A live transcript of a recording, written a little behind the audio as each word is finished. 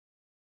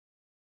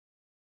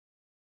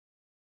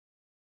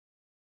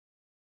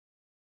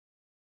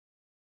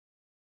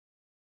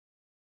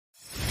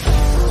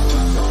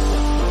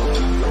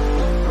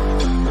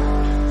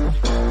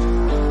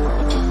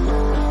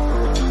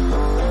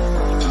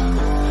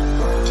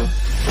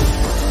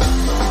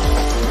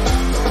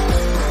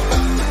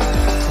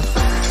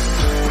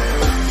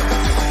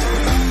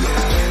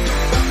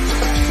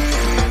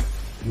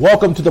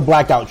Welcome to the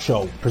Blackout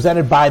Show,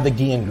 presented by the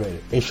Guillen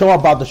Grid, a show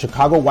about the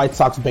Chicago White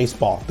Sox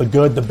baseball, the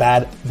good, the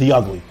bad, the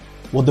ugly.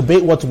 We'll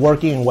debate what's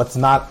working and what's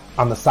not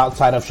on the south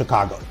side of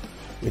Chicago.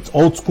 It's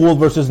old school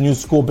versus new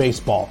school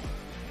baseball.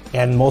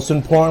 And most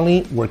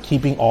importantly, we're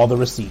keeping all the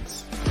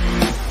receipts.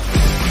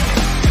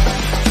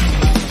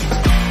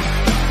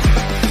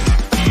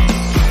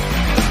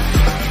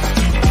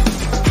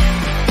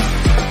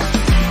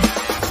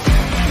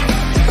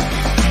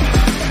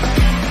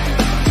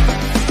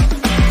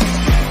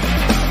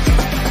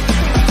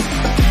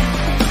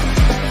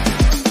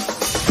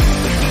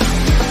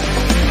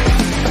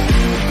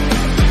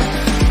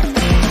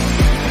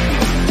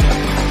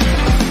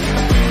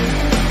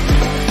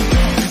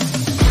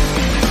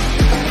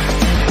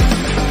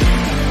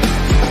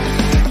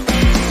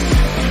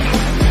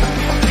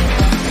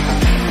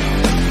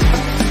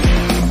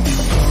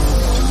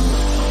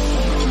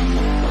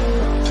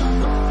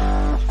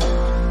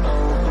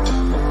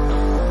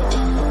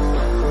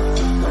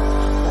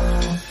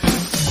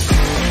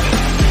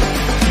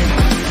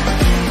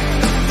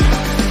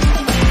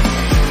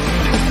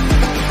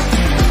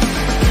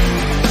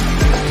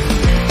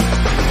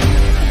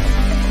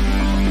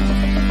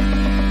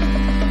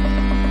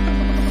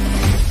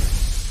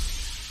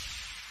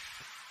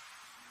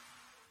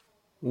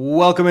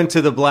 Welcome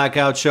into the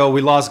Blackout Show.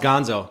 We lost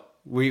Gonzo.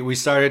 We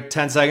started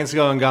 10 seconds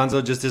ago and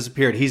Gonzo just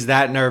disappeared. He's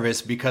that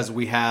nervous because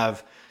we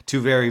have two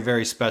very,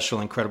 very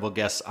special, incredible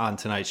guests on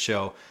tonight's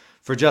show.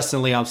 For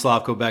Justin Lee, I'm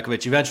Slavko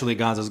Bekovic. Eventually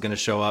Gonzo's going to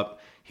show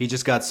up. He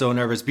just got so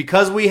nervous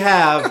because we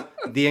have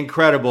the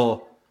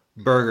incredible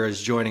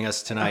Burgers joining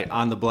us tonight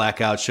on the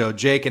Blackout Show.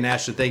 Jake and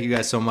Ashton, thank you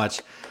guys so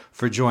much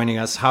for joining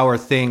us. How are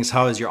things?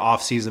 How has your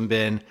off season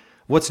been?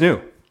 What's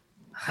new?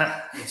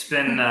 It's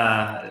been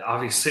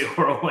obviously a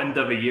whirlwind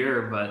of a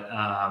year, but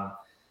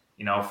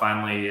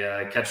finally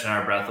catching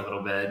our breath a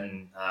little bit.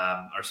 And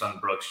our son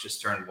Brooks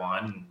just turned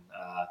 1, and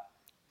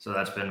so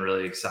that's been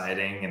really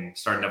exciting. And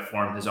starting to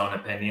form his own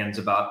opinions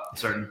about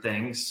certain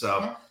things.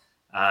 So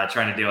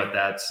trying to deal with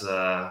that,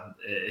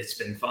 it's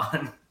been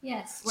fun.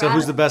 Yes. So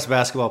who's the best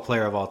basketball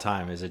player of all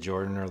time? Is it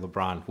Jordan or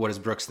LeBron? What does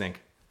Brooks think?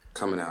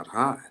 Coming out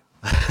hot.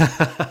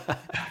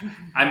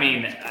 I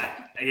mean,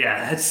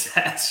 yeah,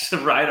 that's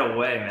right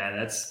away, man.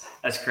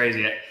 That's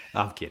crazy.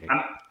 I'm kidding.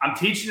 I'm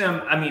teaching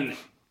him. I mean,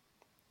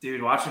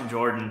 dude, watching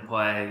Jordan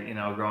play,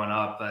 growing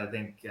up, I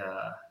think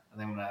I'm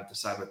gonna have to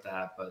side with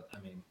that. But I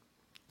mean,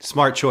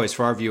 smart choice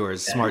for our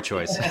viewers. Smart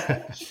choice.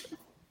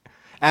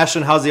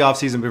 Ashton, how's the off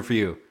season been for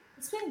you?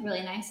 It's been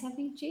really nice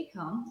having Jake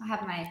home. I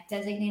have my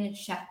designated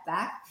chef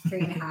back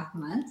 3.5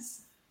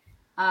 months.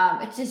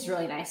 It's just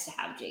really nice to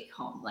have Jake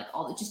home,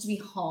 just to be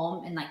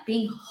home, and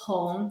being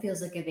home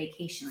feels like a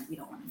vacation. Like we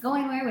don't want to go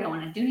anywhere. We don't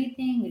want to do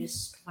anything. We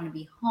just want to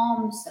be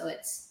home. So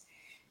it's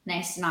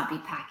nice to not be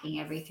packing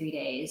every 3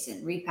 days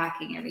and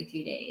repacking every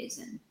 3 days.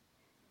 And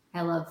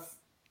I love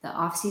the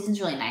off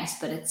season's really nice,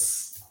 but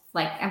it's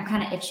I'm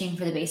kind of itching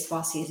for the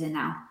baseball season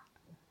now.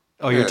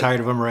 Oh, you're tired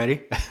of them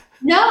already?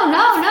 No.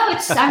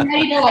 I'm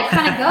ready to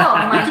kind of go.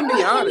 I'm To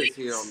be honest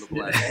here on the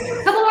Black.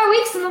 A couple more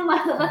weeks and then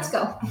let's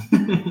go.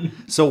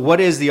 So what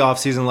is the off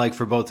season like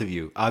for both of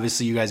you?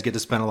 Obviously, you guys get to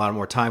spend a lot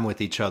more time with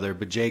each other.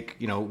 But Jake,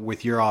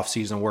 with your off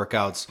season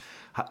workouts,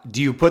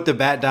 do you put the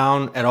bat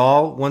down at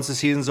all once the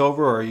season's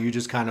over, or are you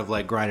just kind of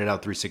grind it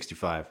out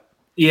 365?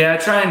 Yeah, I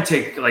try and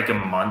take a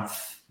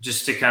month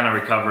just to kind of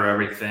recover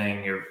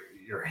everything.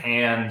 Your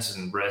hands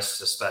and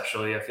wrists,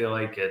 especially, I feel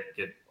like get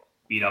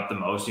beat up the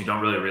most. You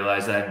don't really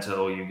realize that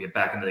until you get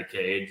back into the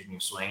cage and you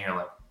swing. You're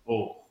like,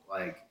 oh,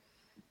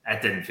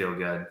 that didn't feel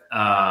good.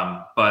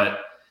 But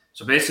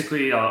so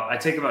basically, I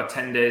take about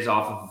 10 days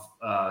off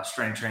of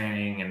strength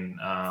training and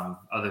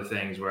other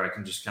things where I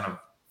can just kind of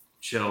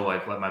chill,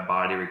 let my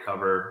body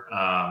recover.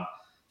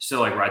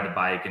 Still ride the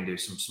bike and do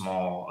some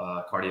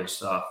small cardio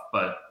stuff.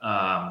 But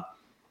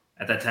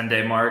at that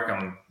 10-day mark,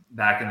 I'm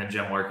back in the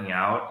gym working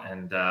out.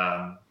 And,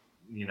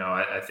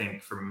 I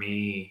think for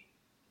me,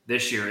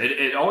 this year,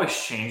 it always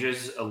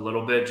changes a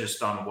little bit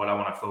just on what I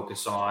want to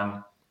focus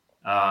on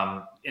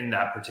in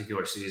that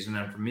particular season.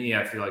 And for me,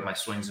 I feel like my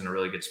swing's in a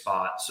really good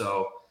spot.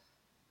 So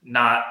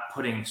not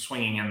putting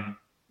swinging in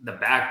the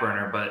back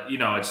burner, but,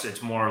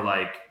 it's more all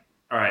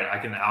right, I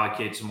can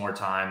allocate some more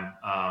time.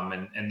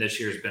 And this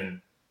year's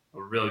been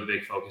a really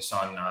big focus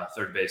on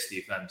third base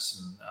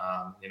defense.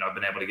 And, I've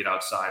been able to get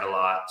outside a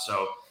lot.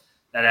 So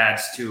that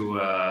adds to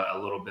a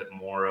little bit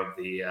more of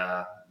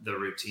the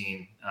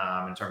routine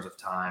in terms of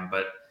time.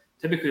 But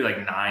typically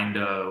 9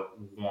 to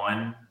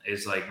 1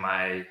 is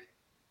my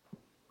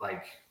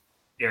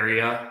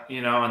area,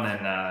 and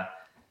then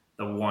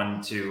the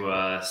 1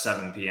 to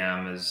 7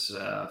 p.m. is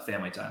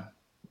family time.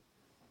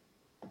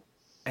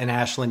 And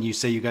Ashlyn, you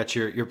say you got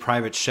your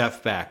private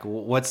chef back.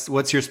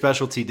 What's your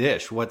specialty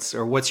dish? What's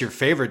your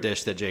favorite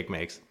dish that Jake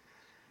makes?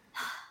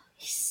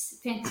 He's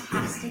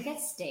fantastic at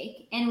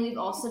steak, and we've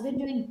also been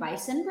doing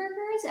bison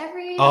burgers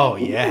every. Oh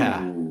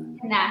yeah, and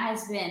that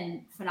has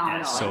been phenomenal.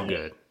 That's so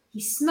good. He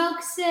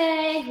smokes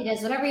it. He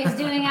does whatever he's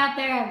doing out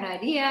there. I have no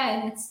idea,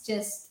 and it's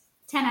just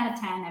 10 out of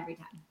 10 every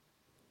time.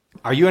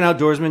 Are you an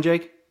outdoorsman,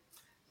 Jake?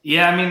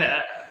 Yeah, I mean,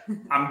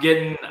 I'm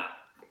getting.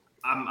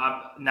 I'm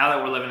now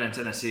that we're living in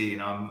Tennessee,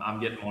 I'm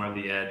getting more of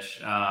the edge.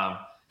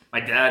 My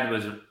dad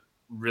was a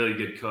really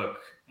good cook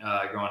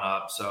growing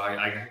up, so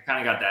I kind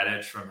of got that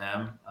edge from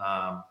him.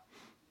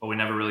 But we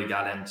never really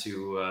got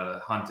into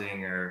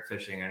hunting or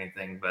fishing or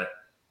anything. But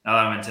now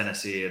that I'm in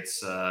Tennessee,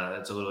 it's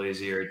a little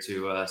easier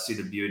to see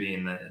the beauty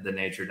in the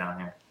nature down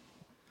here.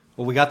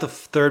 Well, we got the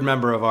third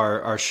member of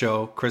our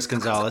show, Chris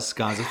Gonzalez.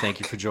 Gonzo, thank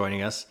you for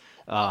joining us.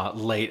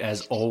 Late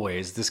as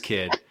always, this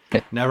kid.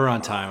 Never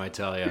on time, I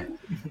tell you.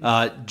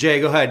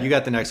 Jay, go ahead. You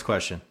got the next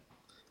question.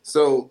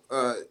 So,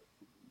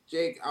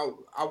 Jake,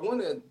 I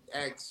want to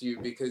ask you,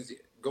 because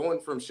going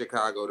from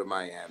Chicago to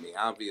Miami,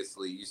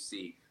 obviously you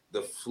see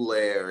the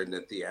flair and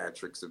the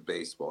theatrics of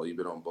baseball. You've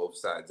been on both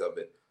sides of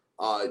it.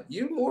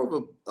 You're more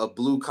of a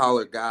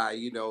blue-collar guy,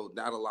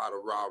 not a lot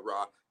of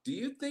rah-rah. Do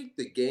you think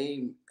the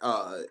game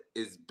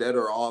is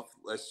better off,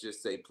 let's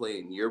just say,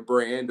 playing your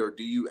brand, or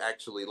do you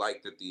actually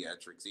like the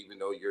theatrics, even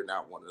though you're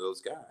not one of those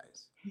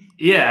guys?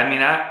 Yeah, I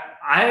mean,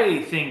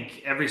 I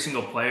think every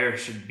single player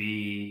should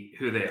be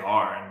who they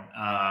are,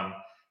 and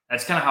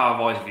that's kind of how I've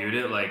always viewed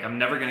it. Like, I'm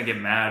never going to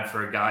get mad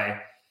for a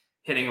guy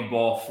hitting a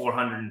ball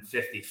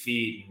 450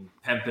 feet and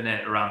pimping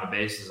it around the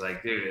bases.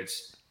 Like, dude,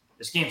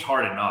 this game's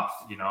hard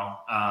enough,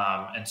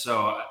 and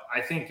so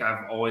I think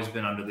I've always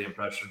been under the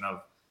impression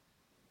of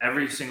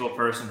every single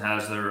person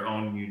has their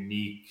own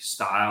unique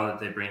style that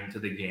they bring to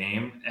the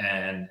game,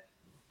 and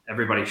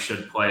everybody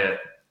should play it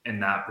in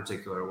that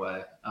particular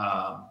way.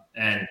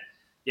 And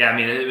yeah, I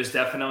mean, it was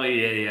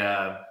definitely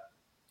a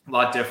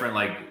lot different,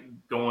 like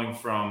going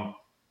from,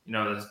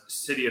 the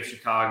city of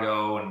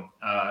Chicago and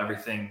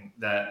everything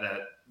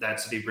that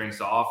city brings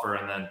to offer.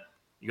 And then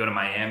you go to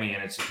Miami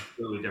and it's a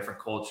completely different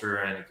culture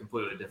and a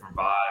completely different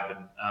vibe.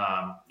 And,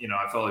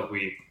 I felt like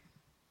we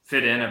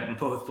fit in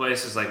both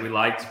places. Like, we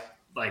liked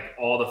like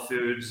all the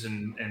foods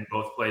in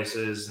both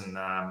places. And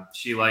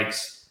she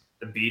likes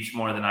the beach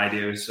more than I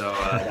do. So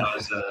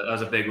that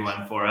was a big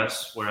one for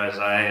us. Whereas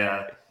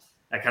I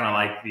kind of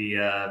like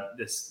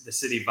the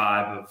city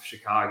vibe of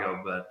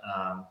Chicago, but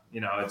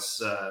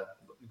it's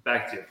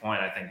back to your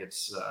point. I think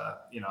it's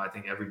I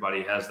think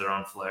everybody has their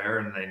own flair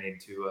and they need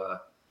to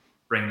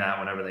bring that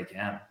whenever they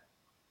can.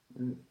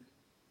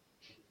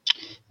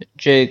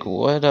 Jake,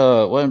 what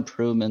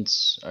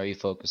improvements are you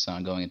focused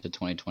on going into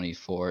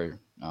 2024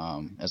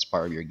 as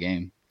part of your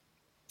game?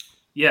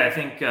 Yeah, I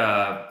think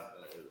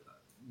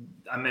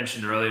I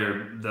mentioned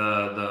earlier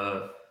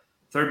the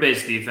third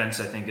base defense,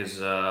 I think, is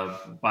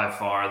by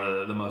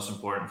far the most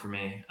important for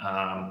me.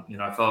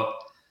 I felt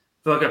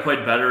like I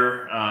played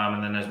better,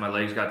 and then as my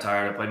legs got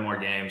tired, I played more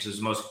games. It was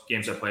the most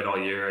games I played all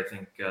year. I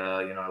think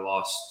I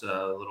lost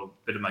a little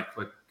bit of my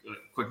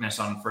quickness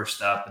on first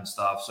step and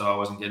stuff, so I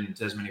wasn't getting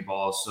to as many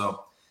balls.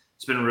 So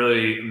it's been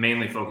really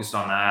mainly focused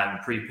on that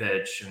and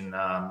pre-pitch and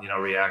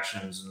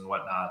reactions and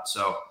whatnot.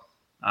 So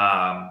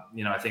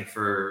I think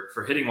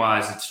for hitting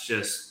wise, it's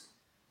just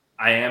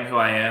I am who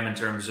I am in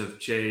terms of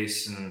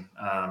chase, and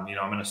I'm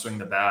going to swing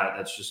the bat.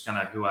 That's just kind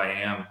of who I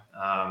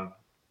am.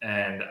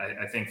 And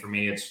I think for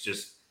me, it's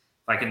just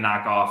if I can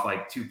knock off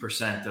like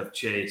 2% of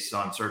chase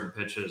on certain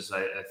pitches,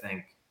 I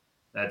think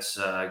that's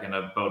going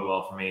to bode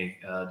well for me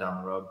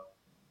down the road.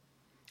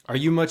 Are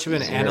you much of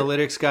an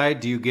analytics guy?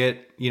 Do you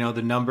get,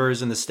 the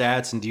numbers and the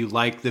stats, and do you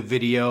like the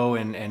video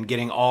and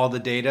getting all the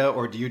data,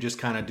 or do you just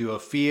kind of do a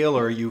feel,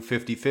 or are you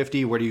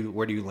 50-50?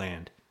 Where do you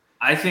land?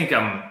 I think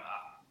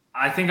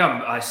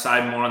I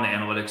side more on the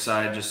analytics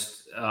side,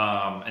 just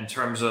in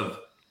terms of,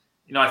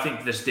 I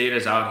think this data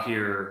is out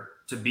here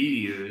to be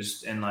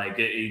used, and like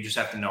you just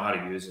have to know how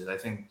to use it. I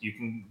think you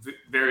can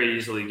very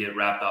easily get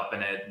wrapped up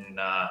in it and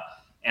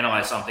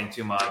analyze something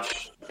too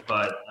much.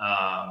 But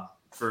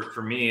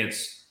for me,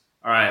 it's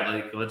all right.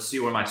 Like, let's see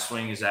where my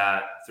swing is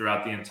at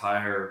throughout the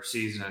entire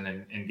season,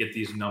 and get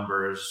these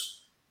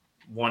numbers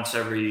once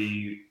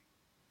every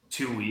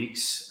 2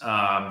 weeks,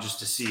 just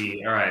to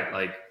see. All right,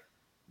 like,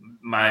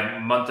 my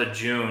month of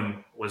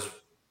June was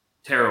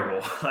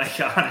terrible.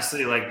 Like,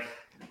 honestly, like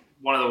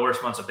one of the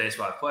worst months of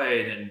baseball I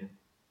played, and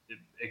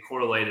it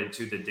correlated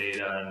to the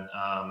data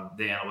and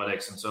the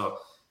analytics. And so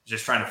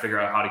just trying to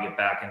figure out how to get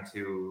back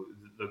into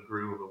the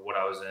groove of what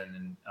I was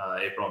in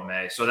April and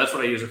May. So that's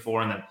what I use it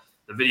for. And then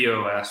the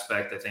video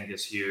aspect, I think,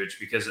 is huge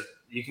because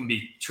you can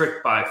be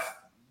tricked by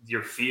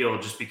your feel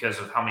just because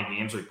of how many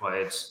games we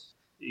play.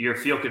 Your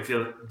feel could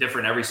feel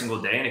different every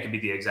single day, and it could be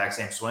the exact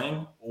same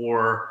swing,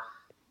 or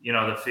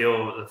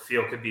the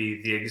feel could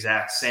be the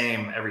exact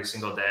same every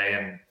single day,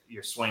 and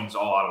your swing's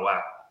all out of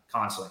whack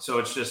constantly. So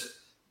it's just,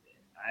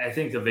 I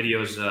think the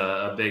video is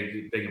a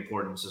big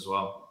importance as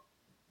well.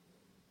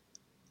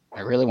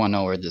 I really want to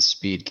know where this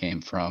speed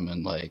came from,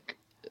 and like,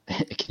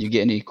 can you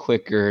get any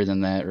quicker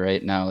than that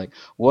right now? Like,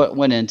 what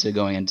went into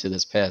going into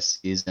this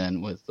past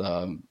season with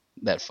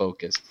that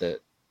focus that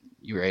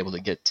you were able to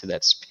get to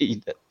that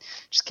speed that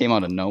just came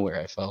out of nowhere,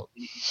 I felt?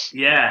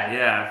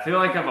 Yeah. I feel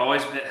like I've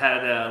always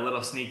had a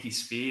little sneaky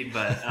speed,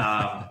 but,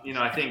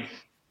 I think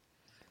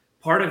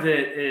part of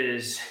it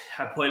is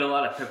I played a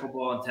lot of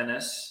pickleball and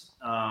tennis.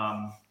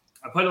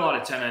 I played a lot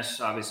of tennis,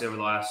 obviously, over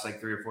the last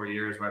like 3 or 4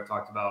 years, where I've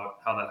talked about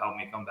how that helped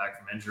me come back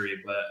from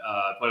injury. But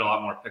I played a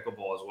lot more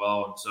pickleball as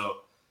well, and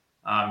so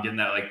getting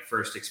that like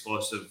first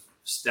explosive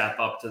step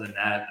up to the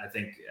net, I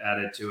think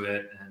added to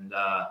it. And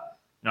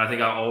I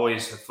think I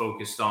always have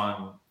focused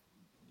on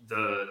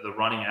the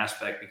running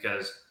aspect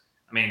because,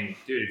 I mean,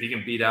 dude, if you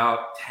can beat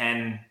out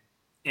 10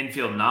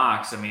 infield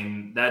knocks, I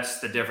mean, that's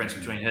the difference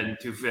between hitting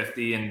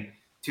 250 and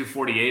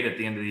 248 at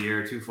the end of the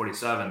year,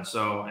 247.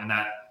 So, and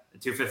that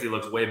 250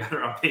 looks way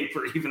better on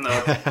paper, even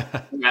though it's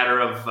a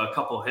matter of a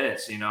couple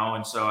hits,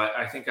 And so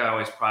I think I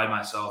always pride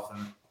myself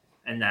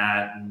in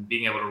that and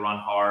being able to run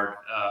hard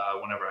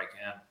whenever I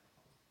can.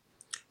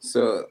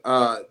 So,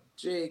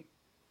 Jake,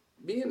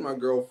 me and my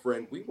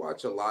girlfriend, we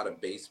watch a lot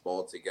of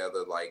baseball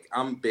together. Like,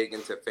 I'm big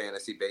into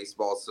fantasy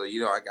baseball, so,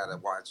 I got to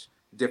watch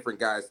different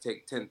guys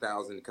take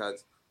 10,000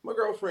 cuts. My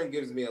girlfriend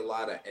gives me a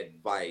lot of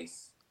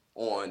advice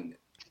on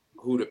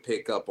who to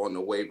pick up on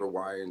the waiver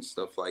wire and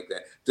stuff like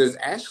that. Does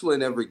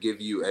Ashlyn ever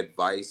give you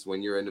advice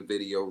when you're in the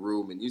video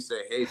room and you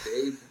say, "Hey,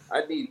 babe,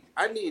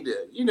 I need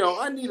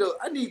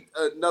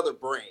another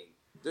brain"?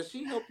 Does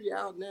she help you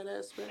out in that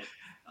aspect?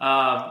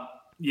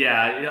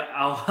 Yeah,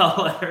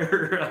 I'll let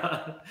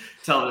her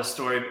tell this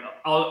story.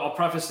 I'll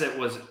preface it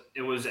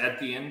was at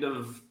the end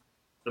of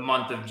the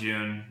month of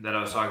June that I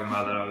was talking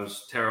about that I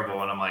was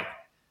terrible, and I'm like,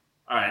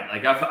 all right,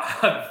 like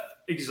I've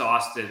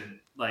exhausted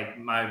like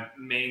my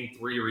main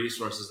 3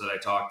 resources that I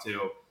talk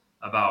to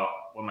about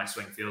what my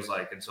swing feels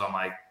like, and so I'm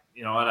like,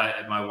 you know what,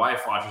 my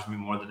wife watches me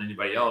more than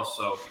anybody else,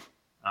 so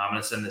I'm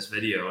gonna send this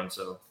video, and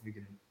so you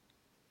can.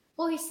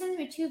 Well, he sent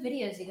me 2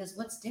 videos. He goes,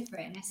 "What's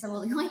different?" And I said,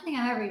 "Well, the only thing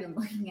I'm ever even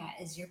looking at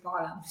is your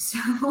bottom." So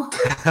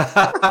that's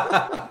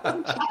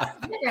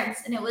the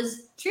difference. And it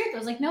was truth. I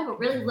was like, "No, but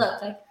really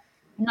look, like,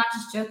 I'm not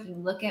just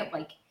joking. Look at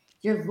like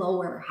your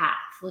lower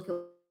half. Look at,"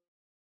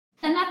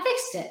 and that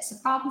fixed it. So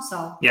problem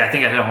solved. Yeah, I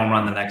think I hit a home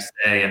run the next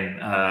day,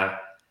 and I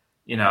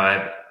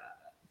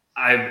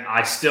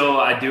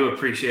do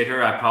appreciate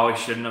her. I probably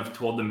shouldn't have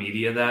told the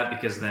media that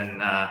because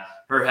then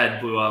her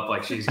head blew up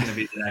like she's going to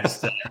be the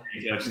next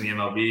coach in the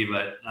MLB.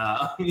 But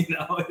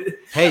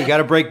hey, you got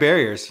to break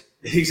barriers.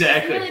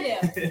 Exactly. You really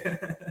do.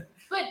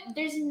 But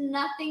there's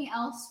nothing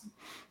else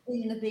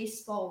in the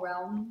baseball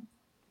realm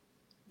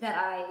that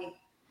I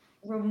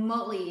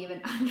remotely even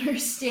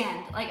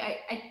understand. Like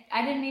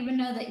I didn't even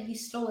know that he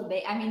stole a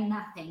base. I mean,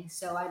 nothing.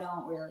 So I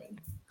don't really.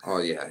 Oh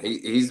yeah,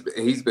 he's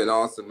been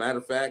awesome. Matter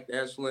of fact,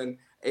 Ashlyn,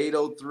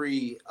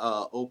 803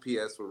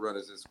 OPS for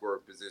runners in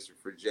scoring position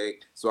for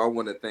Jake. So I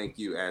want to thank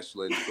you,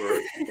 Ashlyn,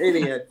 for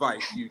any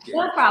advice you give.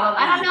 No problem.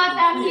 I don't know what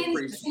that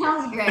means. It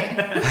sounds great.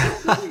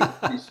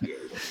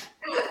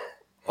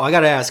 Well, I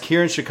got to ask,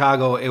 here in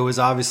Chicago, it was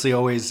obviously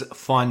always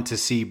fun to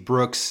see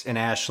Brooks and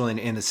Ashlyn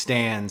in the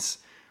stands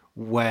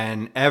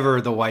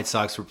whenever the White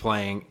Sox were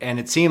playing. And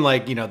it seemed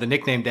like, the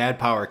nickname Dad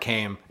Power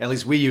came, at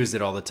least we used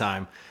it all the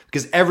time,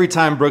 because every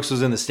time Brooks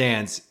was in the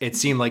stands, it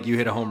seemed like you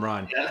hit a home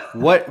run. Yeah.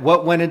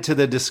 What went into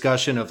the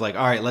discussion of like,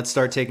 all right, let's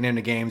start taking him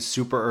to games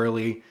super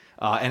early?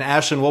 And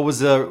Ashlyn, what was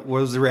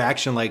the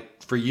reaction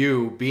like for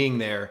you being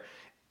there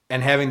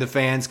and having the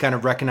fans kind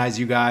of recognize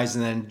you guys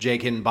and then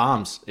Jake hitting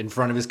bombs in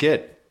front of his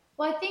kid?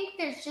 Well, I think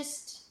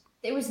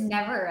there was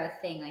never a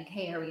thing like,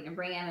 hey, are we going to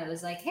bring him? It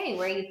was like, hey,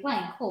 where are you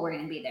playing? Cool, we're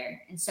going to be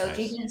there. And so nice.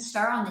 Jake didn't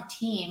start on the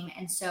team.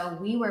 And so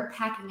we were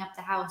packing up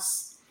the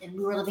house, and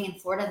we were living in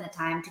Florida at the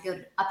time, to go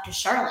up to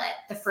Charlotte.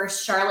 The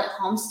first Charlotte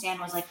homestand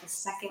was like the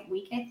second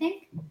week, I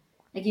think.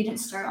 Like you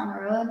didn't start on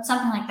the road,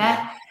 something like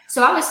that.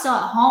 So I was still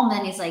at home.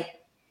 Then he's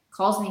like,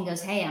 calls me and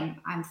goes, hey,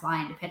 I'm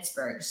flying to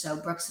Pittsburgh. So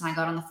Brooks and I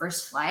got on the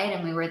first flight,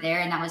 and we were there,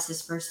 and that was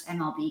his first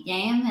MLB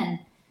game. And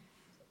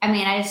I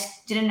mean, I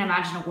just didn't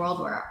imagine a world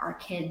where our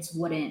kids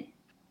wouldn't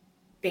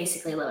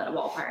basically live at a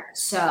ballpark.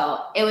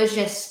 So it was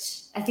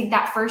just, I think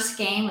that first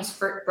game was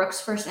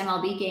Brooks' first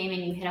MLB game,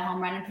 and you hit a home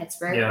run in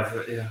Pittsburgh.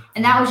 Yeah.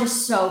 And that was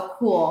just so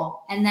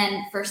cool. And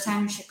then first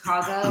time in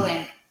Chicago,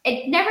 and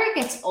it never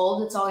gets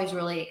old. It's always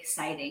really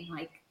exciting.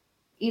 Like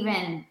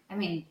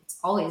it's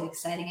always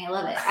exciting. I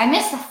love it. I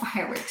miss the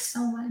fireworks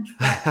so much.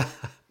 But,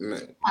 me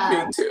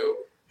too.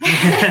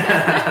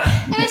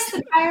 I miss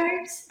the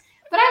fireworks.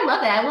 But I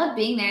love it. I love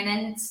being there. And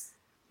then it's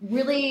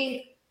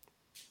really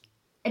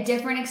a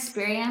different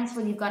experience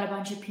when you've got a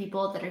bunch of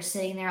people that are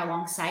sitting there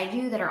alongside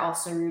you that are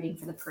also rooting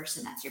for the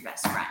person that's your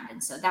best friend.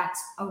 And so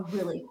that's a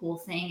really cool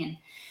thing. And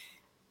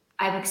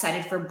I'm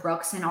excited for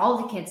Brooks and all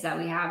the kids that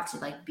we have to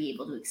like be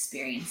able to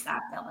experience that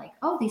like,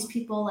 oh, these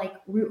people like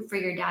root for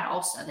your dad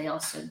also. They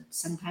also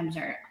sometimes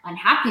are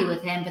unhappy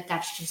with him, but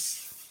that's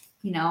just,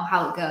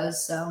 how it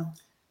goes. So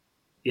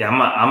yeah,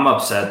 I'm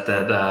upset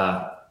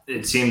that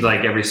it seemed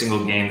like every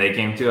single game they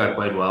came to, I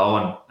played well,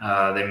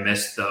 and they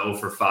missed the 0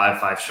 for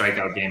 5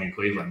 strikeout game in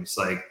Cleveland. It's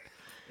like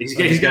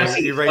these guys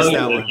erase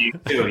that one too,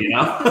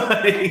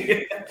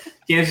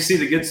 Can't you see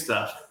the good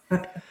stuff?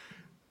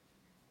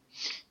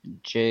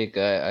 Jake,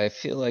 I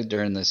feel like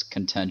during this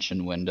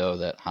contention window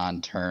that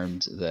Han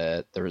termed,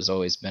 that there has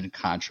always been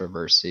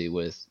controversy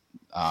with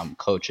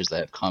coaches that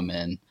have come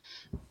in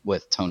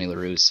with Tony La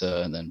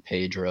Russa and then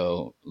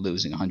Pedro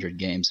losing 100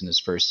 games in his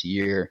first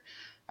year.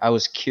 I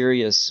was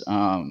curious,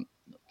 can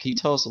you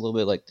tell us a little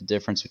bit like the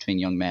difference between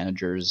young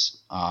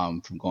managers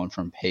from going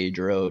from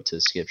Pedro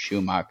to Skip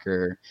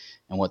Schumacher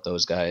and what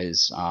those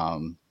guys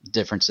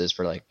differences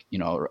for like,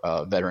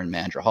 a veteran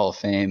manager, Hall of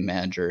Fame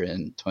manager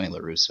and Tony La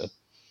Russa?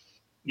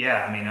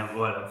 Yeah, I mean, I've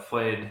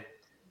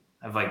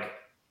like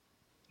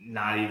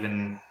not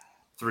even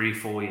 3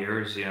 full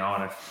years, and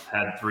I've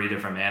had 3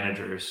 different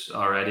managers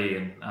already.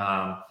 And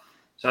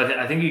so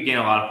I think you gain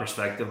a lot of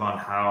perspective on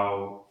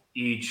how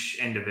each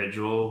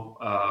individual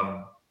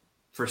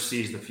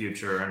foresees the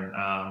future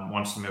and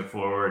wants to move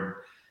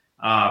forward.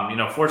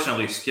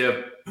 Fortunately,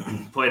 Skip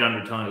played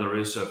under Tony La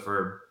Russa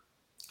for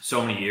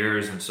so many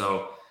years. And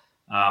so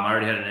I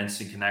already had an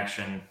instant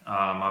connection,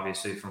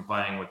 obviously, from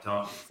playing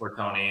for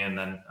Tony and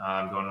then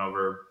going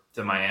over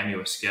to Miami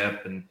with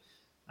Skip. And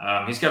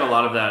he's got a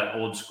lot of that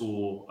old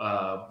school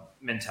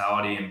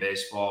mentality in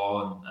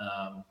baseball,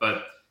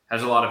 but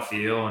has a lot of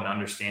feel and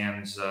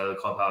understands the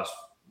clubhouse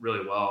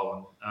really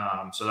well.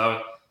 And so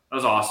that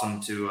was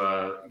awesome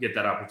to get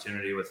that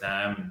opportunity with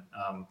him.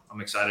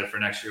 I'm excited for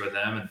next year with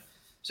him. And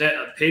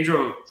so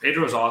Pedro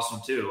is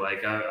awesome too.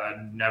 Like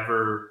I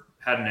never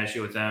had an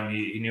issue with him.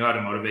 He knew how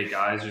to motivate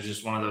guys. It was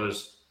just one of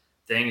those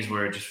things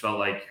where it just felt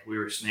like we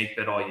were snake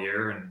bit all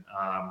year. And,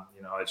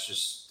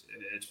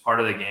 it's part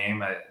of the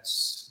game.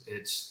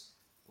 It's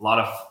a lot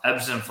of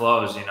ebbs and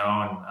flows, and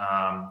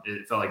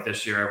it felt like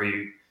this year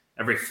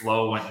every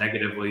flow went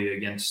negatively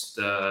against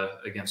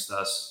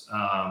us.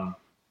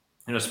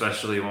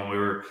 Especially when we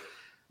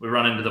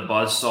run into the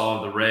buzzsaw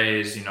of the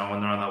Rays, when they're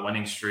on that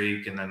winning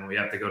streak, and then we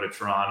have to go to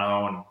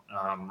Toronto and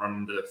run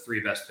into the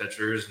 3 best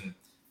pitchers and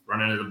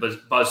run into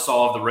the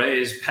buzzsaw of the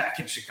Rays back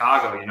in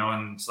Chicago,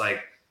 and it's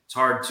like it's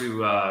hard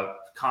to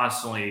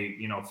constantly,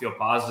 feel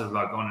positive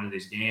about going into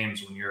these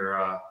games when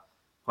you're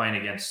playing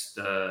against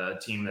a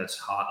team that's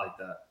hot like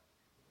that.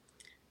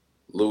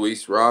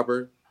 Luis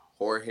Robert,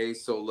 Jorge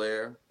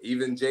Soler,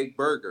 even Jake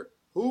Berger.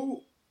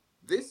 Who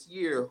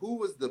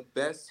was the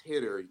best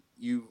hitter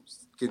you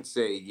can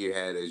say you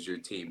had as your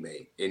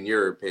teammate, in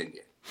your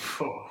opinion?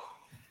 Who,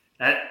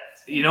 I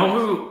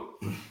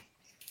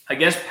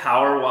guess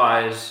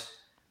power-wise,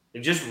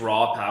 just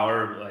raw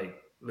power, like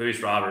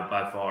Luis Robert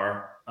by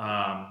far.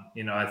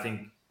 I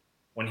think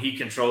when he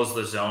controls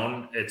the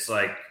zone, it's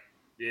like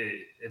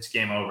it's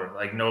game over.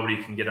 Like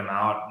nobody can get him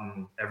out,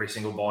 and every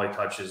single ball he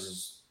touches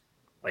is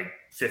like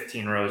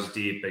 15 rows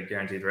deep at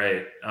guaranteed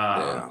rate.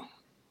 I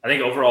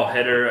think overall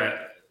hitter,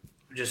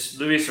 just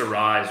Luis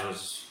Arise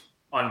was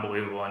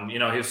unbelievable. And, he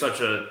was such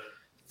a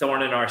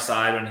thorn in our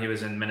side when he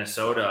was in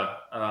Minnesota.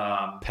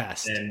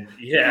 Pest. And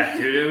yeah,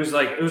 dude, it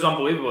was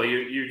unbelievable.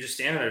 You just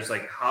stand there. It's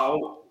like,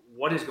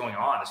 what is going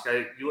on? This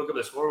guy, you look up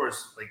the score,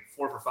 it's like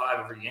 4 for 5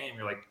 every game.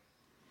 You're like,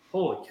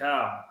 holy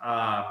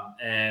cow.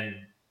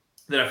 And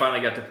then I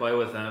finally got to play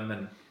with him,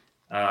 and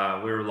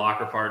we were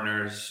locker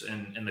partners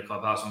in the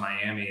clubhouse in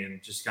Miami,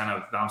 and just kind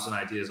of bouncing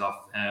ideas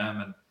off of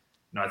him. And,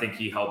 I think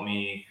he helped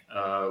me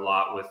a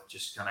lot with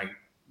just kind of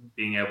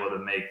being able to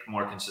make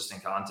more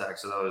consistent contact.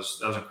 So that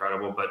was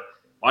incredible. But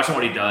watching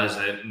what he does,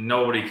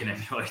 nobody can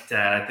emulate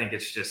that. I think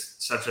it's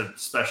just such a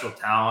special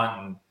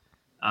talent.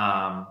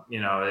 And,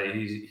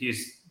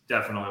 he's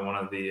definitely one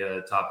of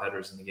the top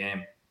hitters in the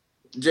game.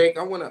 Jake,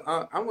 I want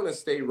to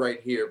stay right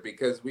here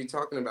because we're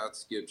talking about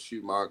Skip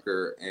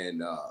Schumacher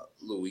and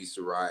Luis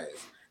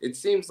Arias. It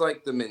seems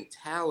like the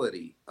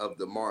mentality of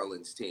the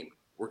Marlins team,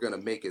 we're going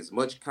to make as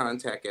much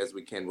contact as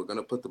we can. We're going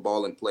to put the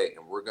ball in play,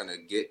 and we're going to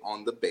get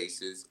on the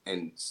bases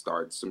and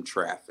start some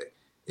traffic.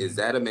 Is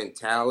that a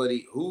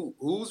mentality?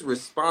 Who's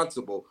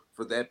responsible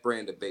for that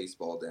brand of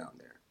baseball down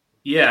there?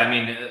 Yeah, I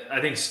mean, I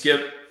think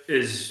Skip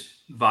is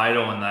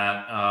vital in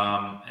that.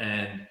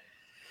 And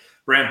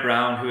Brant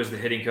Brown, who is the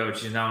hitting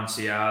coach, he's now in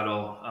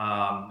Seattle,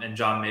 and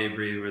John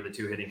Mabry were the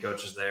 2 hitting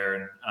coaches there.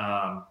 And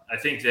I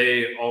think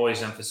they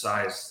always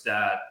emphasize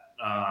that,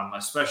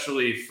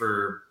 especially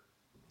for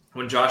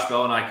when Josh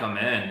Bell and I come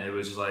in, it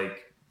was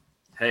like,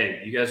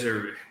 hey, you guys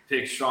are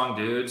big, strong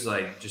dudes.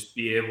 Like, just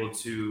be able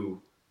to,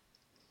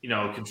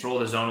 control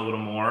the zone a little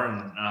more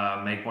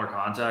and make more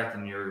contact,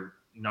 and your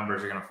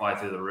numbers are going to fly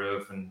through the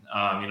roof. And,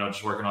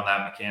 just working on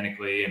that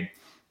mechanically. And,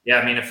 yeah,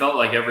 I mean, it felt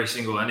like every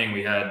single inning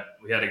we had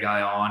a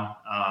guy on,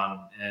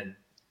 and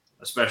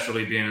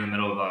especially being in the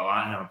middle of the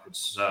lineup,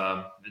 it's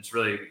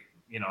really,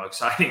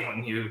 exciting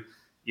when you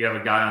have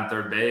a guy on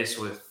third base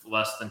with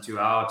less than 2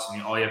 outs,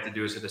 and all you have to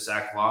do is hit a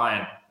sac fly,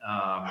 and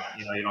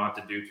you don't have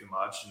to do too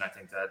much. And I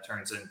think that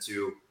turns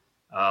into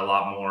a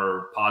lot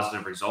more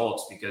positive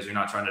results because you're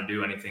not trying to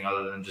do anything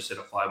other than just hit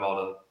a fly ball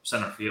to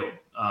center field.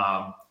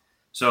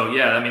 So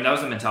yeah, I mean, that was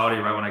the mentality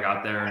right when I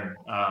got there, and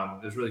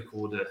it was really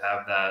cool to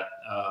have that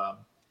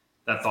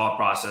thought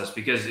process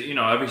because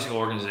every single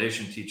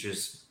organization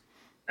teaches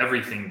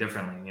everything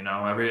differently.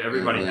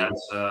 Everybody has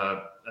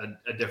a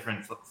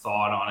different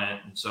thought on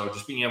it, and so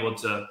just being able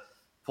to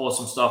pull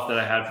some stuff that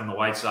I had from the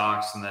White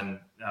Sox and then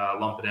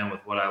lump it in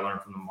with what I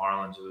learned from the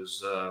Marlins,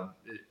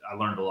 I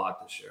learned a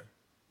lot this year.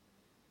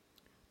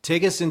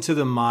 Take us into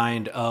the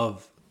mind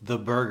of the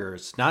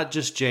burgers, not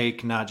just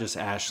Jake, not just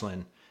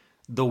Ashlyn,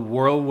 the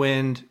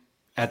whirlwind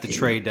at the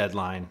trade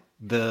deadline,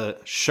 the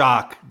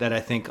shock that I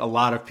think a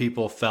lot of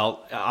people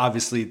felt,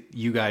 obviously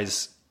you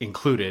guys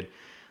included.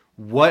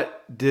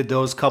 What did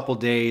those couple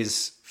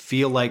days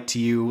feel like to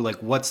you? Like,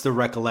 what's the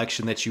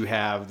recollection that you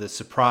have? The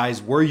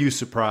surprise? Were you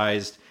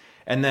surprised?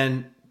 And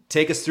then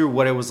take us through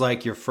what it was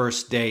like your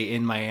first day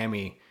in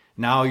Miami.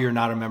 Now you're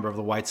not a member of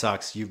the White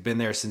Sox. You've been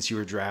there since you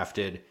were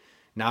drafted.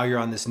 Now you're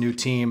on this new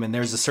team, and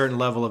there's a certain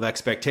level of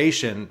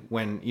expectation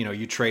when, you know,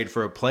 you trade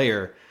for a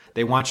player.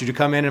 They want you to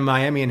come in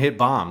Miami and hit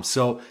bombs.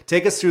 So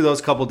take us through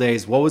those couple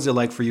days. What was it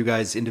like for you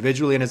guys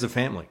individually and as a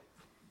family?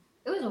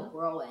 It was a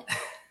whirlwind.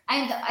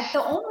 And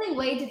the only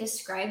way to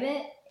describe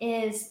it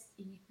is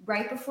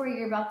right before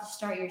you're about to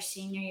start your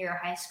senior year of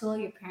high school,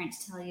 your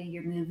parents tell you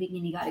you're moving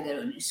and you got to go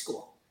to a new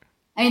school.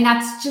 I mean,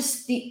 that's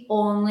just the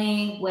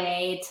only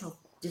way to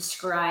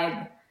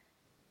describe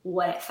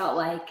what it felt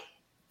like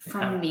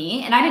from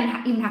me. And I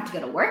didn't even have to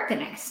go to work the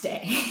next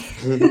day.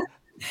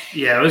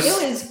 Yeah, it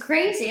was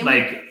crazy.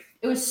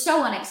 It was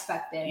so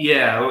unexpected.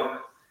 Yeah.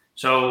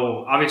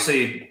 So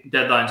obviously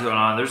deadlines going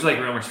on. There's like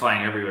rumors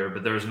flying everywhere,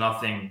 but there was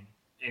nothing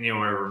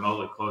anywhere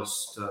remotely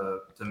close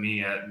to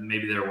me.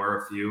 Maybe there were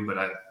a few,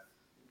 but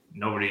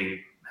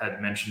nobody had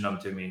mentioned them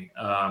to me.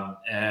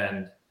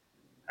 And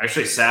I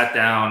actually sat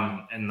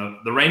down, and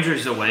the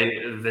Rangers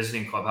away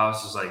visiting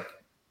clubhouse is like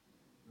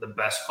the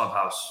best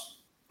clubhouse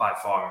by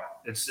far.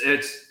 It's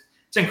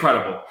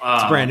incredible.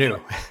 It's brand new.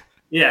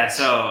 Yeah.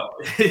 So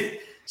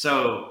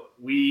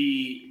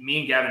me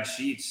and Gavin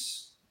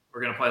Sheets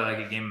were going to play like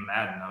a game of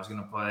Madden. I was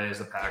going to play as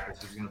the Packers.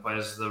 He was going to play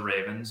as the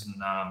Ravens. And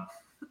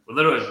we're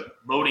literally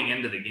loading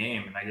into the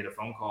game, and I get a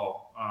phone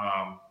call.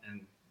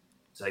 And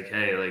it's like,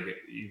 hey, like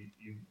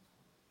you've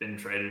been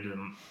traded to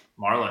the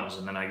Marlins.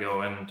 And then I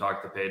go in and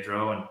talk to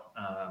Pedro and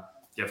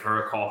give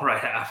her a call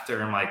right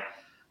after. I'm like,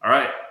 all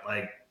right,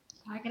 like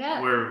pack it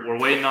up. We're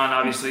waiting on,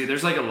 obviously,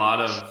 there's like a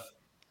lot of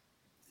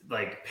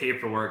like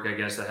paperwork, I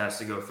guess, that has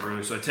to go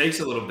through. So it takes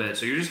a little bit.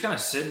 So you're just kind of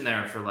sitting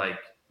there for like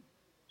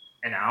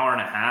an hour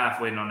and a half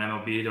waiting on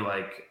MLB to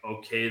like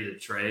okay the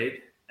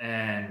trade.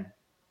 And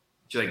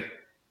she's like,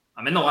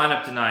 I'm in the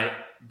lineup tonight,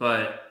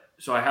 but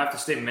so I have to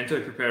stay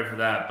mentally prepared for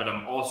that. But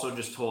I'm also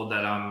just told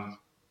that I'm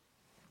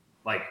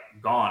like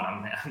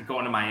gone. I'm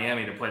going to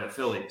Miami to play the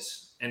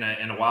Phillies in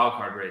a wild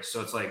card race.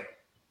 So it's like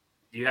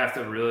you have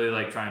to really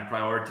like try and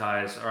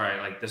prioritize. All right,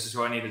 like this is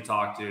who I need to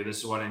talk to. This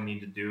is what I need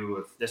to do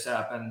if this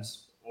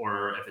happens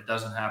or if it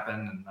doesn't happen.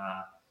 And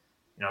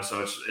you know,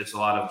 so it's a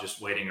lot of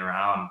just waiting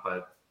around.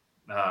 But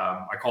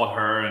I called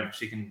her, and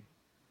she can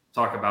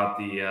talk about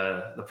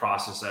the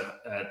process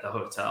at the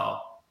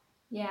hotel.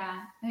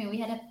 Yeah, I mean, we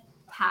had to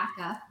pack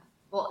up.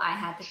 Well, I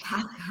had to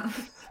pack up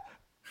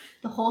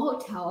the whole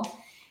hotel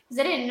because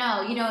I didn't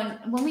know. You know,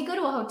 when we go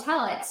to a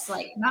hotel, it's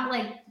like not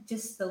like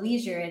just the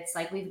leisure. It's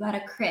like we've got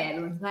a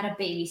crib, we've got a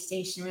baby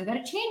station, we've got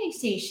a changing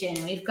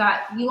station, we've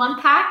got you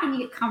unpack and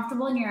you get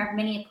comfortable in your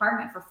mini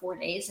apartment for 4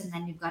 days, and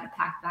then you've got to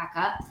pack back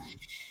up.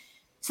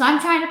 So I'm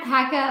trying to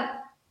pack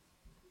up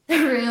the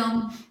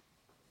room.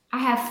 I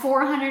have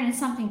 400 and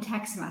something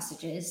text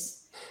messages.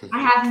 I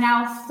have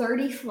now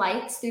 30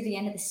 flights through the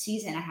end of the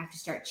season. I have to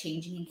start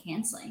changing and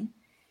canceling.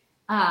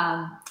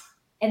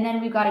 And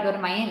then we've got to go to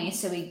Miami.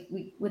 So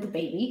we with a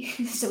baby.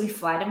 So we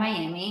fly to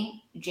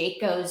Miami. Jake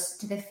goes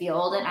to the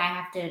field, and I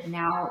have to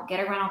now get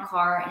a rental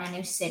car in a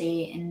new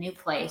city, in a new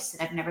place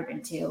that I've never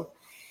been to,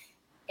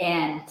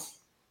 and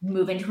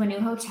move into a new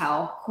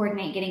hotel,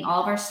 coordinate getting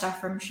all of our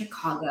stuff from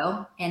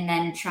Chicago, and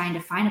then trying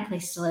to find a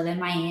place to live in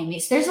Miami.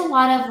 So there's a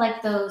lot of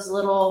like those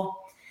little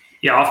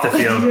off the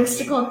field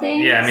logistical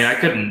things. Yeah,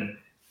 I mean,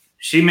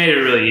 she made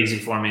it really easy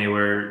for me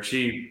where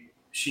she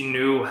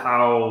knew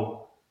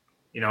how,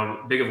 you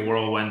know, big of a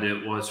whirlwind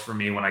it was for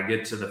me when I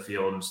get to the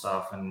field and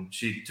stuff. And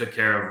she took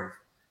care of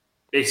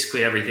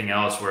basically everything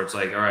else where it's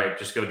like, all right,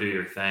 just go do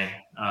your thing.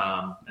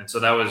 And so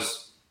that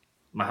was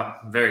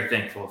very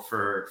thankful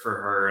for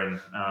her and,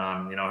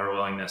 you know, her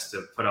willingness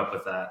to put up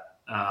with that.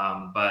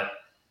 But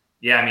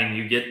yeah, I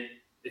mean,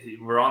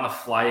 we're on the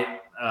flight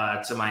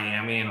to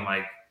Miami, and I'm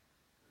like,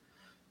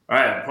 all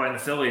right, I'm playing the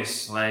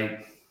Phillies.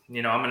 Like,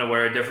 you know, I'm going to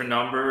wear a different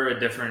number, a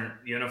different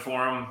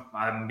uniform.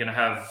 I'm going to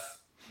have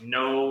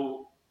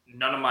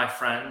none of my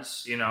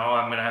friends, you know,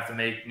 I'm going to have to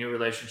make new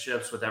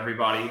relationships with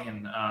everybody.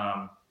 And,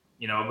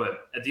 you know,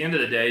 but at the end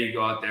of the day, you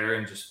go out there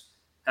and just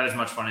have as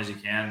much fun as you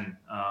can.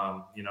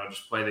 You know,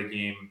 just play the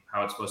game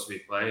how it's supposed to be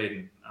played.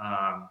 And,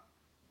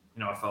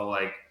 you know, I felt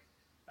like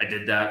I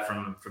did that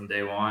from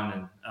day one.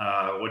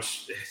 And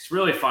which it's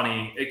really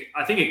funny.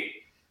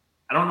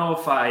 I don't know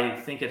if I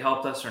think it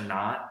helped us or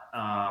not,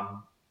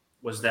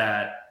 was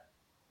that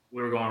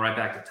we were going right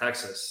back to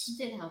Texas.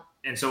 It did help.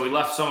 And so we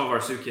left some of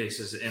our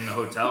suitcases in the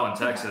hotel in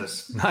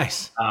Texas.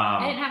 Nice.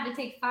 I didn't have to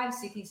take 5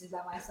 suitcases by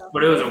myself.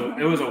 But it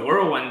was a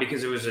whirlwind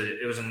because it was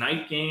a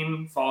night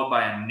game followed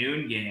by a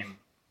noon game.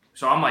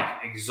 So I'm like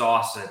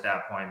exhausted at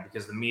that point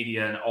because the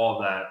media and all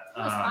of that.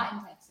 It was hot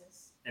in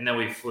Texas. And then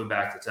we flew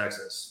back to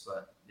Texas.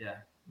 But yeah.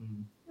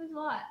 Mm-hmm. It was a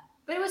lot.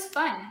 But it was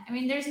fun. I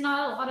mean, there's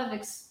not a lot of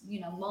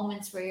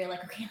moments where you're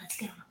like, okay, let's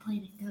get on a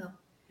plane and go.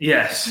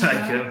 Yes, on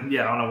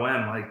a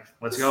whim, like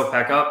let's go,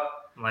 pack up,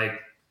 like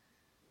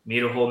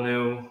meet a whole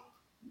new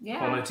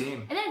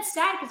team. And then it's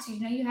sad because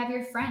you have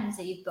your friends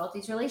that you've built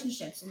these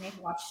relationships, and they've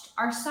watched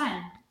our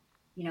son,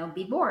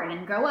 be born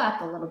and grow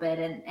up a little bit,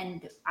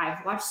 and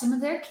I've watched some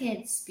of their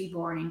kids be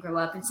born and grow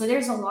up, and so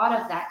there's a lot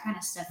of that kind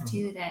of stuff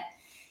too that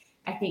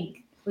I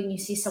think when you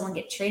see someone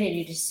get traded,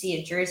 you just see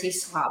a jersey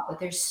swap, but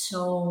there's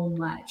so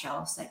much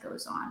else that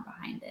goes on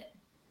behind it.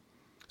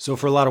 So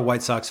for a lot of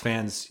White Sox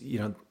fans,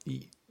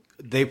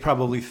 they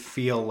probably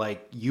feel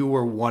like you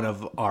were one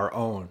of our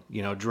own,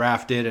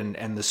 drafted,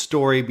 and the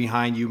story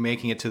behind you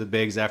making it to the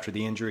bigs after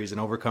the injuries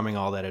and overcoming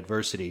all that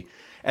adversity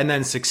and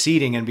then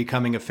succeeding and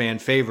becoming a fan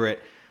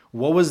favorite.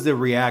 What was the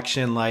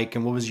reaction like,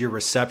 and what was your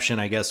reception,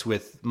 I guess,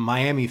 with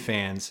Miami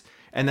fans?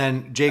 And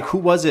then, Jake, who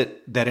was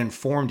it that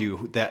informed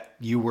you that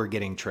you were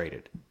getting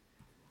traded?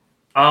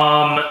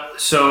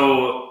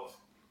 So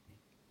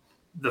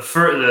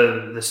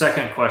the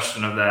second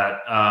question of that,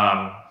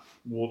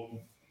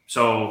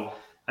 so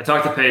I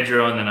talked to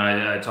Pedro, and then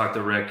I talked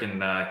to Rick and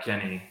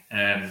Kenny,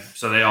 and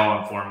so they all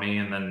informed me,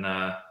 and then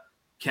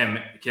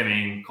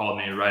Kimmy called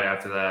me right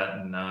after that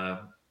and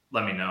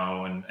let me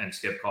know, and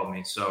Skip called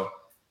me. So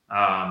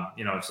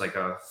it's like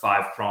a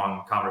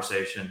 5-pronged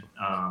conversation.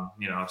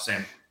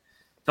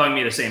 Telling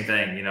me the same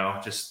thing,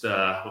 just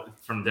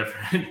from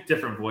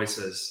different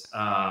voices.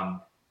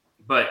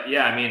 But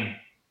yeah, I mean,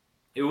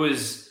 it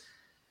was.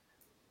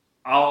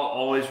 I'll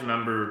always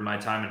remember my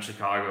time in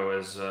Chicago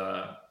as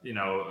a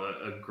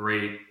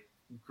great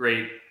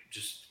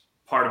just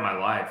part of my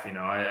life.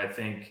 I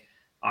think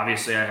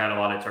obviously I had a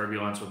lot of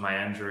turbulence with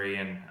my injury,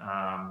 and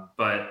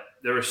but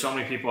there were so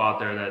many people out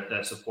there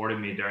that supported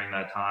me during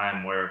that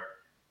time where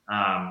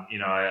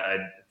I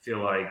feel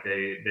like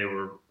they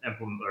were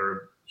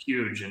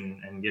huge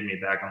and getting me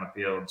back on the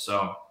field.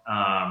 So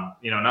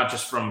not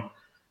just from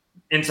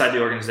inside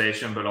the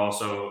organization, but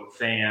also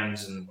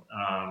fans and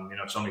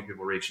so many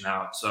people reaching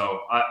out.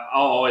 So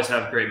I'll always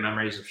have great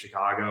memories of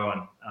Chicago,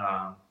 and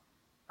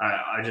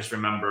I just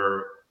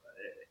remember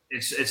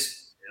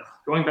it's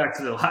going back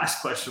to the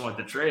last question with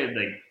the trade.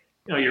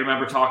 Like you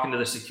remember talking to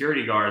the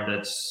security guard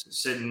that's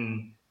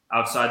sitting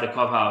outside the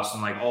clubhouse,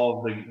 and like all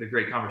of the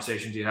great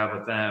conversations you have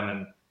with them,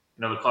 and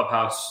the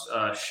clubhouse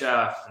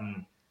chef,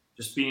 and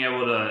just being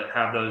able to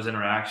have those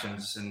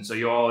interactions. And so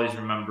you always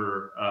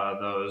remember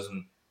those,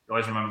 and you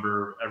always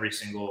remember every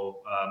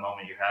single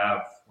moment you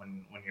have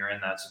when you're in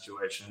that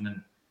situation.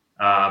 And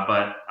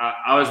but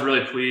I was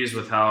really pleased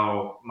with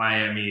how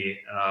Miami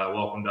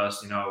welcomed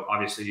us.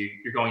 Obviously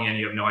you're going in,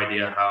 you have no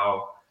idea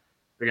how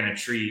they're going to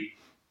treat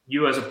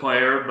you as a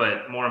player,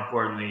 but more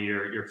importantly,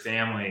 your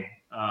family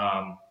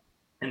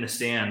in the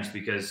stands,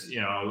 because it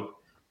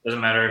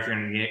doesn't matter if you're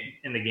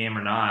in the game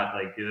or not.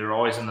 Like they're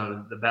always in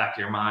the back of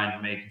your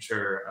mind, making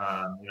sure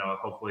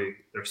hopefully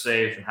they're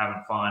safe and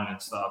having fun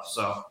and stuff.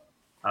 So.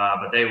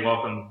 But they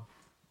welcomed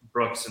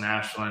Brooks and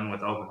Ashland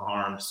with open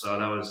arms, so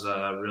that was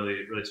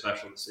really, really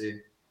special to see.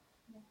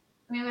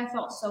 I mean, I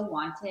felt so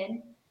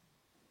wanted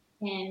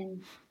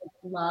and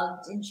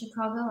loved in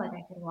Chicago. Like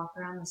I could walk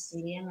around the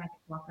stadium, I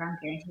could walk around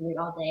Guillen Grid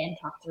all day and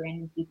talk to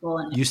random people.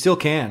 And you still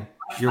can.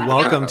 You're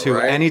welcome to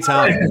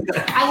anytime.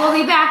 I will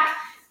be back.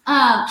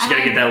 Just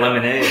gotta get that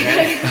lemonade.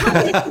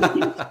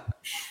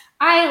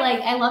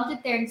 I loved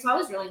it there, and so I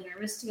was really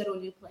nervous to go to a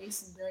new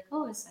place and be like,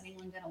 oh, is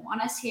anyone going to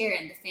want us here?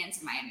 And the fans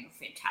in Miami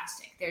were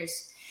fantastic.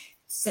 There's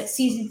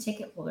season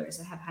ticket holders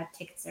that have had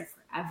tickets there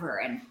forever,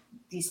 and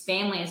these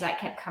families that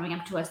kept coming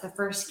up to us the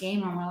first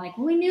game, and we're like,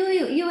 we knew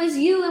you as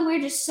you, and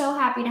we're just so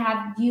happy to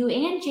have you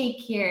and Jake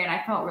here. And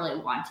I felt really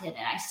wanted,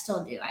 and I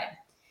still do.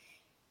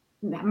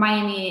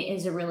 Miami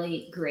is a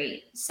really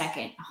great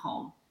second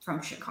home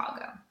from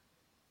Chicago.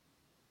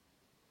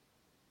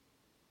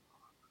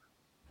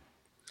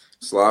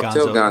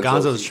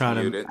 Gonzo's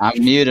trying to.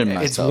 I'm muting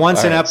myself. It's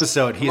once an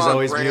episode. He's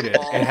always muted.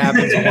 It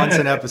happens once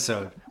an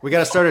episode. We got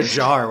to start a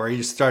jar where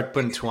you start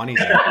putting 20s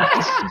in.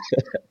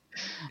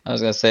 I was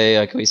gonna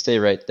say, can we stay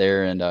right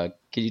there? And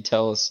can you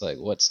tell us like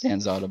what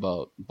stands out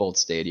about both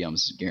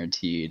stadiums,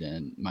 Guaranteed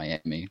and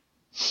Miami?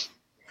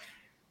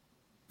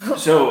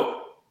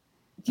 So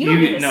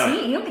you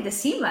don't get to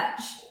see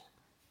much.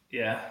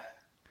 Yeah.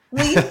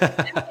 Well,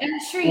 I'm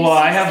sure you. Well,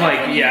 I have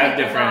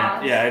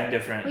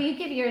different. Well, you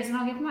give yours and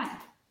I'll give mine.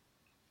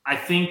 I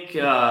think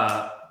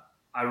I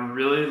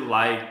really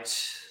liked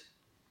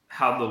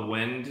how the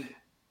wind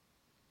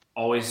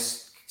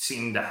always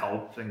seemed to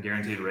help in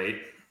Guaranteed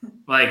Rate.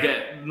 Like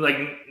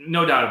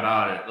no doubt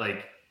about it.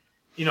 Like,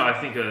 I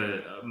think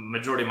a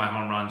majority of my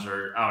home runs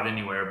are out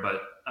anywhere,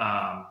 but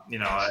I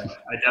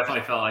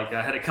definitely felt like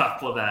I had a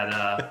couple that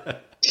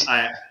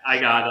I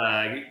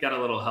got a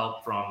little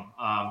help from.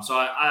 So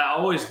I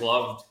always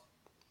loved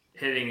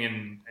hitting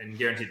in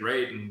Guaranteed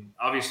Rate, and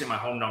obviously my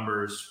home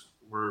numbers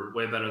were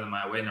way better than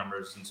my away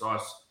numbers, and so I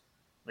was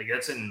like,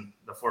 that's in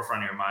the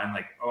forefront of your mind.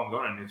 Like, oh, I'm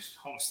going to a new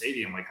home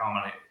stadium. Like, how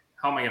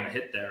am I going to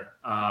hit there?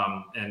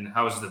 And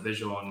how is the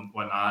visual and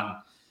whatnot? And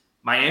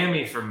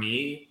Miami for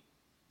me,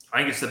 I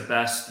think it's the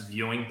best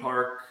viewing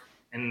park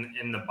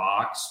in the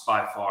box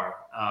by far.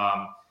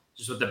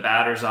 Just with the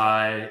batter's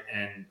eye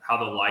and how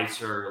the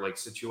lights are like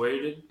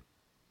situated,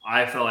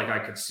 I felt like I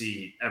could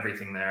see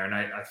everything there. And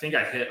I think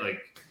I hit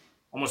like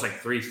almost like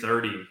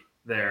 330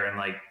 there in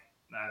like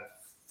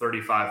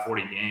 35,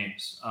 40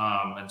 games.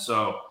 And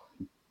so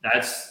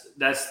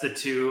that's the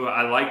two.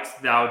 I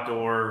liked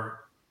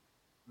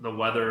the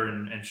weather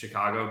in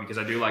Chicago, because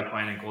I do like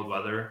playing in cold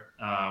weather,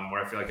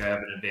 where I feel like I have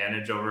an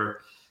advantage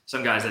over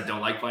some guys that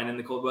don't like playing in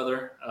the cold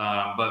weather.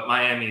 But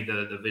Miami,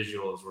 the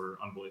visuals were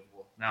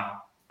unbelievable.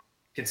 Now,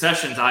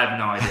 concessions, I have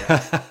no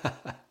idea.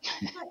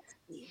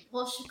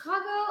 Well,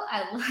 Chicago,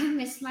 I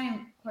miss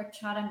my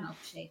horchata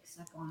milkshakes.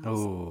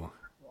 Oh,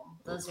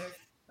 Those are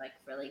like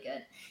really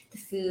good. The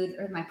food,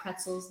 or my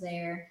pretzels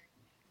there.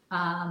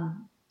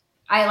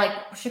 I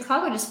like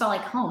Chicago. Just felt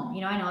like home.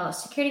 You know, I know all the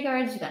security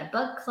guards. You got a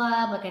bug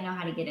club. Like, I know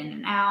how to get in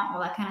and out, all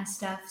that kind of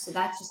stuff. So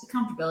that's just the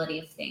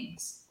comfortability of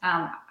things.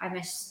 I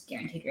miss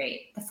Guaranteed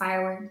Rate. The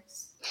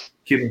fireworks.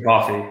 Cuban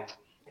coffee.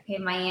 Okay,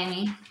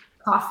 Miami.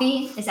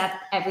 Coffee is at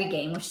every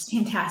game, which is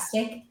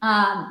fantastic.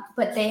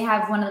 But they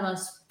have one of the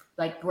most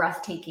like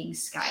breathtaking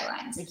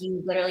skylines. Like,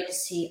 you literally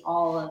just see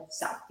all of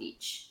South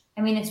Beach.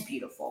 I mean, it's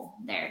beautiful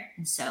there.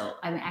 And so,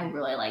 I mean, I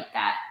really like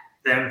that.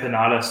 The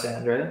empanada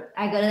stand, right?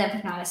 I go to the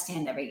empanada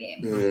stand every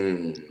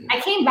game.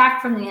 I came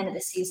back from the end of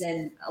the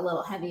season a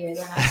little heavier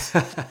than us.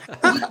 But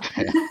I mean,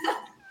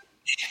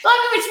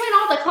 between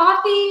all the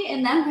coffee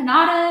and the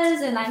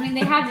empanadas, and I mean,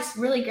 they have just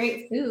really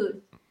great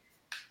food.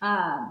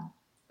 A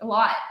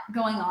lot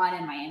going on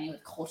in Miami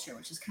with culture,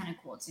 which is kind of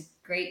cool. It's a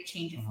great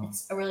change.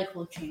 It's a really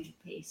cool change of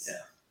pace.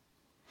 Yeah.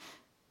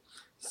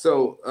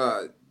 So,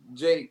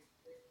 Jake,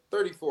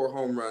 34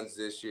 home runs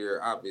this year.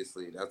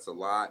 Obviously, that's a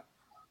lot.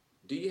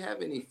 Do you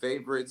have any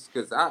favorites?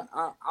 Because I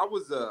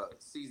was a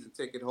season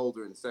ticket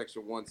holder in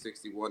Section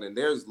 161, and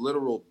there's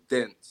literal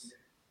dents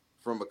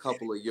from a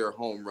couple of your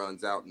home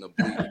runs out in the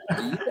bleachers.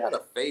 Do you got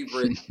a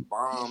favorite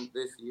bomb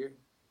this year?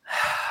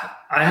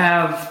 I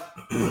have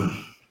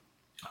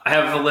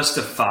a list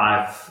of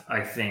 5,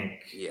 I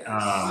think. Yes.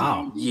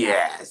 Wow.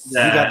 Yes. You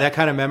got that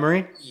kind of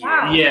memory?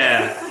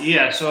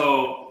 Yeah.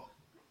 So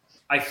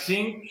I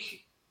think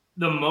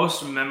the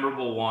most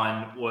memorable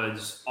one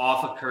was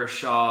off of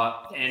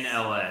Kershaw in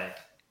LA,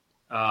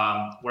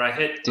 where I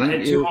hit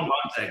 2 home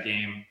runs that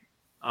game.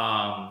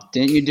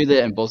 Didn't you do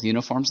that in both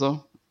uniforms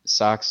though?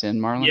 Sox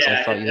and Marlins? Yeah,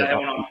 I thought you had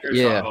one on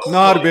Kershaw. Both.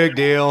 Not a big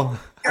deal.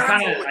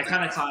 I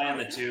kind of tie in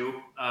the 2,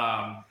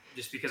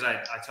 just because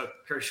I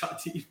took Kershaw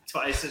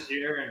twice this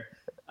year,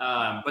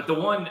 and but the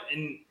one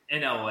in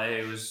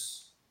LA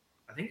was,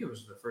 I think it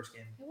was the first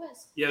game. It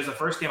was. Yeah, it was the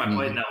first game I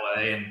played in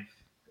LA, and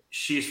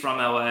she's from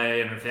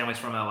LA and her family's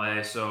from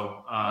LA,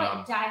 so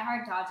like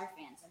diehard Dodger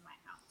fans in my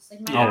house.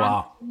 Like, my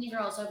mom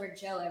girls over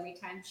Joe every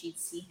time she'd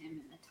see him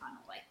in the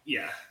tunnel, like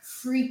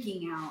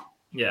freaking out.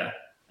 Yeah.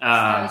 So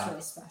that was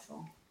really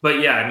special. But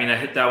yeah, I mean, I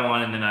hit that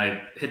one, and then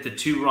I hit the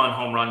 2-run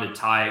home run to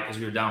tie it because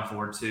we were down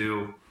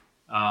 4-2.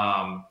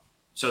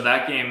 So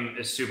that game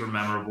is super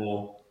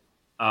memorable.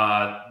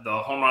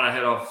 The home run I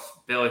hit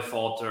off Bailey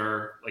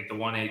Falter, like the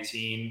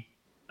 118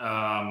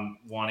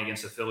 one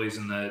against the Phillies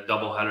in the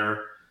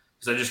doubleheader,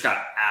 because I just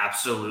got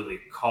absolutely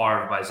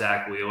carved by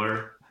Zach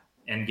Wheeler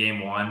in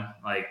game 1.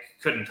 Like,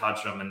 couldn't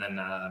touch him, and then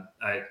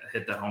I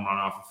hit that home run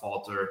off of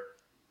Falter.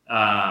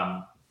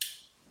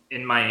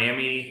 In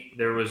Miami,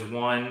 there was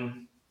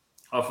one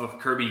off of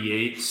Kirby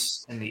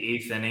Yates in the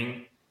 8th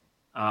inning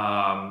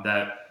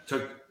that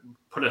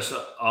put us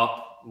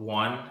up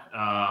 1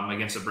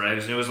 against the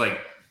Braves. And it was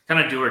like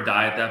kind of do or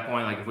die at that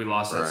point. Like, if we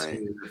lost that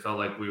series, it felt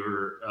like we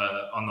were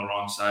on the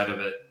wrong side of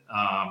it.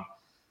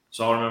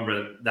 So I'll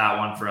remember that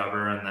one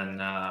forever. And then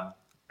I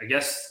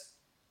guess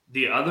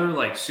the other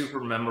like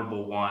super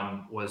memorable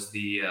one was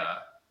the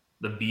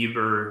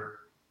Bieber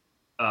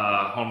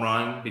home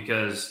run,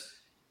 because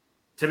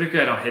typically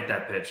I don't hit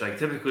that pitch. Like,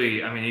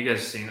 typically, I mean, you guys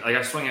have seen, like,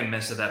 I swing and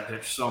miss at that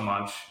pitch so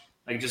much,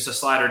 like just a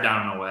slider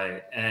down and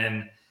away.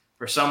 And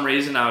for some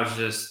reason, I was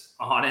just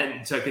on it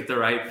and took it to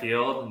right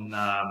field, and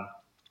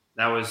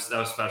that was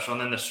special.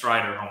 And then the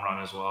Strider home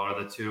run as well,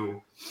 or the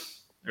 2,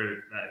 or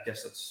I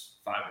guess that's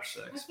 5 or 6.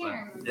 I can't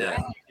remember. Yeah.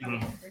 I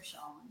remember Kershaw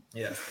one.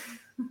 Yeah.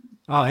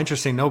 Oh,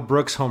 interesting. No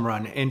Brooks home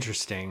run.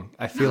 Interesting.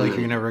 I feel like you're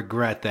going to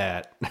regret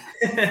that.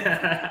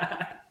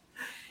 I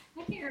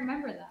can't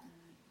remember that one.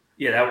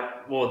 Yeah,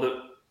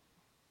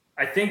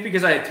 I think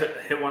because I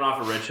hit one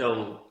off of Rich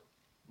Hill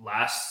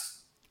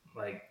last,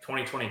 like,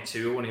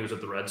 2022 when he was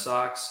with the Red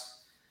Sox,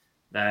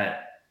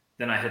 that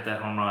then I hit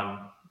that home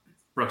run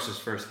Brooks'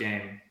 first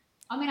game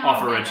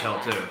off of Rich Hill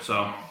too.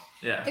 So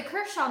yeah. The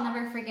Kershaw I'll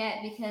never forget,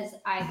 because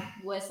I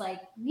was like,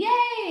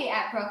 yay,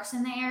 at Brooks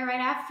in the air right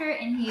after,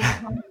 and he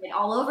was it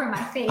all over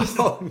my face.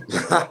 So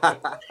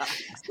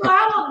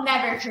I will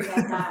never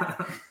forget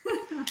that.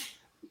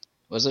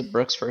 Was it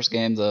Brooks' first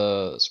game,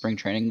 the spring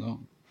training though?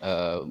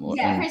 When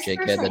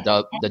Jake had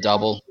the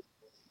double.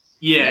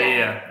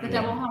 Yeah. The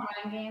double home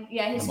run game.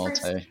 Yeah, his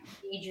first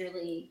major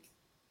league.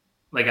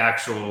 Like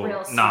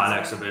actual not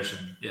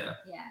exhibition. Yeah.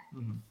 Yeah.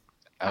 Mm-hmm.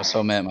 I was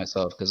so mad at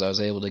myself because I was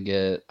able to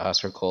get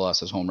Oscar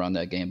Colas's home run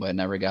that game, but I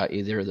never got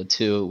either of the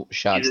two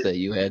shots that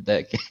you had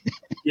that game.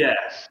 Yeah.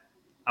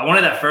 I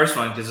wanted that first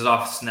one because it's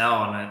off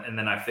Snell, and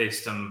then I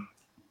faced him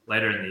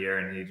later in the year,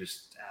 and he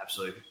just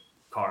absolutely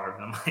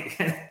carved. I'm like,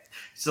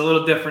 it's a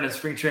little different in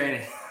spring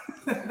training.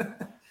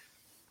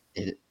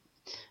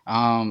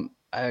 I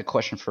have a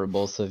question for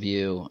both of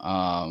you.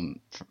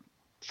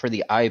 For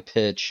the eye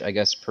pitch, I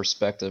guess,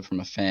 perspective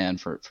from a fan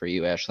for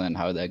you, Ashlyn,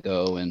 how would that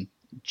go? And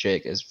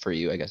Jake, is for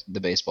you, I guess, the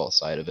baseball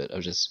side of it. I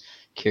was just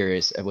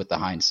curious with the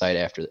hindsight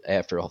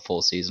after a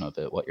full season of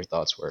it, what your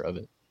thoughts were of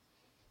it.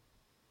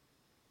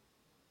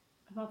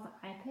 About the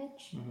eye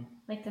pitch?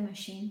 Like the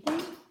machine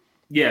thing?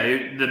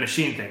 Yeah, the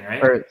machine thing,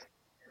 right?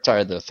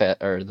 Sorry, the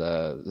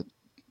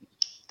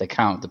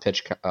count, the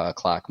pitch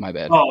clock. My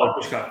bad. Oh,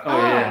 pitch clock. Oh,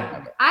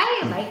 yeah.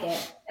 I like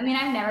it. I mean,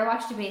 I've never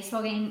watched a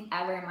baseball game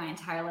ever in my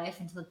entire life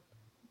until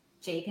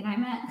Jake and I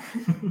met,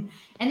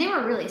 and they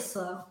were really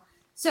slow.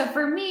 So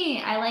for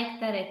me, I like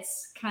that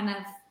it's kind of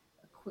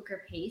a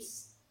quicker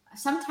pace.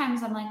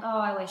 Sometimes I'm like, oh,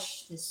 I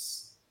wish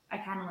this. I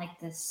kind of like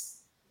the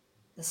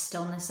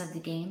stillness of the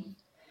game.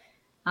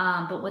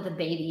 But with a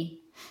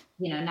baby,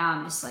 now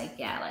I'm just like,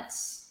 yeah,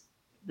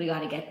 we got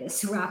to get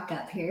this wrapped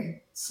up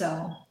here.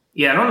 So.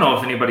 Yeah, I don't know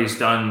if anybody's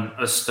done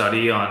a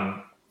study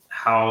on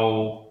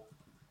how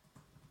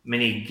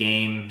many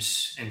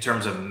games in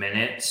terms of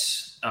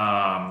minutes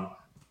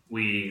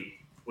we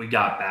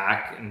got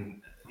back,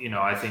 and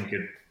I think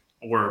it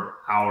were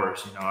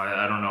hours.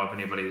 I don't know if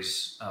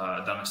anybody's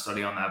done a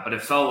study on that, but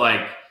it felt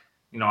like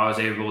I was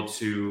able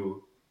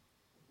to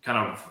kind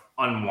of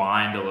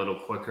unwind a little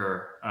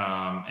quicker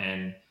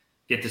and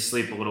get to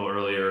sleep a little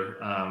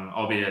earlier,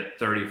 albeit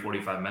 30,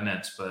 45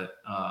 minutes. But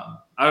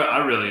I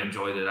really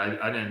enjoyed it.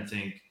 I didn't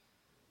think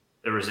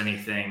there was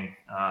anything,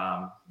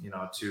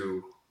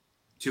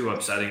 too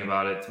upsetting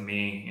about it to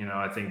me.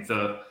 I think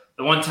the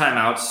one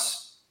timeout's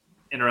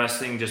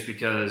interesting just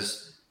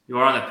because you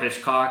are on the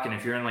pitch clock, and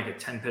if you're in like a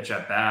 10 pitch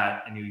at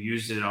bat and you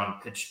used it on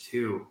pitch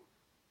 2,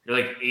 you're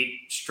like 8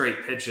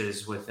 straight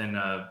pitches within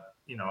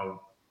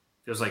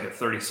feels like a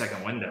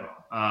 30-second window.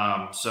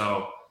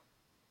 So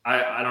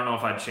I don't know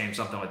if I'd change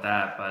something with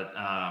that, but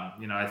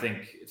I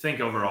think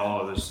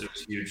overall it was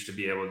huge to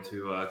be able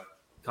to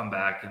come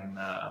back and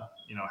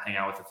hang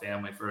out with the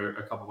family for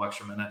a couple of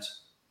extra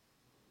minutes.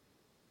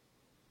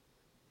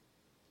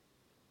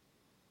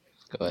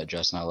 Go ahead,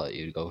 Justin. I'll let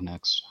you go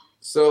next.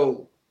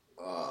 So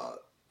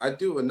I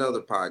do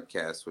another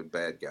podcast with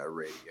Bad Guy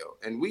Radio,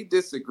 and we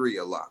disagree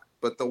a lot.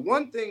 But the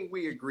one thing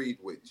we agreed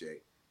with,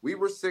 Jay, we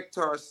were sick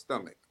to our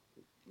stomach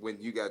when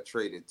you got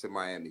traded to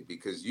Miami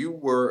because you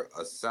were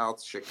a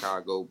South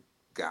Chicago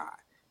guy.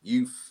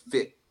 You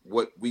fit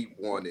what we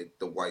wanted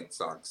the White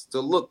Sox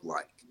to look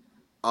like.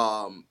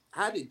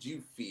 How did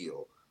you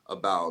feel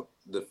about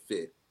the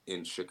fit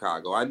in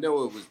Chicago? I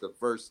know it was the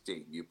first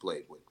team you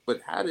played with,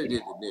 but how did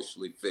it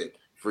initially fit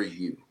for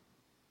you?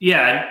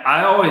 Yeah,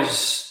 I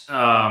always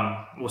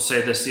will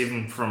say this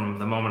even from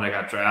the moment I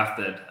got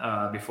drafted,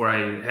 before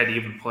I had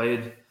even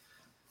played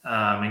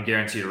in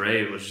guaranteed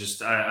rate. It was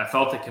just I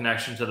felt the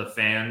connection to the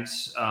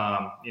fans.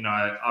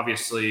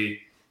 Obviously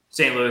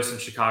St. Louis and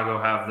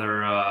Chicago have their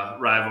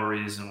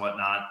rivalries and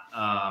whatnot,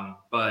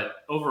 but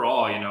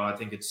overall, I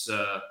think it's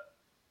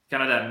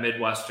kind of that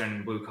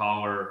Midwestern blue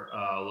collar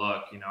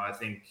look. I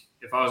think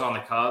if I was on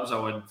the Cubs, I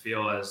wouldn't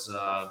feel as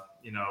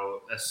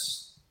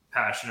as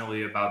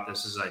passionately about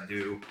this as I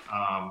do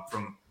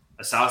from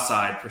a South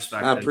Side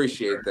perspective. I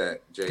appreciate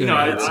that, Jay.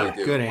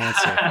 Good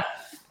answer.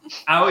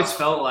 I always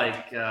felt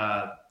like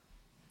the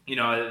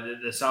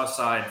South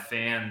Side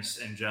fans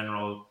in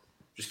general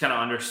just kind of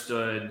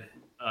understood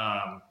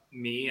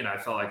me, and I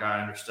felt like I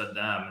understood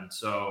them, and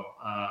so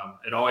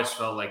it always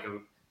felt like a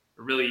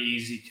really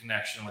easy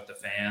connection with the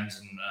fans,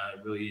 and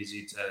really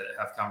easy to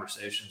have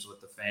conversations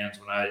with the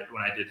fans when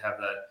I did have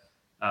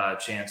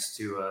that chance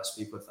to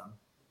speak with them.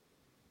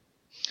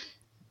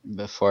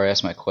 Before I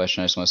ask my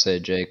question, I just want to say,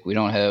 Jake, we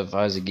don't have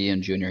Isaac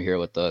Guillen Jr. here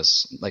with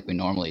us like we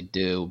normally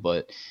do,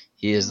 but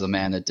he is the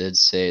man that did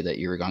say that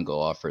you were going to go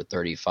off for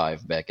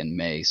 35 back in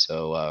May.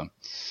 So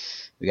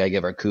we got to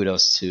give our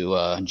kudos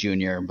to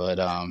Junior, but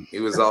he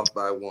was off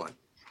by 1.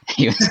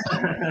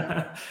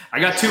 I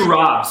got 2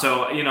 robbed,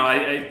 so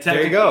I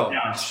there you go.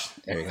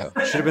 There you go.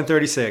 Should have been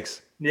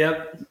 36.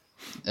 Yep.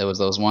 It was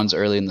those ones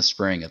early in the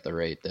spring at the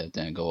rate that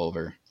didn't go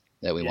over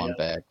that we won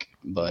back.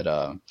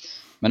 But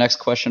my next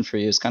question for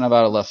you is kind of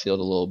out of left field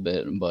a little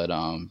bit, but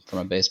from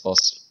a baseball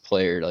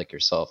player like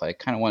yourself, I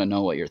kind of want to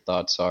know what your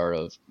thoughts are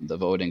of the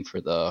voting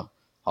for the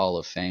Hall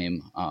of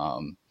Fame.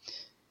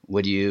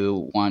 Would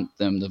you want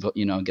them to,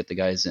 get the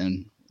guys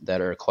in that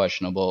are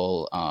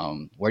questionable?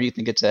 Where do you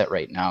think it's at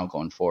right now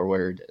going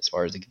forward as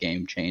far as the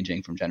game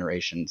changing from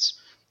generations?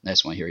 I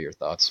just want to hear your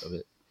thoughts of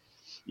it.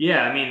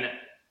 Yeah, I mean,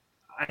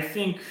 I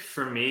think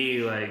for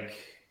me, like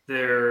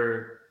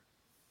there's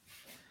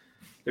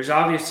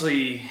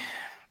obviously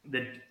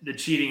the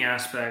cheating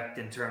aspect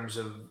in terms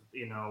of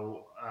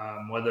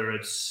whether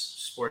it's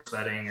sports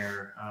betting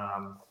or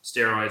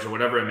steroids or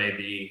whatever it may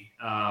be.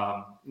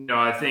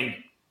 I think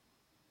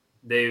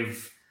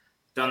they've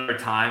done their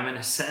time in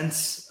a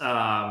sense.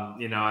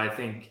 I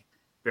think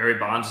Barry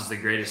Bonds is the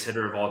greatest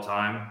hitter of all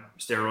time,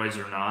 steroids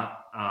or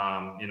not.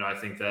 I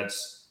think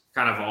that's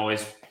kind of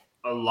always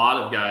a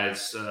lot of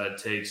guys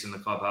takes in the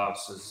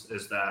clubhouse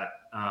is that.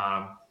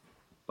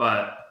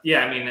 But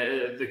yeah,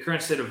 the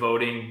current state of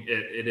voting,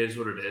 it is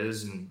what it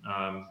is, and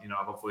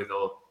hopefully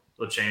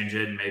they'll change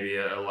it and maybe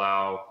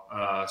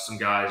allow some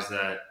guys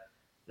that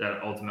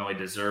ultimately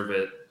deserve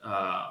it,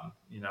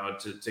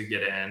 to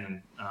get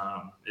in.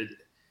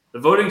 The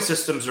voting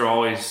systems are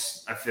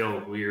always, I feel,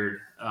 weird.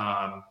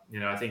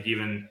 I think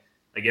even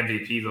like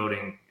MVP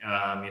voting,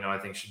 I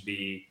think should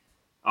be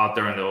out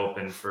there in the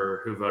open for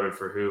who voted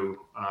for who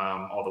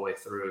all the way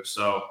through.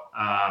 So,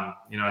 I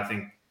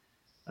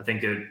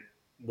think it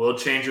will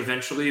change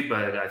eventually,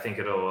 but I think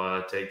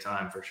it'll take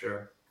time for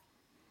sure.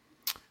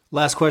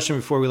 Last question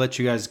before we let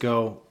you guys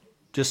go.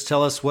 Just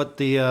tell us what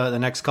the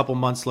next couple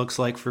months looks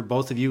like for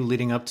both of you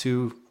leading up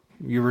to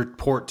your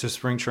report to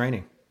spring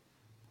training.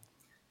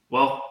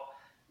 Well,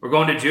 we're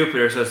going to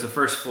Jupiter, so it's the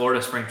first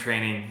Florida spring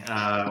training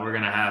we're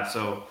going to have.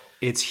 So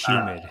it's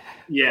humid.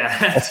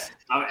 Yeah,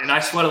 and I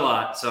sweat a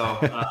lot. So,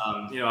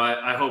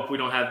 I hope we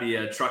don't have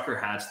the trucker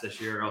hats this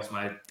year, or else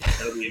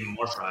that'll be even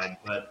more pride.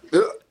 But,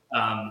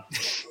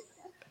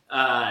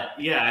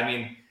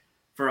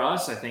 for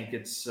us, I think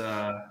it's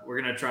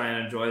we're going to try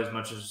and enjoy as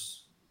much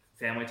as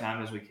family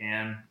time as we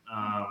can.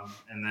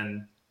 And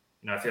then,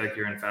 I feel like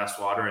you're in fast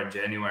water in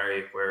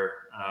January where,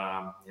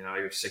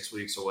 you're 6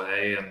 weeks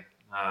away and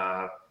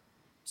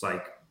it's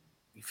like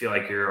you feel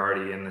like you're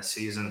already in the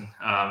season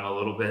a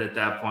little bit at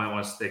that point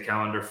once the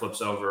calendar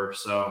flips over.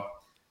 So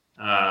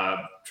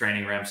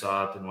training ramps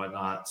up and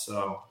whatnot.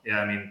 So,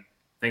 yeah, I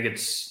think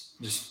it's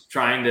just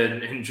trying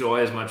to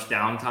enjoy as much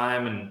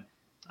downtime and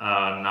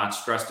not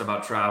stressed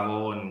about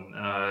travel. And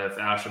if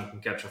Ashton can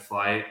catch a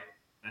flight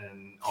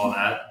and all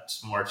that,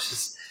 it's more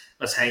just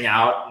let's hang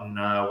out and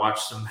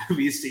watch some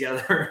movies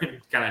together and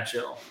kind of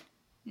chill.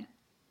 Yeah.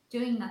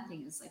 Doing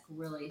nothing is like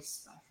really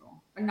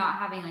special, or not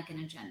having like an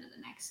agenda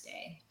the next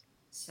day.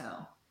 So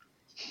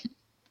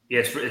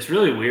yeah, it's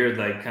really weird,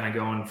 like kind of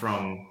going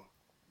from,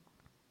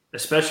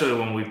 especially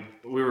when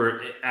we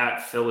were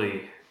at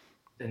Philly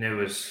and it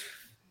was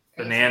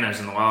bananas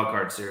in the wild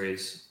card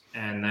series,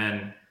 and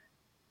then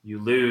you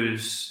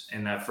lose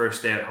in that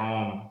first day at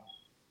home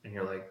and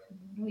you're like,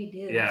 what do we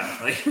do? Yeah,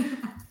 like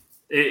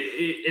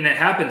it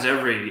happens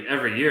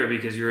every year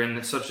because you're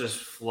in such a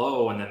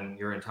flow and then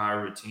your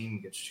entire routine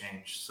gets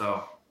changed.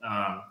 So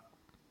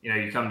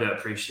you come to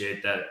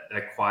appreciate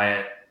that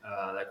quiet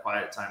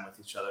time with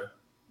each other.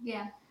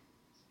 Yeah.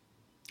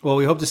 Well,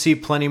 we hope to see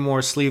plenty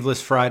more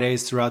sleeveless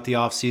Fridays throughout the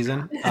off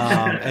season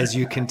as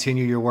you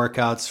continue your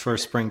workouts for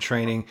spring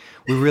training.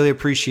 We really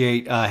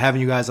appreciate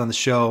having you guys on the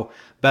show.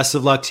 Best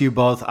of luck to you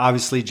both.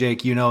 Obviously,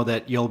 Jake, you know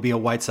that you'll be a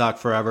White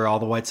Sox forever. All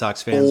the White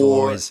Sox fans will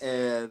always.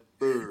 There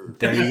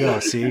you go.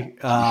 See,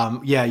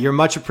 you're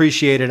much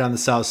appreciated on the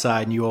South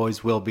Side, and you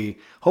always will be.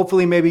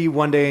 Hopefully, maybe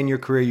one day in your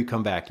career you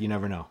come back. You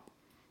never know.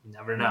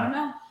 Never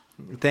know.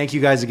 Thank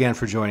you guys again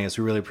for joining us.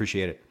 We really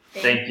appreciate it.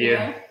 Thank you.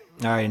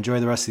 All right, enjoy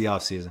the rest of the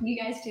off season. You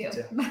guys too.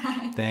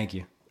 Bye. Thank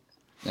you.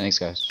 Thanks,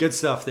 guys. Good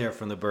stuff there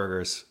from the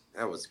Burgers.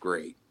 That was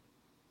great.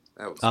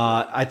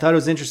 I thought it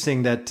was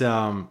interesting that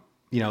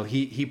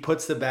he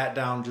puts the bat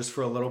down just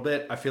for a little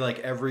bit. I feel like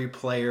every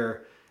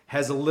player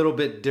has a little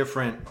bit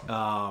different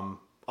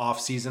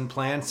off-season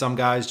plan. Some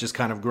guys just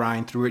kind of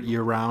grind through it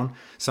year-round.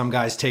 Some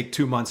guys take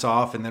 2 months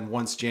off, and then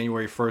once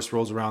January 1st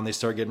rolls around, they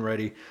start getting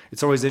ready.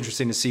 It's always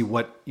interesting to see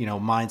what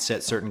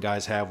mindset certain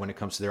guys have when it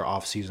comes to their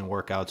off-season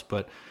workouts.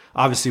 But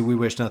obviously, we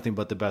wish nothing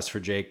but the best for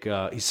Jake.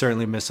 He's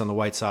certainly missed on the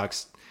White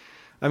Sox.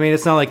 I mean,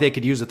 it's not like they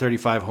could use a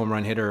 35 home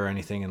run hitter or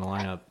anything in the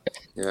lineup.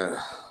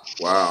 Yeah.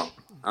 Wow.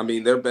 I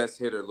mean, their best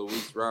hitter,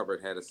 Luis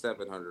Robert, had a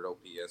 700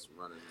 OPS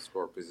running the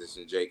score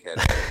position. Jake had.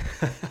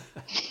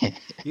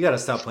 You got to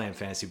stop playing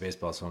fantasy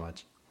baseball so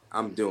much.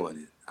 I'm doing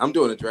it. I'm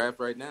doing a draft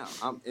right now.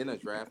 I'm in a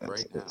draft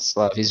right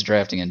now. He's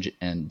drafting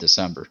in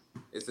December.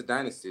 It's a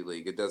dynasty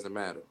league. It doesn't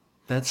matter.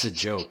 That's a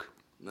joke.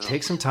 No.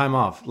 Take some time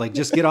off. Like,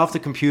 just get off the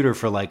computer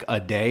for like a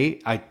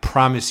day. I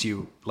promise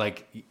you,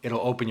 like,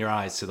 it'll open your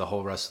eyes to the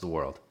whole rest of the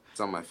world. It's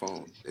on my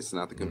phone. It's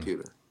not the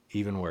computer.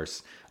 Even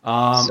worse.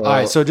 All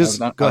right, so just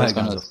go ahead.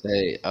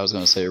 I was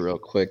going to say real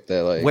quick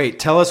that, like, wait,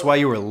 tell us why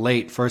you were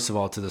late, first of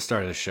all, to the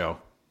start of the show.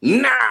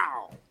 Now!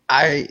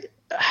 I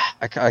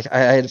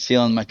had a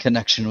feeling my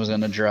connection was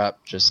going to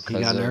drop just because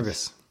you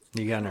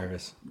got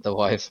nervous. The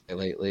Wi-Fi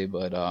lately,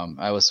 but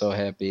I was so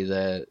happy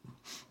that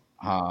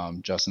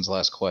Justin's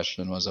last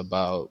question was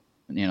about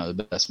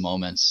the best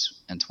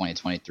moments in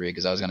 2023,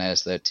 because I was going to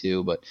ask that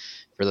too, but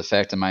for the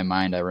fact in my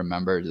mind, I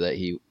remembered that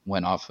he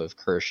went off of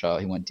Kershaw.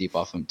 He went deep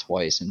off him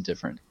twice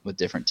with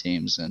different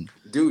teams. And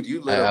dude,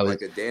 you lit up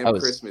like a damn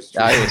Christmas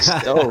tree. I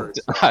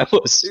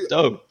was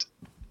stoked.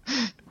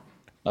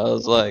 I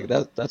was like,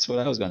 that's what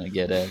I was going to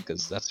get at,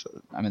 because that's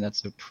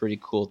a pretty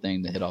cool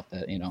thing to hit off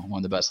that, one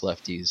of the best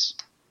lefties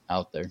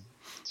out there.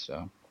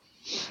 So.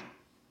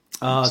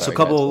 So a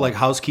couple like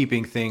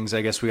housekeeping things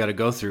I guess we got to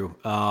go through.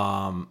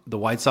 The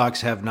White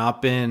Sox have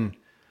not been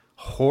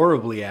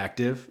horribly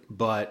active,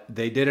 but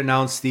they did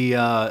announce the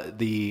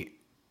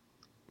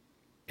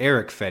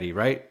Eric Fetty,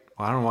 right?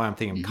 Well, I don't know why I'm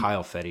thinking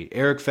Kyle Fetty.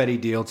 Eric Fetty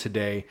deal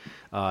today,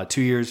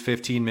 2 years,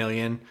 $15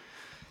 million.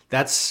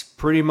 That's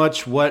pretty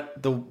much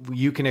what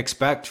you can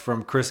expect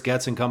from Chris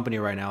Getz and company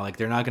right now. Like,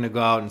 they're not going to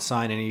go out and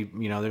sign any,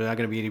 they're not going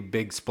to be any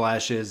big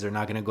splashes. They're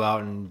not going to go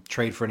out and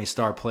trade for any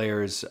star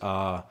players.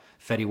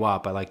 Fetty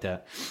Wap, I like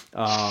that.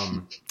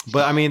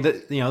 But I mean,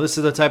 this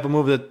is the type of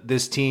move that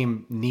this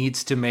team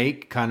needs to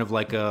make, kind of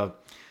like a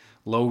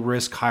low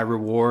risk, high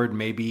reward.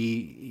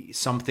 Maybe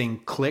something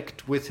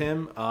clicked with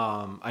him.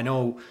 I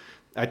know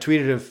I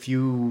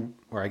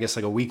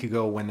tweeted a week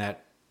ago when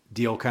that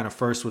deal kind of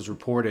first was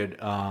reported.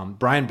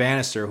 Brian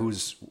Bannister,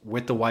 who's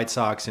with the White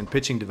Sox in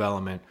pitching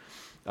development,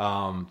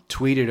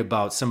 tweeted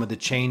about some of the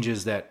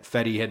changes that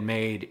Fetty had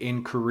made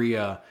in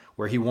Korea,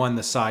 where he won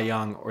the Cy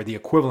Young, or the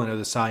equivalent of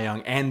the Cy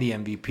Young, and the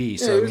MVP.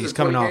 So he's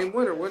coming off.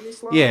 Winner, wasn't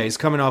he, yeah, he's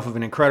coming off of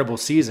an incredible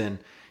season.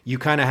 You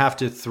kind of have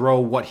to throw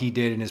what he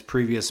did in his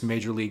previous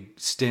major league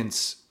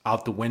stints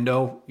out the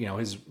window.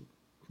 His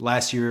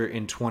last year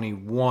in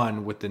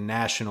 21 with the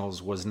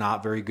Nationals was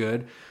not very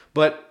good,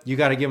 but you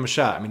got to give him a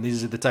shot. I mean,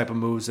 these are the type of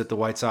moves that the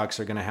White Sox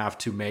are going to have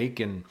to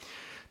make, and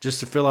just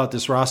to fill out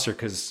this roster,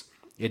 because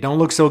it don't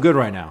look so good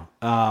right now.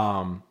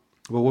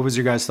 Well, what was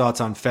your guys' thoughts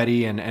on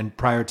Fetty and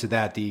prior to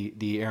that,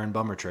 the Aaron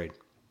Bummer trade?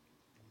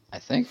 I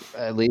think,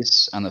 at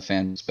least on the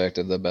fan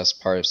perspective, the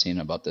best part I've seen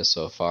about this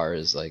so far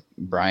is like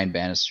Brian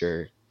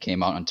Bannister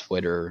came out on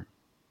Twitter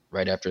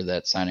right after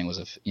that signing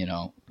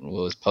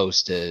was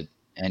posted,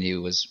 and he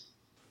was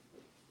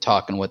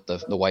talking with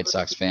the White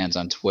Sox fans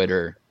on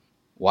Twitter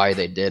why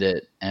they did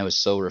it, and it was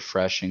so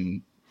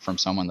refreshing from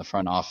someone in the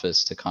front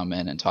office to come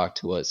in and talk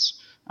to us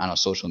on a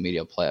social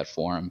media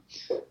platform.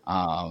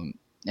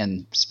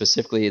 And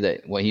specifically,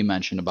 that what he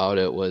mentioned about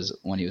it was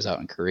when he was out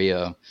in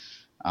Korea,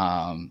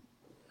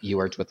 you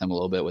worked with him a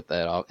little bit with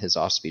that his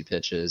off-speed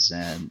pitches,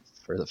 and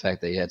for the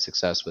fact that he had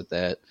success with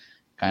that,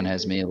 kind of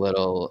has me a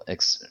little,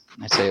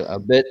 I'd say a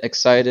bit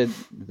excited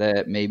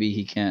that maybe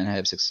he can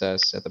have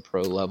success at the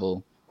pro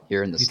level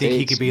here in the States. You think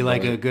he could be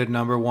like a good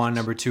number 1,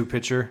 number 2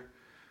 pitcher?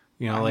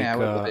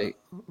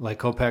 Like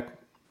Kopech?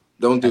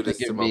 Don't do this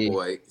to my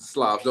boy.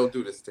 Slav, don't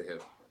do this to him.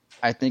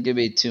 I think it'd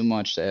be too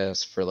much to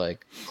ask for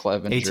like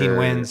Clevenger. 18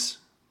 wins,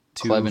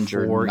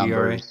 2.4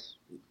 ERA.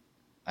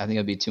 I think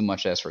it'd be too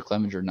much to ask for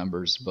Clevenger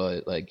numbers,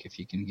 but like if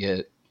you can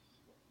get,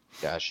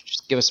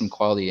 just give us some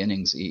quality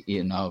innings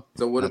eaten up.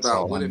 So what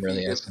if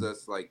he gives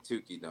us like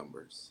Tukey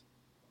numbers?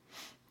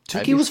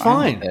 Tukey was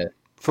fine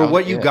for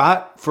what you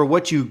got. For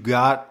what you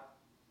got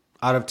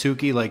out of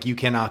Tukey, like, you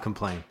cannot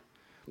complain.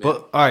 Yeah.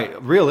 But all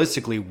right,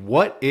 realistically,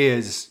 what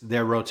is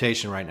their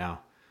rotation right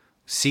now?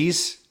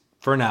 Cease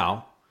for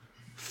now.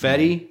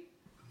 Fetty,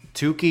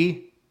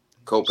 Tukey,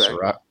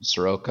 Kopech,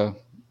 Soroka.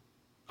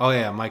 Oh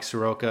yeah, Mike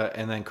Soroka,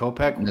 and then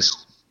Kopech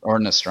or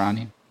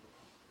Nostrani.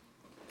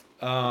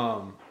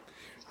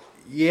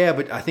 Yeah,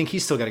 but I think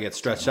he's still got to get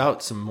stretched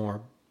out some more.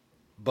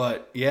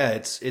 But yeah,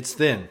 it's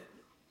thin.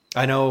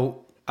 I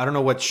don't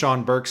know what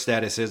Sean Burke's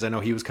status is. I know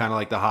he was kind of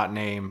like the hot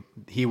name.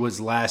 He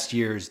was last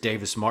year's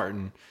Davis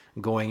Martin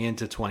going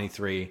into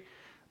 23.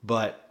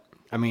 But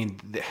I mean,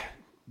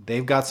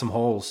 they've got some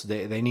holes.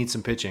 They need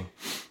some pitching.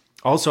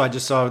 Also, I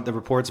just saw the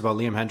reports about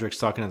Liam Hendricks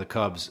talking to the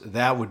Cubs.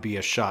 That would be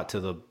a shot to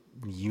the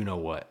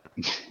you-know-what.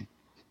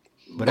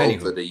 But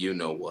both of the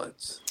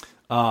you-know-whats.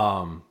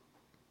 What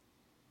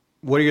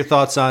are your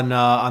thoughts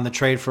on the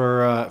trade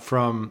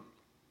from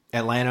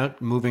Atlanta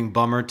moving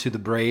Bummer to the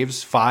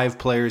Braves? 5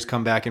 players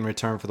come back in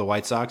return for the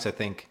White Sox. I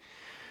think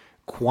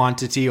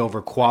quantity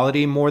over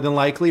quality more than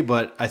likely,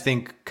 but I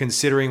think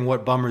considering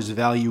what Bummer's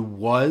value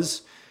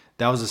was,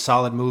 that was a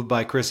solid move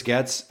by Chris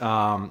Getz.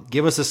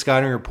 Give us a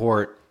scouting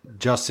report,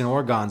 Justin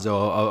or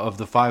Gonzo, of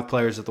the 5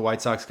 players that the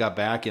White Sox got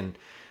back. And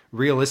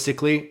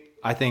realistically,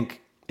 I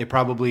think it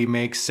probably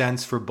makes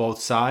sense for both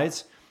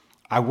sides.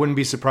 I wouldn't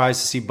be surprised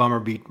to see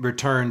Bummer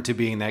return to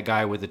being that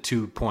guy with a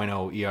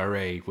 2.0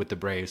 ERA with the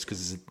Braves,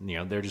 because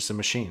they're just a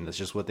machine. That's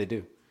just what they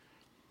do.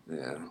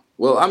 Yeah.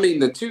 Well, I mean,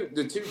 the two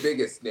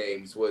biggest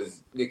names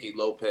was Nicky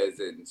Lopez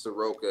and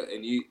Soroka,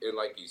 and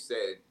like you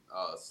said,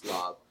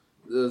 Slav,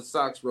 the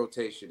Sox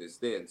rotation is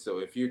thin. So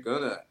if you're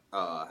gonna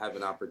have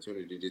an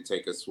opportunity to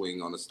take a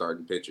swing on a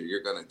starting pitcher,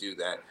 you're gonna do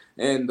that.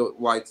 And the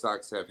White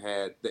Sox have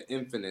had the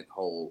infinite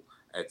hole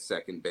at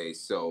second base.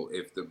 So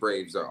if the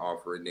Braves are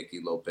offering Nicky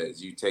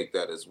Lopez, you take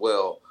that as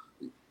well,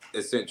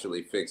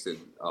 essentially fixing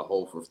a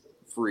hole for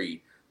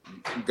free.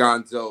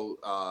 Gonzo,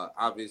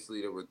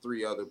 obviously there were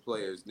 3 other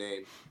players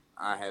named.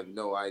 I have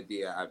no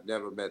idea. I've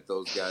never met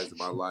those guys in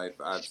my life.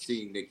 I've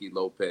seen Nicky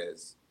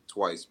Lopez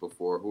twice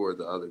before. Who are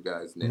the other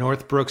guys named?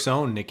 Northbrook's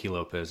own Nicky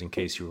Lopez, in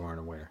case you weren't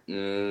aware.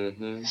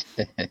 Mm-hmm.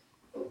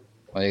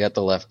 Well, you got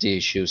the lefty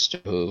Schuster,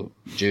 who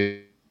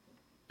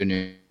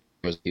Junior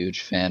was a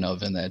huge fan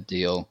of in that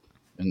deal.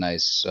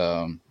 Nice.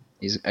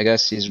 I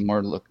guess he's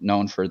more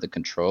known for the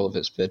control of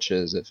his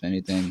pitches, if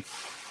anything.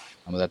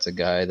 That's a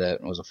guy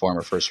that was a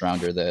former first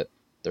rounder that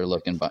they're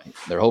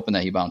hoping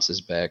that he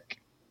bounces back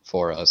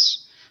for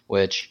us.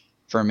 Which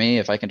for me,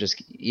 if I can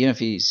just, even if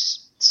he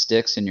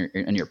sticks in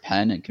your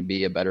pen and can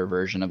be a better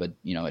version of a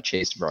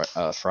Chase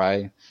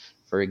Fry,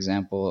 for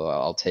example,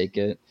 I'll take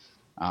it.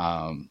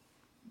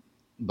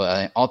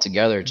 But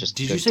altogether, just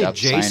did good you say depth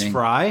Jace signing.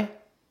 Fry?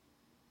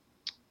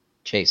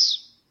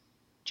 Jace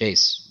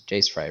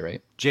Fry,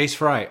 right? Jace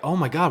Fry. Oh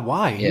my God,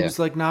 why? He Yeah. was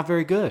like not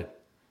very good.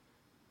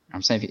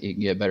 I'm saying if you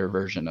can get a better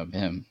version of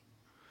him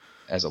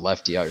as a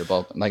lefty out your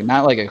bullpen, like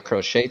not like a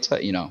Crochet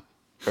type,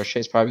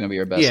 Crochet's probably gonna be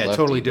your best. Yeah, lefty,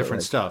 totally but,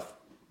 different like, stuff.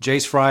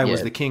 Jace Fry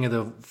was Yeah. the king of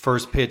the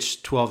first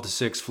pitch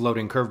 12-6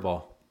 floating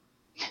curveball.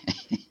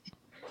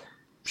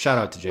 Shout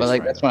out to Jace But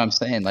like Fry. that's though. what I'm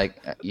saying.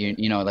 Like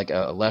like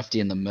a lefty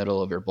in the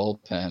middle of your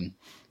bullpen.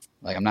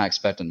 Like I'm not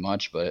expecting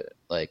much, but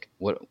like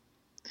what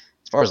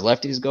as far as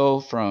lefties go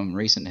from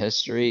recent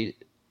history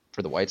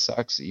for the White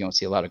Sox, you don't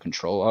see a lot of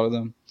control out of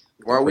them.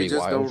 Why They're we pretty just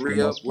wild don't for the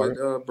re-up most part.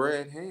 with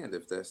Brad Hand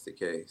if that's the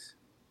case?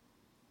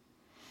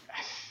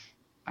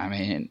 I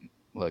mean,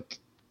 look,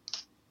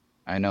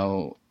 I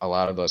know a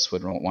lot of us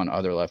would want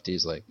other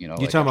lefties, like You like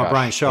talking about Josh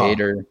Brian Shaw?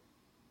 Hader.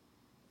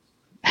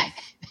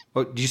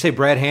 Oh, did you say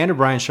Brad Hand or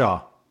Brian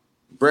Shaw?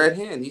 Brad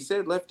Hand, he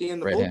said lefty in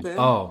the Brad Hand. bullpen.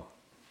 Oh,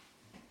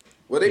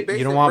 Well, they You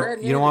basically don't want- Brad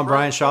you Hand don't want and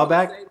Brian Shaw the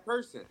back? Same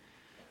person.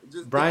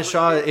 Just Brian different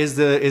Shaw names.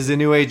 is the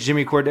new age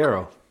Jimmy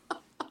Cordero.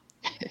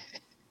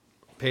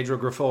 Pedro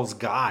Grifol's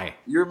guy.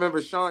 You remember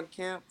Sean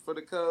Kemp for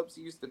the Cubs?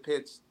 He used to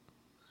pitch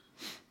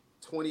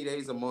 20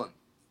 days a month.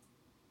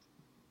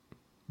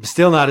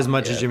 Still not as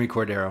much as Yeah. Jimmy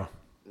Cordero.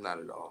 Not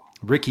at all.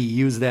 Ricky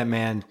used that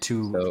man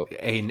to So-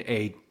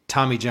 a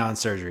Tommy John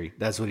surgery.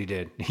 That's what he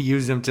did. He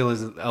used him till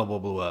his elbow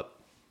blew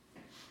up.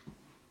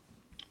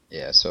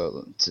 Yeah,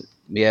 so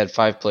we had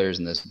 5 players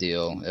in this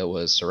deal. It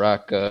was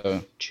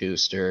Soroka,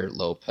 Schuster,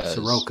 Lopez,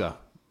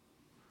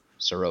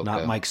 Soroka,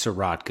 not Mike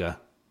Sorotka.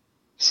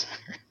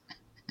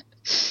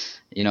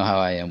 You know how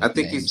I am. I With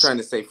think names. he's trying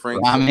to say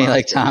Frank Rami,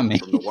 like Sinatra Tommy.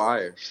 from The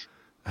Wire.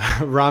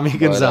 Rami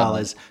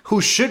Gonzalez,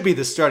 who should be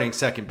the starting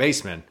second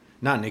baseman,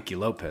 not Nicky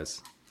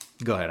Lopez.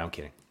 Go ahead, I'm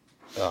kidding.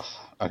 Ugh,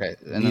 okay,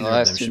 and then Neither the of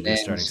last them 2 should be the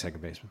starting names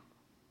second baseman.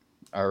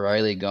 are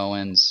Riley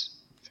Goins.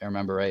 If I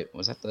remember right,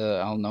 was that the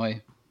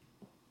Illinois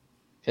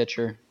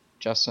pitcher,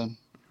 Justin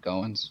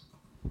Goins?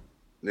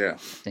 Yeah. I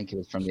think he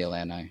was from the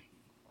Illini.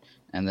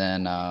 And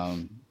then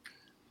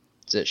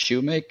is it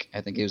Shoemake?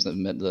 I think he was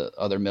the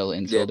other middle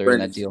infielder in Brendan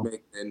that deal. Smith,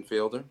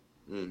 infielder.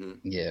 Mm-hmm.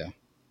 Yeah.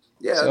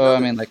 Yeah, So,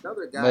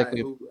 another guy like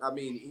we- who,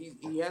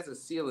 he has a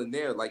ceiling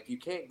there. Like, you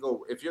can't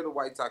go, if you're the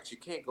White Sox, you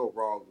can't go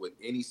wrong with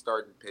any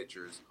starting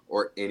pitchers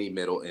or any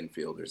middle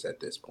infielders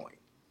at this point.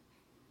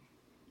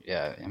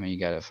 Yeah, you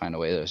got to find a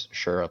way to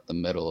shore up the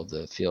middle of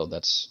the field.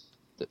 That's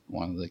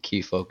one of the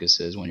key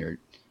focuses when you're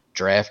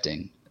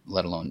drafting,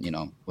 let alone,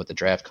 with the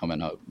draft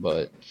coming up.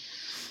 But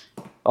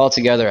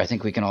altogether, I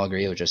think we can all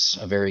agree it was just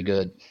a very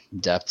good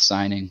depth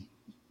signing.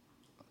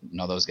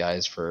 Those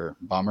guys for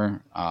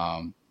Bummer.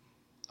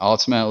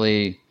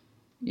 Ultimately,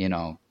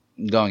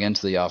 going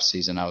into the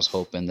offseason, I was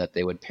hoping that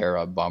they would pair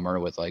up Bummer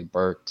with like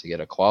Burke to get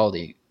a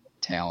quality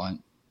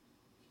talent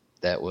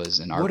that was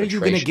an arbitration.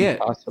 What are you going to get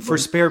possibly. for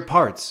spare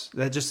parts?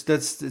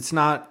 It's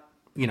not,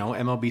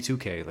 MLB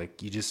 2K.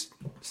 Like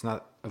it's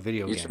not a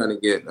video You're game. trying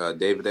to get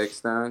David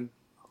Eckstein,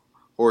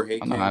 Jorge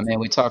Cantu.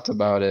 We talked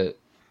about it,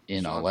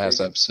 Sean last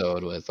Higgins.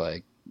 episode with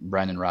like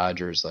Brendan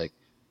Rodgers, like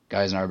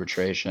guys in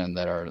arbitration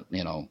that are,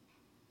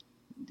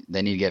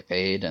 they need to get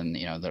paid, and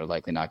they're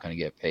likely not going to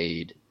get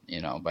paid,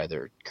 by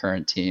their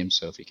current team.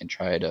 So if you can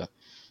try to,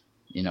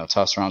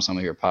 toss around some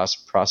of your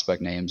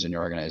prospect names in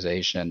your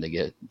organization to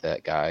get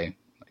that guy,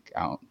 like,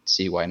 I don't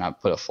see why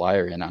not put a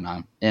flyer in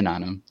on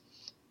him,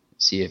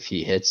 see if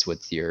he hits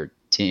with your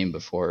team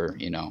before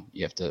you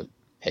have to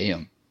pay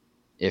him,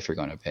 if you're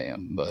going to pay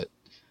him. But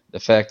the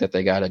fact that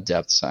they got a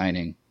depth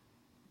signing,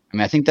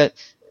 I think that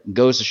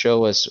goes to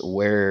show us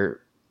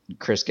where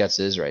Chris Getz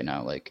is right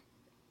now. Like,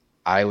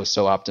 I was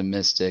so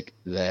optimistic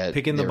that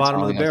Picking the they were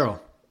bottom of the telling us-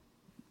 barrel.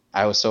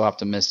 I was so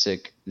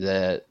optimistic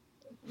that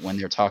when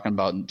they're talking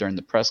about during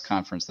the press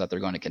conference that they're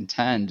going to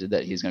contend,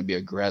 that he's going to be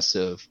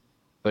aggressive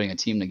putting a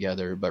team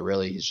together, but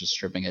really he's just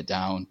stripping it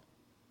down,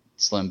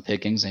 slim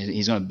pickings, and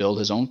he's going to build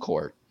his own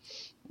court,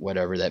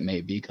 whatever that may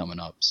be coming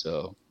up.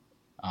 So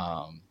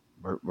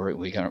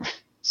we kind of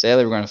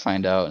sadly we're going to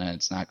find out, and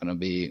it's not going to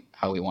be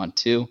how we want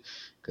to,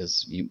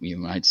 because you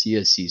might see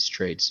a Cease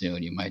trade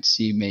soon. You might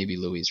see maybe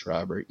Luis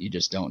Robert. You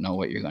just don't know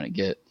what you're going to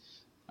get.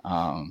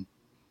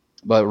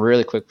 But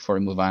really quick before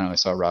we move on, I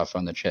saw Rafa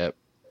on the chat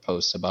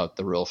post about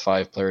the Rule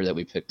 5 player that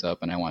we picked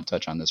up, and I want to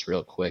touch on this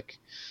real quick.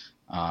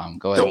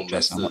 Go ahead,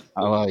 Justin.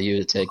 I'll allow you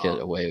to take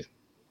it away.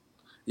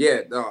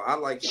 Yeah, no, I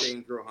like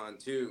Shane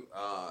Grohan too.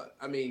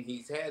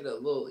 He's had a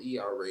little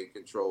ERA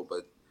control,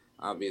 but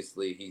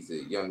obviously he's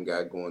a young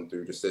guy going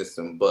through the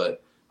system.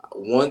 But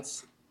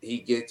once he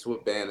gets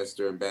with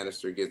Bannister and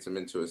Bannister gets him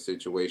into a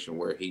situation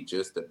where he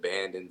just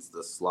abandons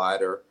the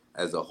slider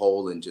as a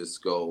whole and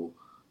just go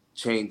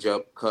change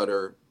up,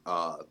 cutter,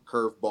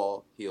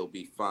 curveball, he'll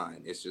be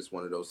fine. It's just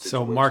one of those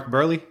situations. So Mark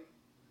Burley?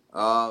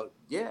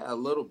 Yeah, a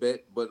little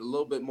bit, but a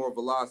little bit more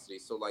velocity.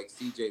 So like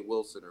CJ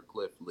Wilson or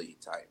Cliff Lee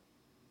type.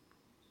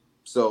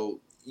 So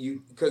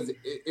because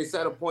it's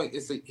at a point.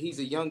 He's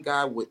a young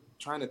guy with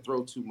trying to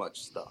throw too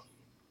much stuff,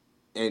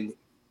 and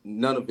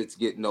none of it's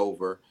getting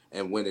over.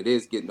 And when it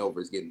is getting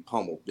over, it's getting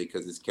pummeled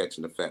because it's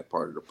catching the fat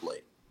part of the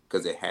plate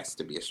because it has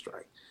to be a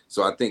strike.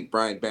 So I think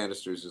Brian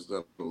Bannister is just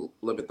going to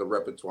limit the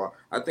repertoire.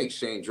 I think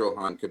Shane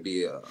Drohan could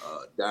be a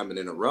diamond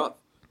in the rough,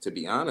 to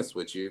be honest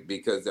with you,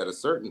 because at a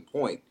certain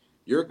point,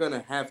 you're going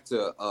to have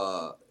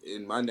to,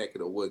 in my neck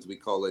of the woods, we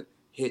call it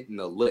hitting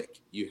a lick.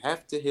 You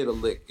have to hit a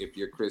lick if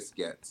you're Chris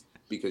Getz,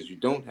 because you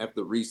don't have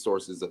the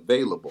resources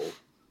available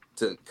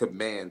to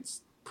command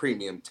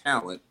premium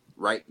talent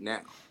right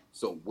now.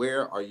 So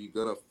where are you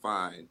going to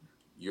find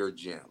your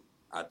gem?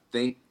 I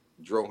think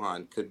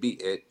Drohan could be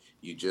it.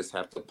 You just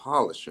have to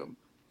polish him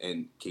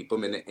and keep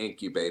him in the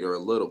incubator a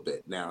little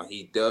bit. Now,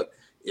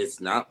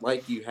 it's not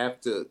like you have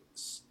to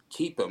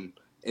keep him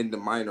in the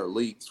minor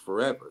leagues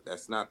forever.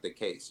 That's not the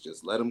case.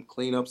 Just let him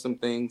clean up some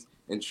things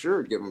and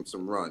sure, give him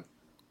some run.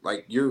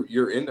 Like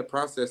you're in the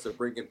process of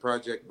bringing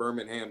Project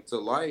Birmingham to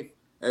life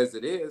as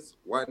it is.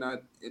 Why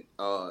not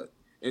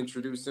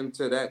introduce him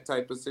to that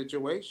type of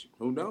situation?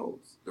 Who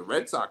knows? The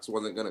Red Sox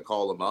wasn't going to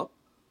call him up.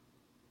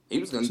 He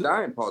was going to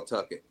die in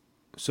Pawtucket.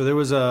 So there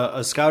was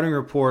a scouting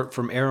report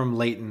from Aram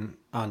Layton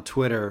on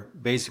Twitter.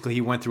 Basically,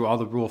 he went through all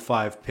the Rule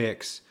 5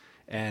 picks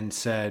and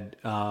said,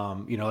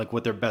 like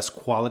what their best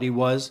quality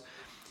was.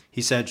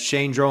 He said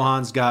Shane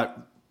Drohan's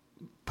got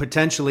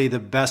potentially the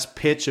best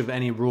pitch of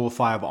any Rule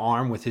 5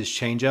 arm with his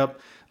changeup.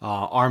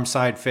 Arm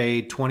side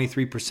fade,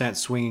 23%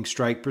 swinging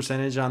strike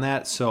percentage on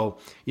that. So,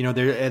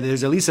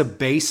 there's at least a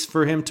base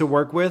for him to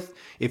work with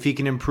if he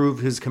can improve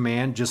his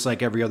command, just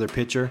like every other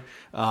pitcher,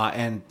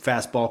 and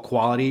fastball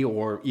quality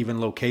or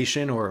even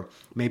location, or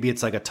maybe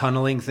it's like a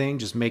tunneling thing,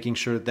 just making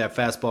sure that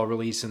fastball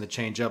release and the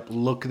changeup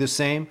look the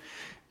same.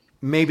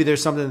 Maybe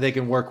there's something that they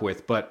can work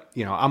with, but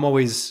I'm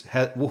always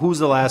who's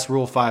the last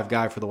Rule 5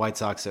 guy for the White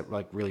Sox that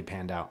like really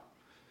panned out?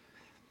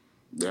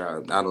 Yeah,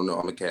 I don't know.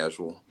 I'm a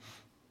casual.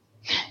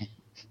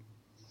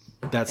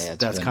 That's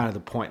kind of the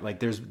point.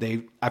 Like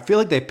I feel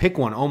like they pick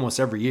one almost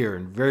every year,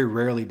 and very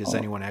rarely does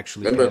anyone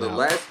actually. Remember the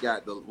last guy?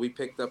 We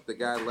picked up the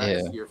guy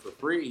last year for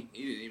free.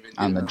 He didn't even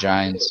on the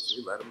Giants.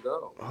 We let him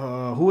go.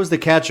 Who was the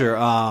catcher?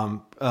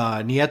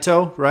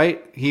 Nieto,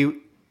 right?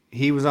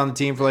 He was on the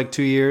team for like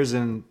 2 years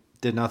and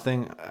did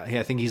nothing.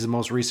 I think he's the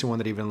most recent one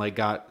that even like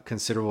got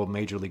considerable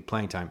major league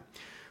playing time.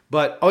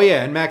 But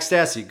and Max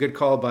Stassi, good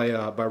call by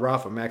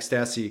Rafa. Max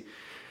Stassi.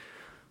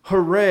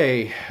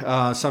 Hooray.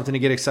 Something to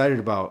get excited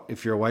about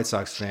if you're a White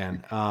Sox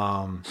fan.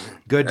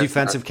 Good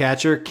defensive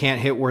catcher. Can't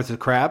hit worth a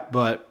crap,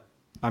 but,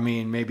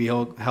 maybe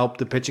he'll help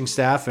the pitching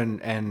staff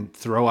and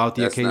throw out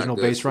the occasional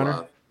base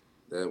runner.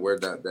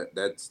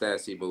 That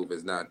Stassi move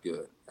is not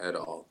good at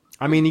all.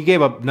 He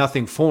gave up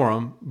nothing for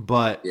him,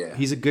 but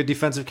he's a good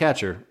defensive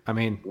catcher.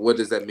 What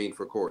does that mean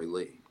for Corey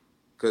Lee?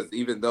 Because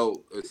even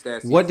though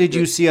Stassi... What did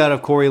you see out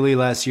of Corey Lee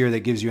last year that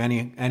gives you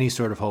any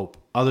sort of hope,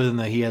 other than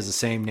that he has the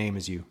same name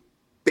as you?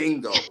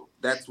 Bingo.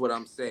 That's what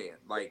I'm saying.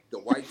 Like, the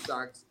White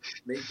Sox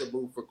made the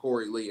move for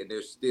Corey Lee, and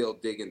they're still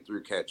digging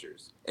through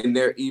catchers. And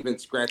they're even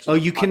scratching... Oh,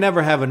 you can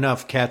never have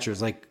enough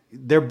catchers. Like,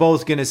 they're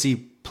both going to see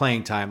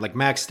playing time. Like,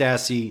 Max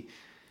Stassi,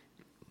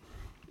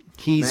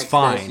 he's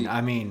fine.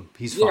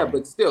 He's fine. Yeah,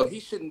 but still, he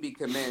shouldn't be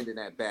commanding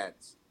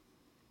at-bats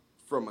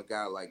from a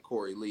guy like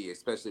Corey Lee,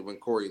 especially when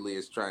Corey Lee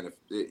is trying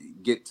to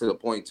get to the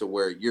point to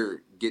where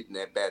you're getting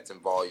at-bats in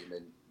volume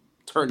and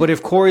turning... But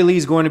if Corey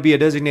Lee's going to be a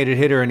designated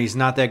hitter and he's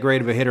not that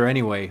great of a hitter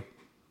anyway...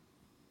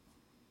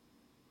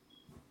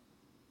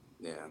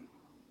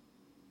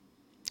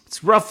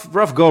 It's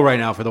rough go right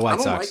now for the White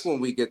Sox. I don't like when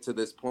we get to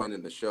this point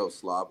in the show,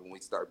 Slob, when we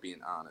start being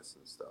honest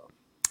and stuff.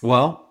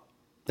 Well,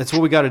 that's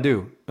what we got to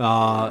do.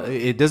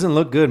 It doesn't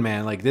look good,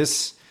 man. Like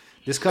this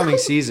coming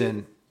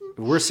season,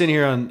 we're sitting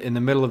here in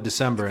the middle of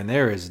December, and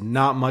there is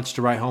not much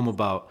to write home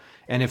about.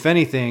 And if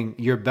anything,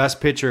 your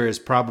best pitcher is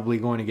probably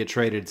going to get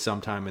traded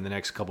sometime in the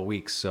next couple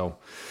weeks. So,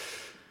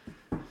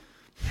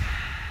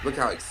 look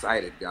how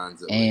excited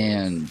Gonzo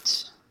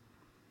is.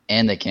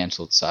 And they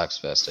canceled Sox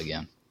Fest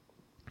again.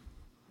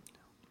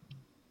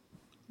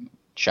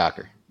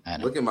 Shocker. I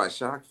know. Look at my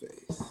shock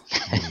face.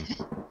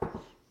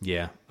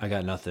 Yeah, I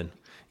got nothing.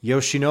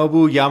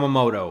 Yoshinobu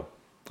Yamamoto.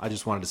 I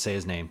just wanted to say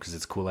his name because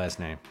it's a cool last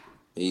name.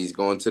 He's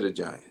going to the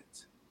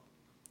Giants.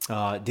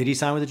 Did he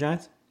sign with the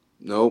Giants?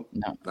 Nope.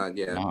 No. Not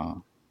yet.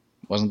 No.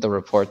 Wasn't the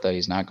report that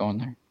he's not going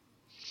there?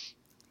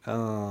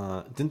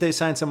 Didn't they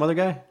sign some other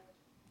guy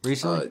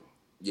recently?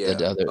 Yeah.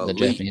 The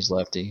Japanese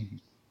lefty.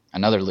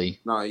 Another Lee.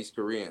 No, he's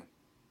Korean.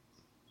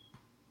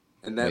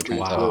 And that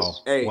wow.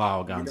 Hey,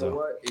 wow, Gonzo. You know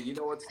what? And you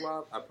know what,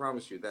 Slav? I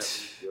promise you that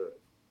Lee's good.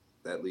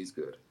 That Lee's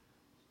good.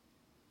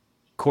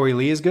 Corey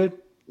Lee is good?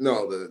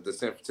 No, the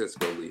San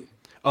Francisco Lee.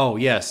 Oh,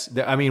 yes.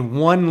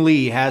 One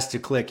Lee has to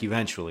click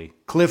eventually.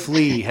 Cliff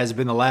Lee has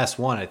been the last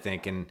one, I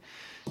think, and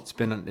it's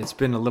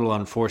been a little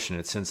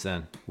unfortunate since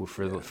then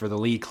for the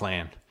Lee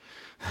clan.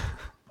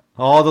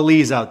 All the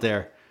Lees out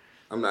there.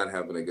 I'm not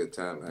having a good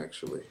time,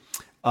 actually.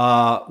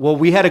 Well,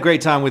 we had a great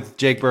time with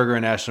Jake Berger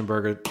and Ashton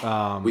Berger.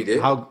 We did.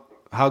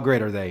 How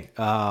great are they?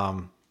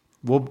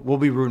 We'll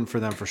be rooting for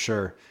them for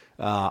sure.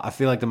 I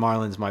feel like the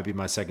Marlins might be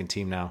my second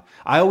team now.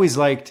 I always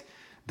liked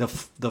the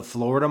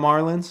Florida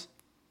Marlins,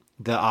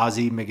 the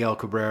Ozzie, Miguel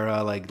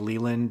Cabrera, like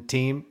Leland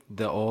team,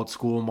 the old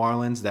school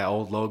Marlins, that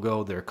old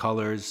logo, their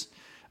colors.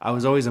 I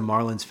was always a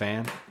Marlins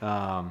fan.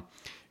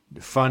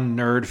 Fun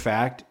nerd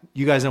fact.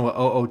 You guys know what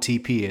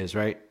OOTP is,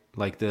 right?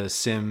 Like the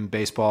sim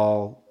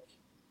baseball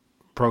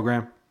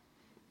program.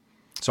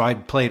 So I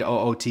played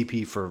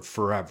OOTP for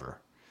forever.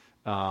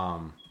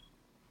 I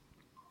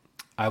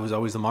was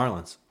always the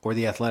Marlins or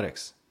the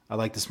Athletics. I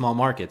like the small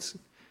markets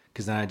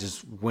because then I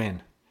just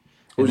win.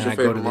 Who's your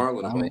favorite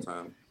Marlin of all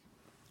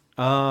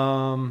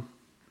time?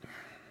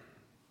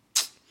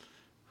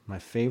 My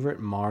favorite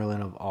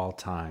Marlin of all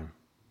time.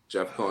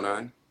 Jeff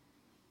Conine?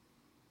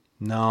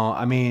 No,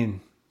 I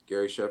mean...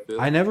 Gary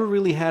Sheffield? I never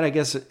really had, I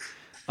guess...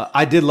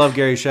 I did love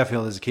Gary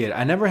Sheffield as a kid.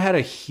 I never had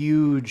a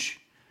huge...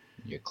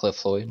 Your Cliff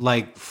Floyd?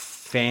 Like,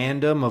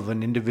 fandom of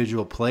an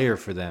individual player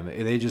for them.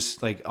 They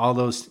just, like, all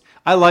those...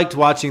 I liked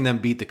watching them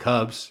beat the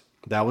Cubs.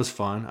 That was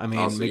fun. I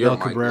mean, Miguel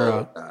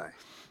Cabrera...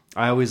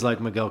 I always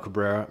liked Miguel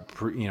Cabrera,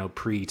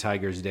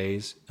 pre-Tigers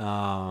days.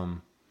 Edgar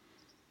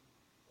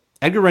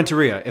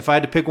Renteria, if I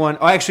had to pick one.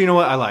 Oh, actually, you know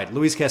what? I lied.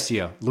 Luis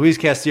Castillo. Luis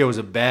Castillo was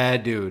a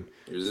bad dude.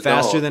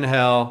 Faster than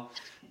hell.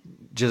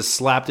 Just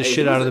slapped the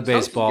shit out of the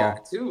baseball. Guy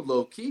too,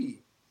 low key.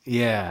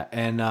 Yeah,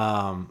 and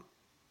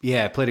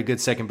played a good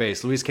second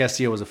base. Luis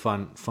Castillo was a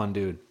fun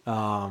dude.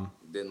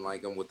 Didn't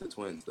like him with the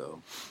Twins,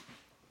 though.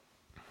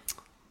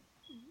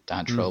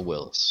 Dontrell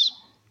Willis.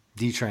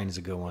 D-Train is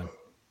a good one.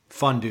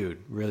 Fun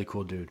dude. Really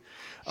cool dude.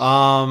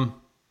 All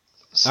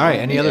right,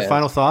 any other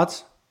final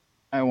thoughts?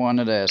 I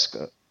wanted to ask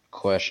a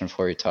question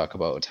before you talk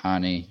about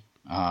Ohtani.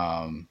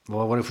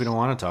 Well, what if we don't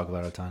want to talk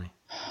about Ohtani?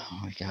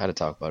 We got to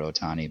talk about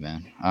Ohtani,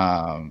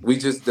 man. We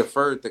just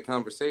deferred the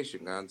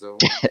conversation, Gonzo.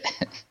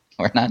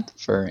 We're not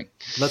deferring.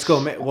 Let's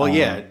go. Well,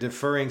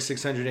 deferring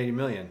 $680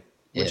 million.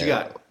 What you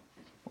got?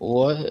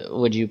 What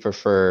would you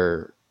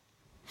prefer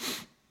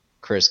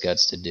Chris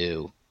Getz to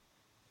do?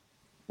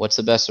 What's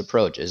the best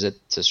approach? Is it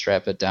to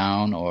strap it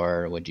down,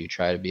 or would you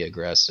try to be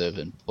aggressive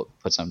and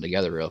put something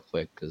together real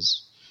quick?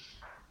 Because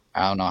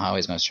I don't know how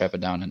he's going to strap it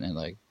down and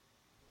like.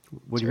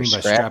 What do you mean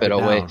by strap it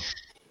away? Down?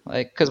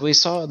 Like, because we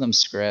saw them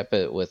scrap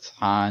it with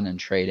Hahn and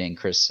trading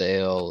Chris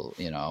Sale,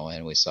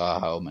 and we saw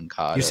how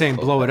Moncada. You're saying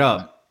blow it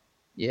up?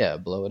 Yeah,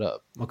 blow it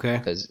up. Okay.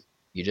 Because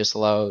you just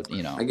allowed,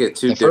 I get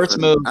two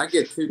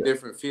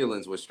different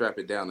feelings with strap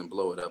it down and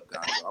blow it up,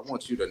 Gonzo. I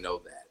want you to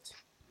know that.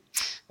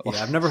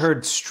 Yeah, I've never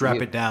heard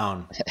strap it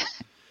down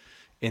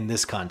in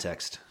this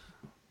context.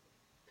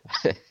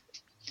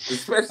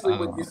 Especially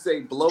when you say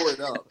blow it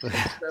up.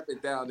 Strap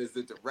it down is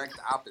the direct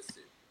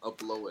opposite of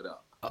blow it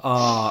up.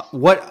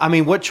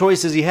 What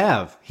choice does he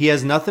have? He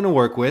has nothing to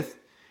work with.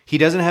 He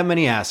doesn't have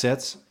many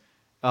assets.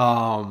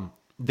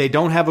 They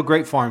don't have a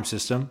great farm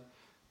system.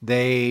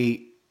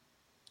 They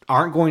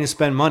aren't going to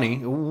spend money.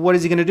 What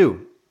is he going to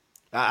do?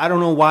 I don't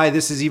know why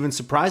this is even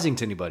surprising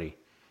to anybody.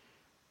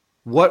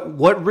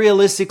 What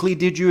realistically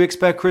did you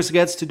expect Chris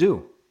Getz to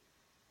do?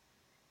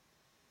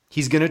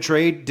 He's going to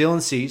trade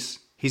Dylan Cease.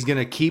 He's going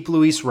to keep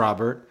Luis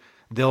Robert.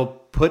 They'll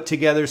put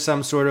together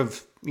some sort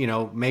of,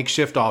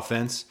 makeshift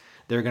offense.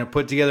 They're going to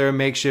put together a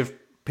makeshift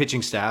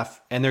pitching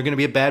staff, and they're going to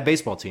be a bad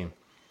baseball team.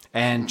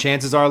 And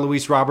chances are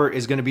Luis Robert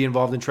is going to be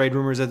involved in trade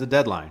rumors at the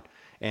deadline.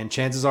 And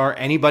chances are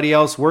anybody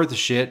else worth a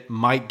shit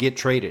might get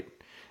traded.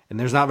 And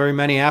there's not very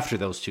many after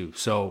those two.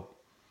 So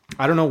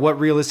I don't know what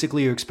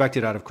realistically you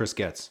expected out of Chris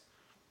Getz.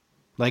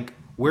 Like,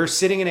 we're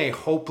sitting in a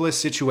hopeless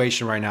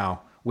situation right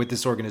now with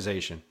this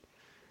organization.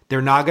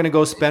 They're not going to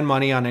go spend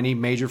money on any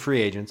major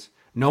free agents.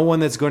 No one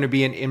that's going to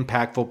be an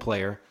impactful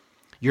player.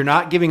 You're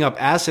not giving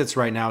up assets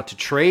right now to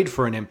trade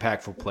for an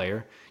impactful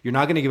player. You're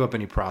not going to give up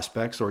any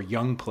prospects or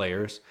young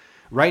players.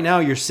 Right now,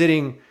 you're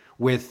sitting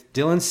with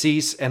Dylan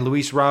Cease and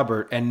Luis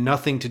Robert and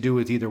nothing to do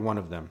with either one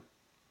of them.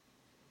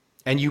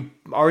 And you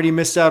already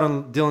missed out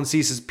on Dylan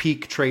Cease's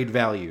peak trade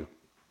value.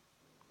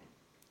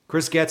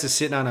 Chris Getz is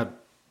sitting on a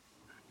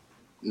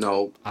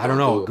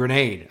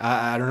grenade.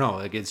 I don't know.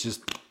 Like, it's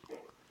just...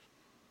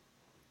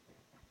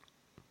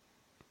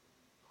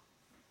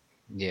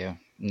 Yeah.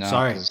 No.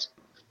 Sorry.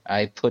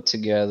 I put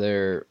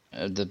together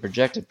the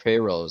projected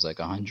payroll is like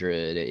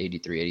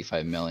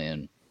 85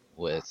 million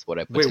with what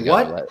I put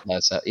together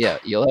last. Yeah,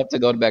 you'll have to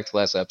go back to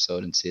last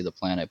episode and see the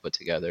plan I put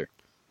together.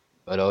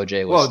 But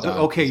OJ was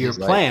your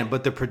plan,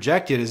 but the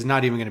projected is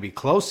not even going to be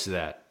close to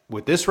that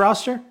with this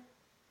roster.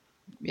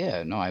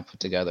 Yeah, no, I put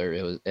together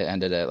it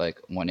ended at like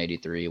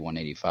 183,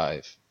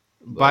 185.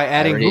 By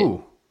adding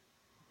who?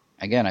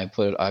 Again,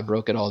 I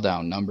broke it all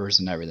down, numbers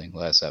and everything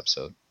last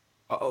episode.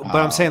 But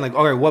I'm saying, like,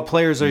 okay, what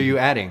players are you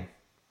adding?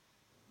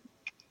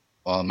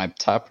 Well, my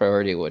top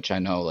priority, which I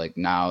know, like,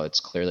 now it's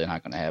clearly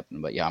not going to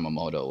happen, but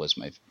Yamamoto was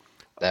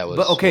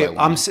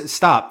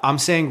stop. I'm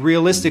saying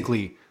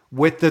realistically,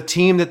 with the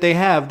team that they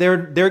have, they're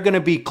going to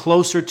be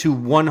closer to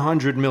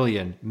 100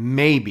 million,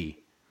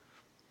 maybe.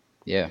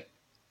 Yeah.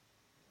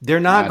 They're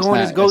not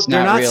going to go.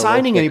 They're not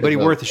signing anybody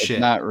worth a shit.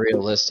 It's not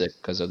realistic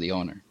because of the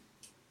owner.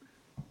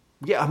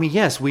 Yeah, I mean,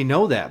 yes, we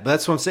know that, but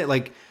that's what I'm saying.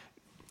 Like,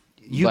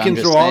 You But can I'm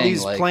just throw all saying,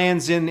 these like,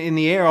 plans in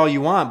the air all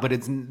you want,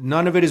 but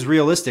none of it is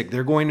realistic.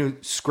 They're going to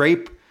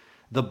scrape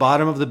the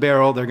bottom of the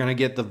barrel. They're going to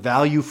get the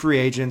value free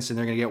agents, and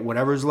they're going to get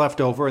whatever's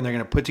left over, and they're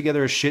going to put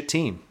together a shit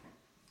team.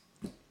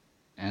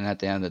 and at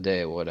the end of the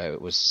day, what I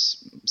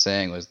was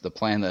saying was the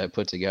plan that I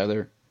put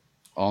together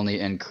only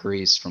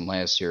increased from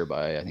last year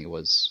by, I think it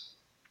was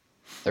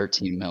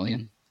 13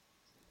 million.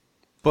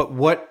 But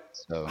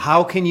So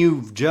how can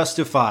you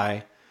justify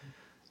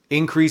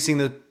increasing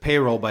the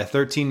payroll by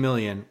 13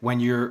 million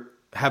when you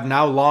have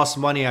now lost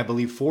money, I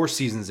believe 4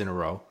 seasons in a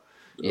row?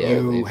 yeah,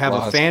 You they've have a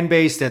lost. fan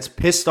base that's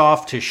pissed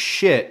off to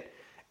shit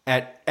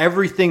at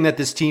everything that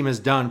this team has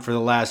done for the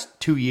last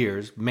 2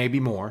 years, maybe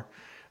more.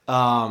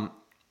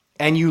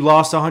 And you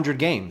lost 100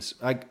 games.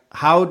 Like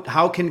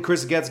how can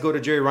Chris Getz go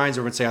to Jerry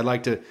Reinsdorf and say, I'd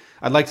like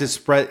to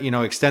spread,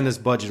 extend this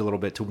budget a little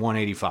bit to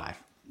 185?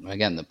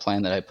 Again, the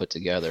plan that I put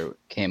together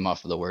came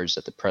off of the words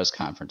at the press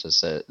conference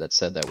that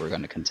said that we're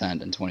going to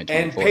contend in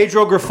 2024. And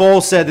Pedro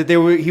Grifol said that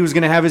he was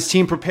going to have his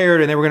team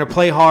prepared and they were going to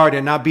play hard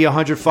and not be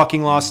 100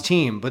 fucking lost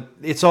team. But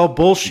it's all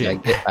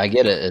bullshit. I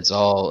get it. It's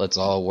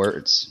all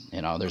words.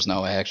 There's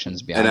no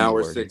actions behind An the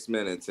hour, word. 6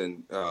 minutes,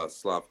 and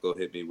Slavko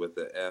hit me with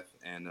the F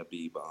and a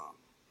B bomb.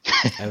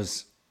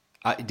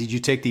 Did you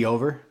take the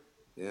over?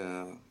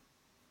 Yeah,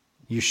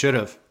 You should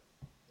have.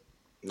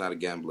 not a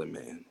gambling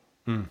man.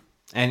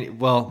 And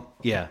well,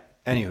 yeah.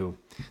 Anywho,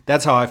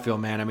 that's how I feel,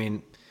 man. I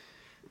mean,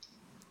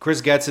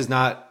 Chris Getz he's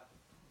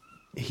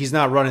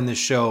not running this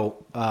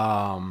show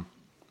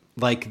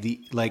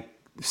like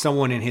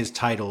someone in his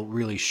title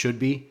really should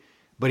be,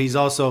 but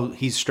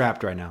he's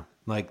strapped right now.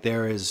 Like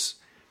there is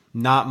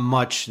not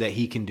much that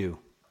he can do.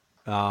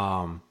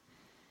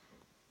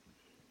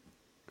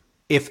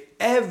 If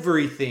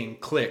everything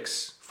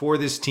clicks for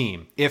this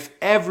team, if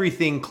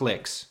everything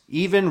clicks,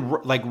 even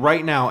like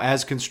right now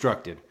as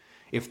constructed,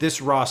 if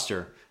this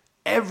roster,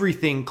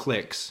 everything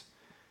clicks,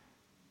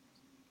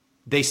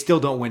 they still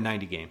don't win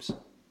 90 games.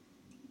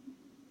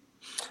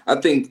 I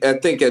think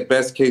at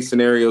best case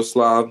scenario,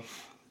 Slav,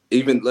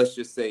 even let's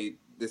just say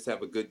this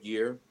have a good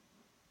year,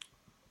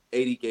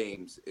 80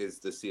 games is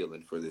the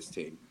ceiling for this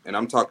team. And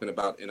I'm talking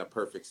about in a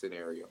perfect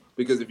scenario.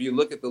 Because if you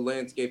look at the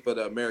landscape of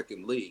the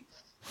American League,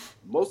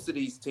 most of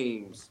these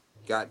teams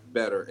got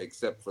better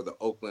except for the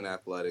Oakland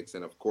Athletics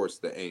and, of course,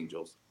 the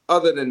Angels.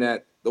 Other than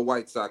that, the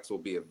White Sox will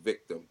be a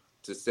victim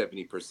to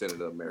 70% of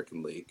the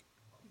American League.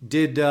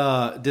 Did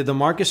the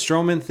Marcus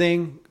Stroman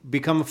thing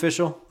become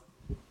official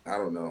I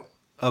don't know.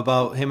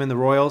 about him and the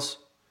Royals?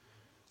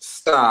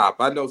 Stop.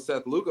 I know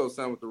Seth Lugo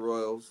signed with the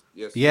Royals.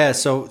 Yes. Yeah,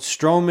 so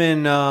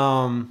Stroman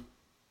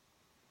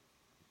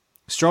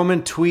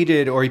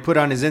tweeted, or he put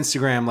on his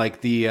Instagram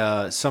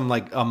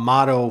like a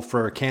motto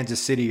for Kansas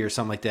City or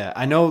something like that.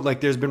 I know like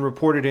there's been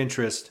reported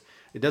interest.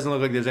 It doesn't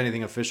look like there's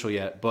anything official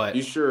yet, but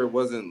You sure it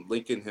wasn't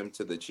linking him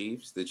to the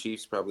Chiefs? The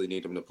Chiefs probably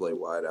need him to play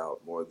wide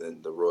out more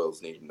than the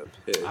Royals need him to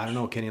pitch. I don't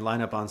know. Can he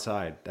line up on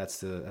side? That's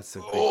the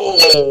big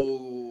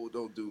Oh,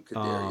 don't do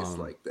Kadarius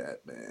like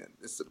that, man.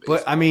 It's a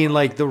But I mean,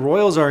 like the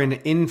Royals are in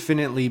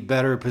infinitely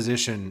better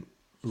position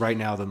right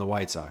now than the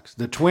White Sox.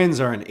 The Twins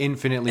are in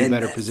infinitely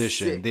better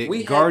position. The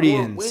we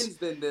Guardians, had more wins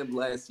than them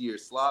last year,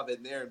 Slav,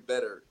 and they're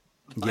better.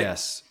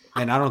 yes,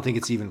 and I don't think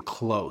it's even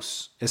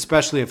close,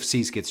 especially if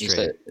Cease gets You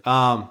traded.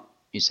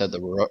 You said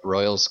the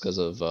Royals because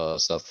of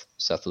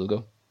Seth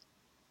Lugo?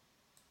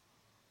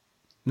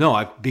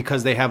 No,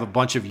 because they have a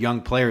bunch of young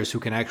players who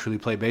can actually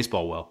play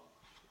baseball well.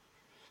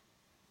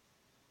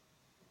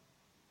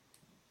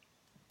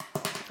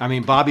 I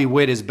mean, Bobby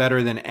Witt is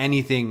better than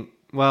anything.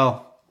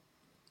 Well,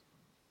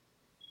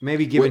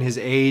 maybe given his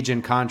age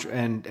and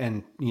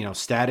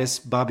status,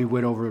 Bobby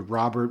Witt over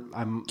Robert.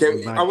 I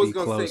was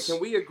going to say,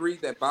 can we agree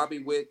that Bobby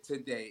Witt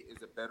today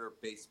is a better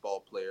baseball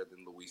player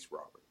than Luis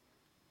Robert?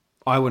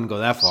 I wouldn't go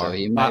that far. So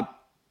he might.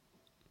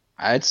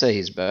 I'd say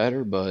he's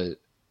better,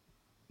 but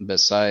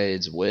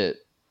besides Witt,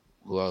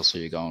 who else are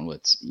you going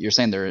with? You're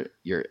saying they're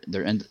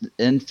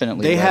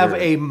infinitely. They better have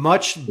a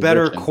much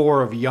better position.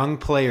 core of young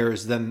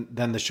players than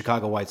the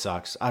Chicago White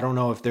Sox. I don't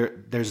know if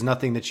there's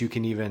nothing that you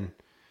can even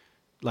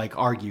like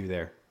argue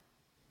there.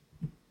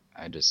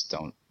 I just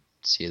don't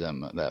see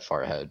them that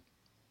far ahead.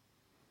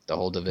 The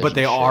whole division, But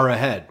they are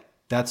ahead.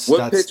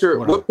 What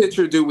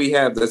pitcher do we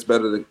have that's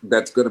going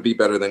to be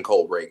better than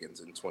Cole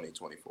Reagans in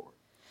 2024?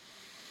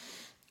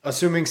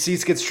 Assuming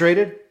Cease gets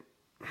traded?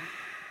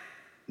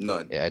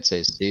 None. Yeah, I'd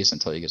say Cease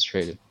until he gets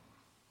traded.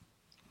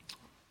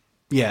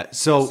 Yeah,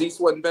 so Cease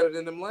wasn't better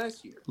than him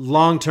last year.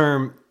 Long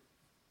term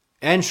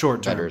and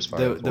short term, Better as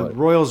far as the what?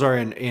 Royals are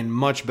in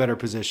much better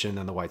position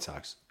than the White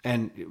Sox.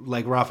 And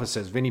like Rafa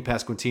says, Vinny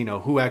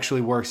Pasquantino, who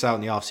actually works out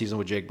in the offseason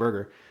with Jake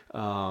Berger,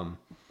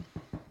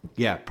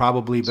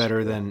 probably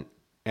better than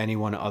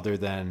anyone other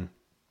than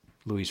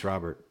Luis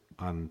Robert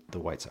on the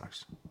White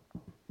Sox.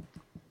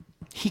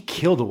 He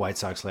killed the White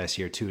Sox last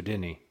year too,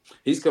 didn't he?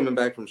 He's coming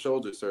back from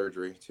shoulder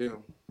surgery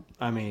too.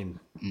 I mean,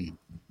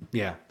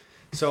 yeah.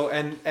 So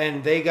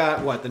and they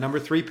got what, the number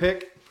 3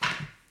 pick?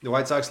 The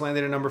White Sox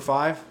landed at number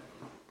 5.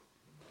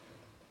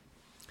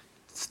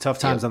 It's tough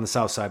times on the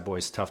South Side,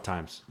 boys. Tough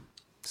times.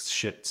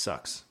 Shit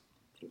sucks.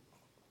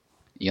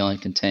 You only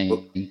can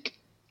tank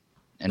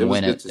and It was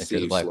win good it to if see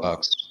you're the you, Swab.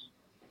 Blackhawks.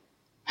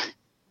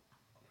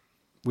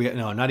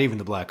 No, not even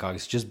the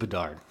Blackhawks, just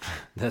Bedard.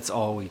 That's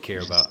all we care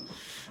about.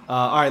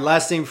 All right,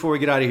 last thing before we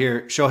get out of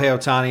here. Shohei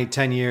Ohtani,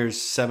 10 years,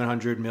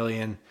 $700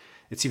 million.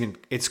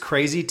 It's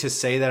crazy to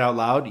say that out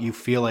loud. You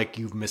feel like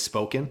you've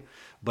misspoken,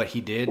 but he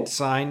did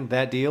sign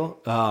that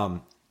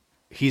deal.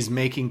 He's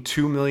making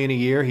 $2 million a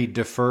year. He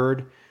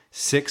deferred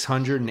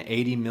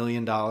 $680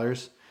 million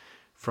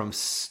from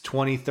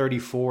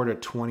 2034 to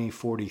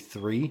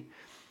 2043,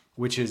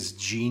 which is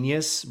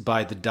genius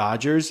by the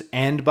Dodgers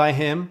and by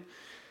him.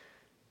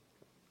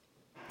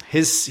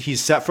 He's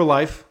set for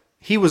life.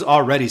 He was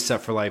already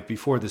set for life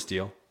before this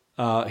deal.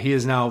 He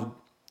is now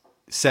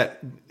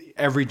set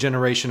every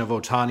generation of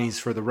Ohtanis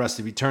for the rest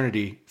of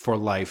eternity for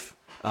life.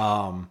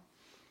 But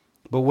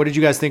what did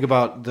you guys think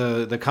about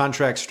the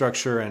contract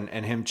structure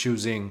and him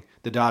choosing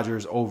the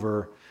Dodgers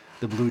over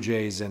the Blue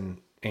Jays and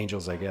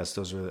Angels? I guess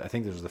I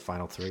think those are the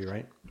final three,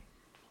 right?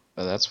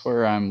 But that's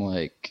where I'm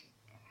like,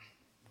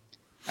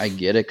 I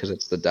get it because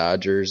it's the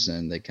Dodgers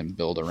and they can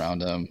build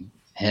around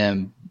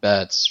him,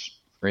 Betts,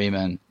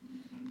 Freeman.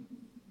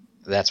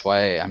 That's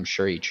why I'm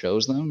sure he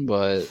chose them.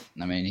 But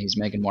I mean, he's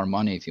making more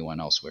money if he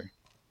went elsewhere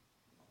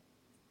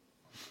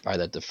by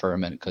that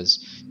deferment,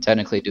 because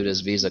technically due to his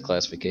visa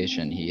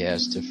classification, he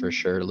has to for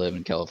sure live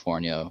in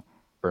California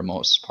for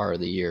most part of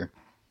the year.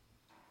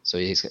 So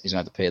he's gonna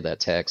have to pay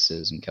that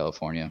taxes in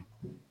California.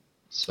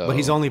 So, but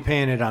he's only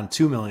paying it on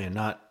 $2 million,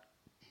 not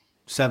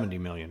 $70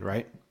 million,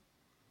 right?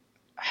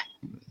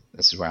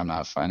 This is where I'm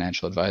not a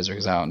financial advisor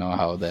because I don't know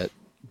how that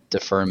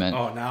deferment.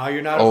 Oh, now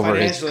you're not over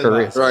a his financial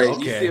career. advisor. Right.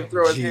 Okay. You see him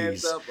throw his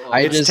hands up. Oh,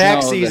 It's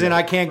tax season.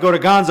 I can't go to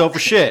Gonzo for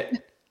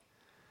shit.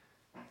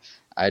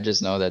 I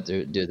just know that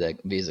due to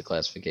that visa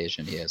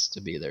classification, he has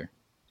to be there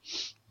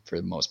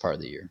for the most part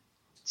of the year.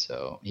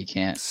 So he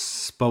can't.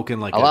 Spoken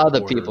like a lot of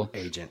the border people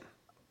agent.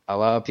 A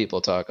lot of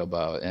people talk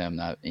about him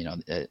not,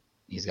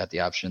 he's got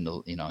the option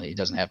to, he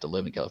doesn't have to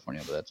live in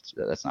California, but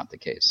that's not the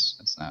case.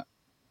 It's not.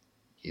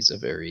 He's a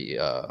very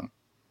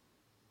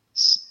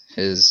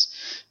his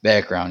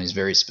background. He's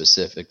very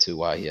specific to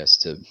why he has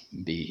to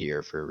be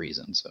here for a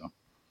reason. So,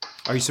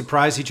 are you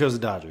surprised he chose the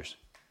Dodgers?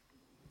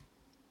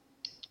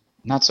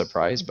 Not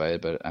surprised by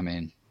it, but I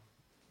mean,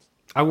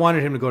 I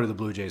wanted him to go to the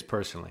Blue Jays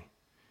personally.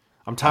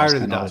 I'm tired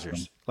of the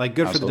Dodgers. Like,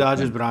 good for the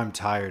Dodgers, but I'm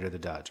tired of the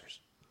Dodgers.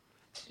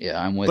 Yeah,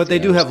 I'm with you. But they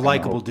do have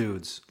likable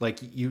dudes. Like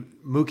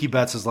Mookie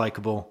Betts is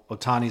likable.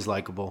 Ohtani's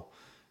likable.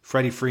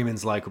 Freddie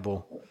Freeman's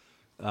likable.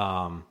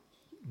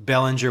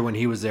 Bellinger, when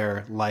he was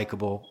there,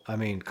 likable. I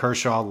mean,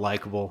 Kershaw,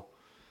 likable.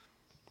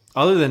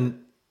 Other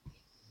than,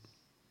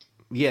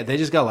 they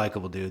just got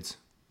likable dudes.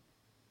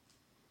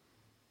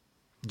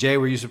 Jay,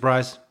 were you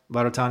surprised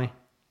about Ohtani?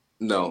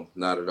 No,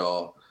 not at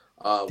all.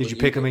 Did you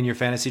pick him in your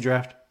fantasy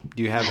draft?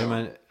 Do you have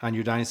him on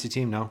your dynasty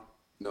team? No?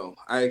 No,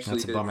 I actually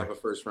That's a didn't bummer. have a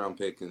first-round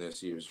pick in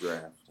this year's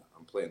draft.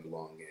 I'm playing the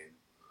long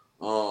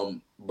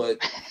game. But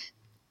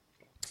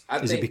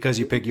Is it because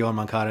you picked Yohan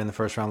Moncada in the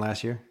first round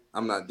last year?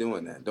 I'm not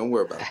doing that. Don't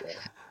worry about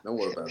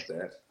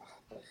that.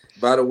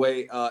 By the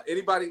way,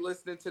 anybody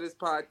listening to this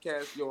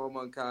podcast, Yohan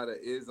Moncada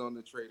is on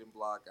the trading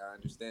block. I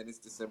understand it's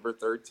December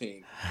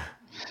 13th.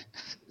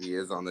 He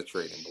is on the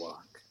trading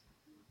block.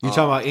 You're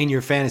talking about in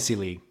your fantasy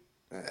league?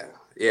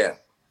 Yeah.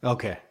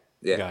 Okay.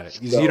 Yeah. Got it.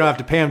 So you don't have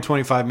to pay him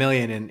 $25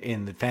 million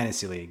in the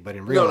fantasy league, but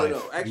in real life,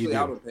 No. Actually,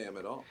 I don't pay him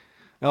at all.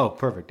 Oh,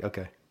 perfect.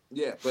 Okay.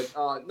 Yeah, but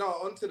no.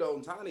 Onto the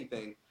Ohtani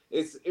thing.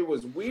 It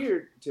was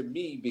weird to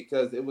me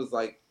because it was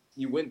like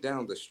you went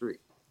down the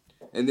street,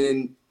 and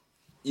then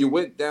you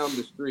went down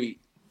the street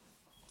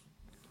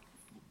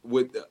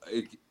with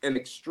an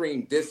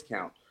extreme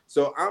discount.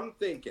 So I'm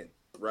thinking,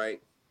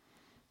 right?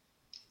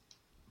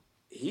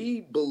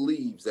 He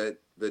believes that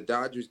the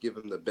Dodgers give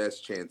him the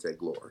best chance at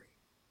glory.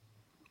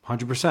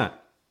 100%.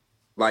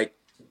 Like,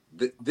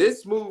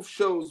 this move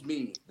shows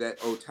me that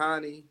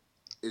Ohtani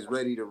is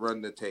ready to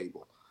run the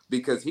table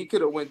because he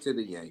could have went to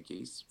the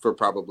Yankees for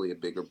probably a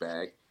bigger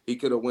bag. He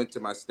could have went to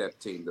my step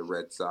team, the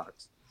Red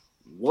Sox.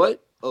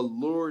 What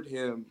allured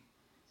him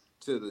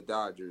to the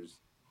Dodgers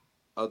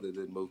other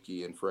than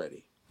Mookie and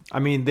Freddie? I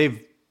mean,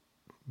 they've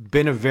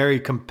been a very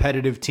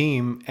competitive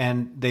team,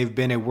 and they've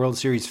been a World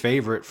Series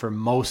favorite for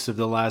most of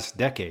the last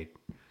decade.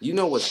 You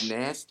know what's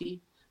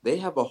nasty? They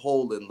have a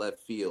hole in left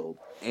field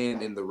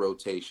and in the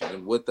rotation.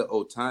 And with the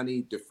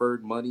Ohtani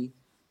deferred money,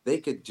 they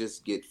could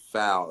just get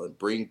foul and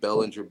bring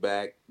Bellinger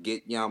back,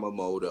 get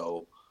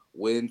Yamamoto,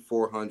 win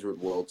 400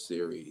 World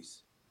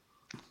Series.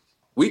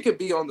 We could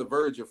be on the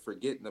verge of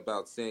forgetting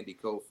about Sandy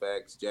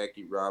Koufax,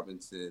 Jackie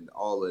Robinson,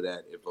 all of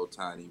that if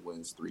Ohtani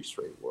wins 3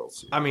 straight World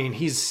Series. I mean,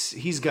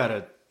 he's got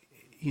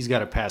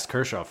to pass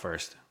Kershaw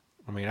first.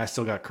 I mean, I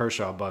still got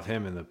Kershaw above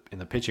him in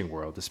the pitching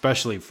world,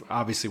 especially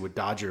obviously with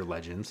Dodger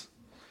legends.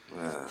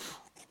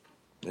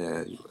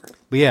 Yeah.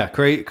 But yeah,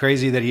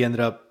 crazy that he ended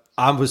up.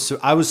 I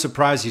was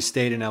surprised he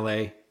stayed in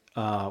LA.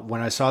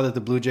 When I saw that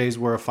the Blue Jays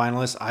were a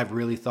finalist, I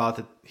really thought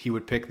that he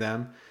would pick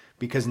them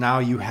because now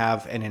you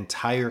have an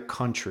entire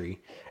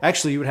country.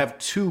 Actually, you would have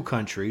 2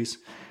 countries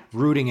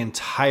rooting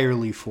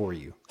entirely for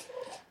you.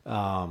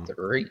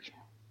 Three.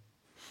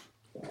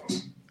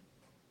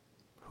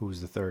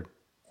 Who's the third?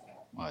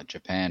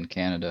 Japan,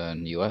 Canada,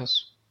 and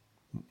U.S.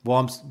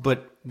 Well,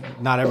 but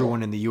not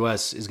everyone in the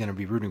U.S. is going to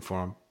be rooting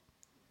for him.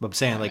 But I'm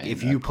saying, like, mean,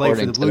 if you play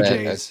for the Blue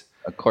Jays,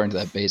 according to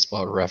that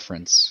baseball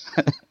reference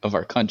of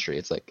our country,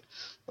 it's like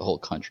the whole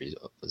country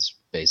was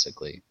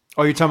basically.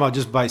 Oh, you're talking about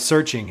just by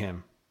searching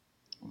him?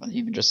 Well,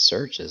 even just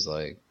searches,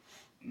 like,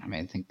 I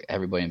mean, I think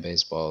everybody in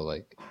baseball,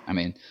 like, I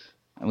mean,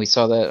 and we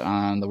saw that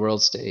on the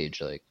world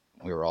stage. Like,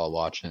 we were all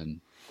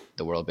watching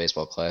the World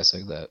Baseball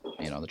Classic, that,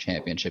 you know, the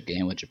championship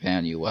game with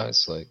Japan,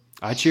 U.S. Like,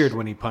 I cheered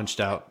when he punched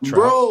out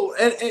Trout. Bro,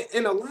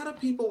 and a lot of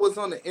people was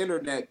on the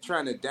internet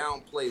trying to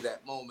downplay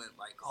that moment,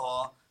 like,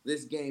 oh,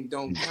 this game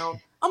don't count.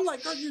 I'm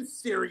like, are you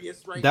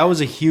serious right now? That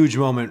was a huge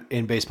moment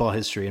in baseball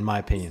history, in my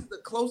opinion. This is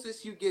the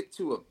closest you get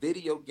to a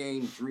video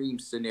game dream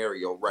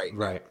scenario right now.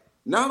 Right.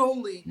 Not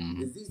only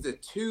is these the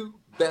two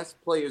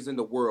best players in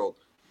the world,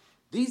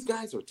 these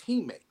guys are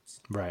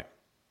teammates. Right.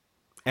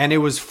 And it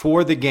was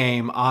for the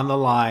game, on the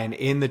line,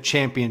 in the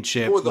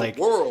championship. For the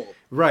world.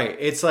 Right.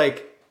 It's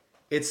like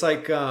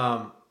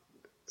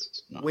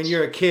when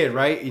you're a kid,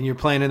 right, and you're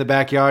playing in the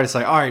backyard, it's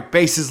like, all right,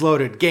 bases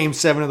loaded, Game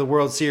 7 of the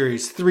World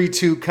Series,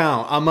 3-2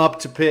 count. I'm up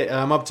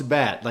to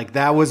bat. Like,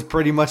 that was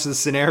pretty much the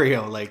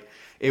scenario. Like,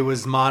 it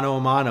was mano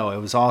a mano. It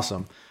was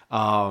awesome.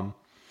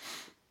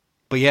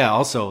 But yeah,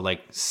 also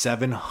like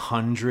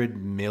 $700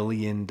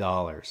 million.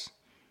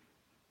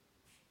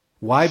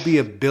 Why be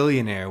a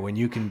billionaire when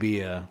you can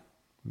be a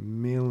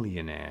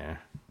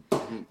millionaire?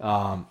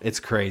 It's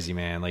crazy,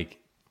 man. Like,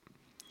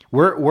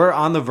 we're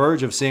on the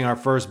verge of seeing our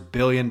first $1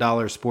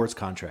 billion sports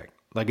contract.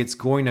 Like, it's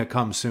going to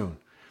come soon.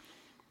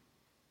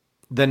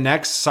 The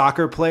next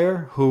soccer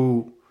player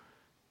who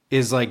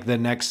is like the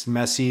next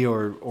Messi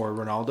or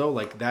Ronaldo,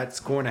 like, that's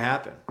going to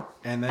happen.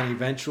 And then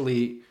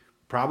eventually,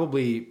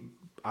 probably,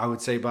 I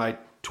would say by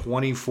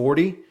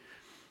 2040,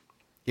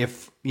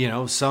 if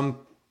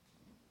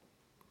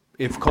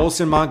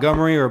Colson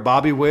Montgomery or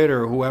Bobby Witt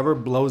or whoever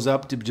blows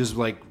up to just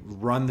like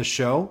run the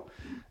show,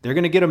 they're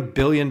going to get a $1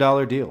 billion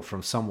deal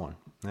from someone.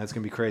 That's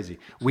going to be crazy.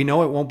 We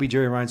know it wonon't be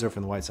Jerry Reinsdorf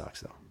from the White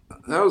Sox, though.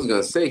 I was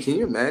going to say, can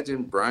you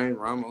imagine Brian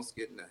Ramos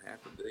getting a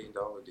 $500 million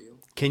deal?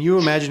 Can you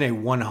imagine a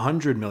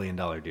 $100 million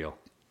deal?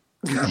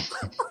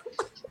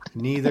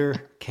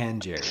 Neither can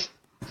Jerry.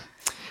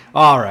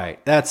 All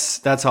right.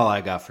 That's all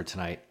I got for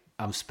tonight.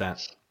 I'm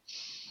spent.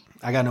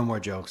 I got no more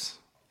jokes.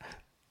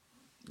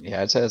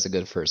 Yeah, I'd say that's a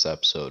good first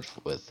episode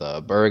with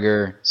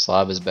Burger.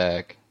 Slav is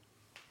back.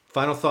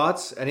 Final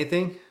thoughts?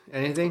 Anything?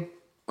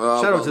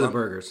 Shout out to the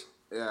Burgers.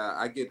 Yeah,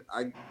 I get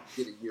a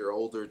year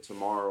older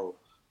tomorrow.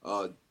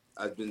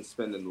 I've been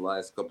spending the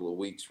last couple of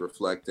weeks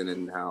reflecting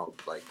on how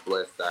like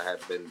blessed I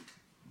have been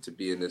to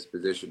be in this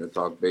position to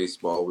talk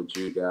baseball with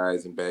you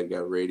guys and Bad Guy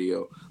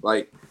Radio.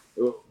 Like,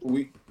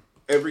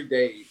 every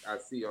day I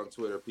see on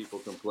Twitter people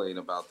complain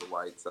about the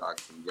White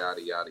Sox and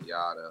yada, yada,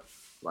 yada.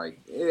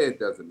 Like, it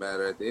doesn't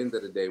matter. At the end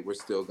of the day, we're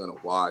still going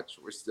to watch.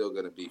 We're still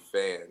going to be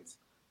fans.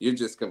 You're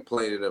just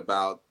complaining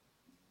about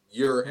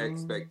your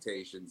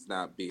expectations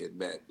not being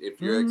met. If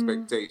your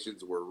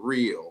expectations were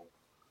real,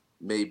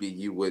 maybe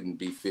you wouldn't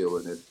be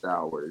feeling as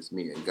sour as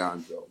me and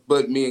Gonzo.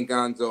 But me and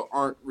Gonzo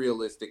aren't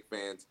realistic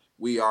fans.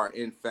 We are,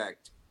 in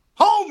fact,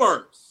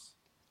 homers.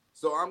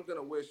 So I'm going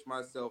to wish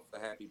myself a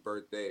happy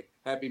birthday.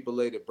 Happy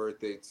belated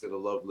birthday to the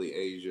lovely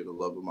Asia, the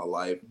love of my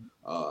life.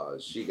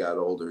 She got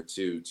older,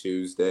 too,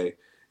 Tuesday.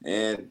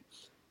 And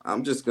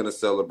I'm just going to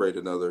celebrate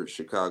another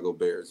Chicago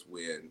Bears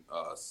win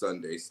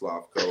Sunday,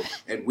 Slavko.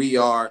 And we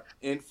are,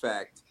 in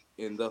fact,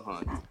 in the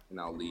hunt. And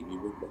I'll leave you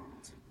with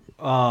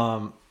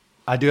that.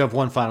 I do have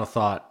one final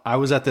thought. I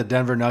was at the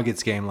Denver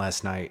Nuggets game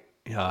last night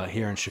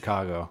here in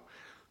Chicago.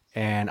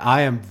 And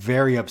I am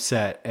very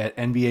upset at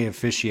NBA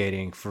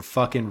officiating for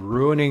fucking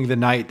ruining the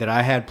night that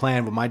I had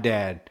planned with my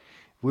dad.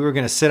 We were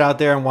going to sit out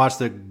there and watch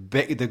the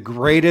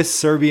greatest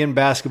Serbian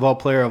basketball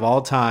player of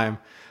all time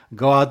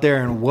go out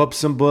there and whoop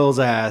some Bulls'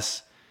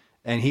 ass.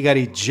 And he got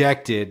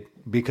ejected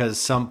because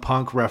some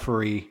punk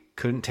referee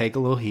couldn't take a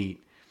little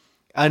heat.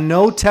 A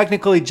no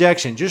technical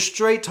ejection, just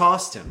straight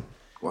tossed him.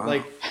 Wow.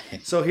 Like,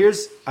 so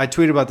I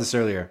tweeted about this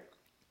earlier.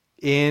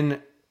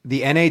 In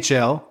the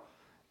NHL,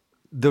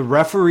 the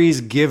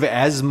referees give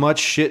as much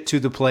shit to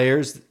the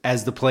players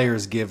as the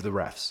players give the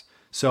refs.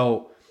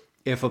 So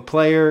if a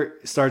player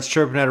starts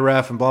chirping at a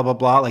ref and blah, blah,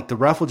 blah, like the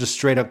ref will just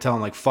straight up tell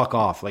him, like, fuck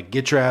off. Like,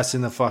 get your ass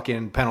in the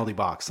fucking penalty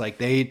box. Like,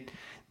 they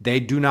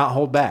do not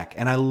hold back.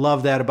 And I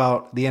love that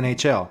about the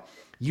NHL.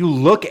 You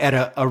look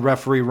at a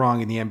referee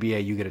wrong in the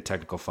NBA, you get a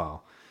technical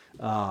foul.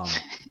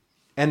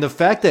 And the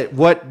fact that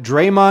what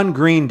Draymond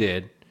Green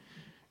did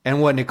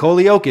and what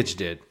Nikola Jokic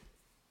did,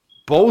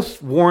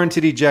 both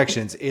warranted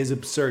ejections, is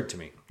absurd to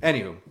me.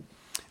 Anywho,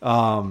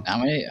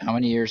 how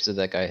many years did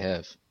that guy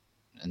have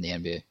in the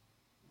NBA?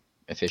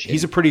 Officiating?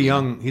 He's a pretty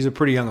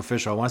young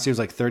official. I want to say he was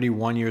like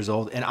 31 years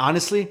old. And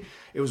honestly,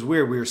 it was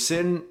weird. We were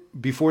sitting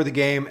before the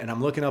game, and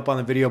I'm looking up on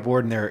the video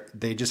board, and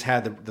they just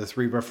had the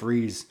three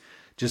referees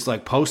just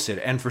like posted.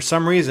 And for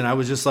some reason, I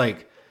was just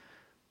like,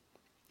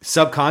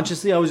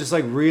 subconsciously, I was just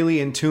like really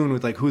in tune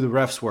with like who the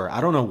refs were.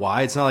 I don't know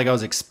why. It's not like I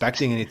was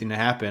expecting anything to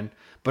happen,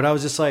 but I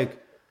was just like,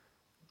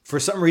 for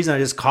some reason, I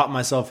just caught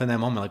myself in that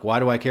moment. Like, why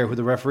do I care who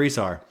the referees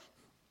are?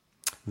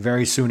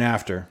 Very soon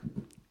after,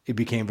 it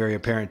became very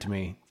apparent to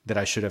me that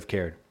I should have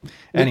cared.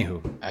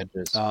 Anywho, I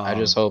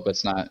just hope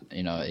it's not,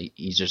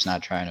 he's just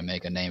not trying to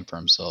make a name for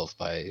himself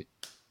by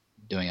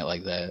doing it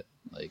like that.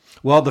 Like,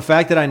 well, the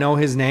fact that I know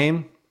his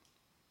name,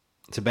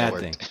 it's a bad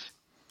thing.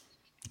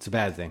 It's a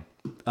bad thing.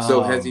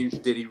 So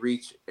did he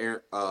reach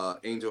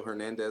Angel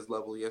Hernandez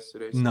level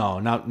yesterday? No,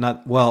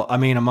 not well. I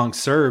mean, among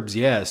Serbs,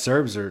 yeah,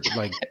 Serbs are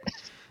like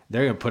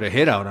they're gonna put a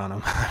hit out on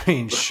him. I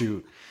mean,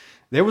 shoot,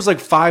 there was like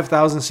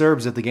 5,000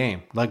 Serbs at the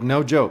game, like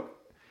no joke.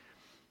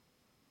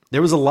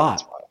 There was a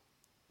lot,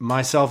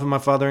 myself and my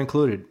father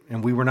included,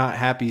 and we were not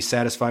happy,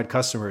 satisfied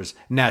customers.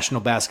 National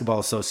Basketball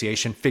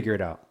Association, figure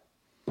it out.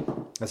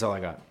 That's all I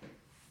got.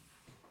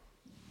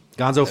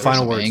 Gonzo,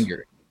 final words.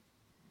 Anger.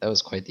 That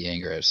was quite the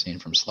anger I've seen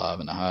from Slav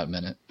in a hot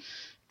minute.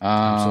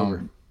 I'm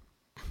sober.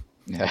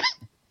 Yeah,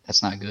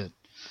 that's not good.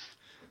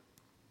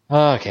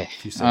 Okay.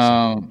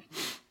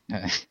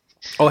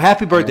 Oh,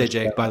 happy birthday,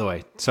 Jake, by the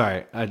way.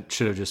 Sorry, I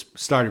should have just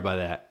started by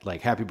that.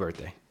 Like, happy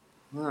birthday.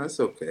 No, that's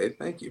okay.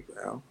 Thank you,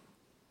 pal.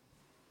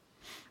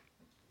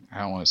 I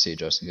don't want to see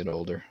Justin get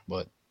older,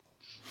 but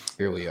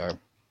here we are.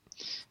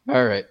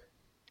 All right.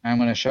 I'm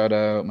going to shout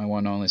out my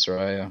one and only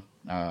Soraya,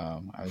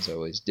 as I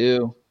always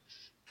do.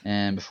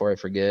 And before I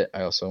forget,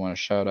 I also want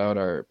to shout out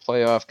our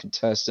playoff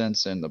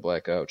contestants in the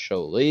Blackout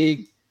Show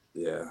League.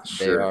 Yeah,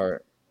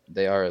 sure.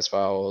 They are as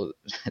follows: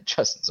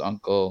 Justin's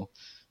uncle,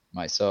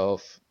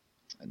 myself,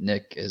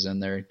 Nick is in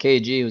there.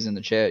 KG was in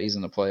the chat. He's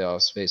in the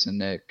playoffs facing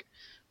Nick.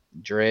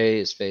 Dre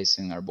is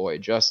facing our boy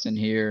Justin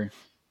here.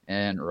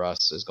 And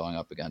Russ is going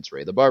up against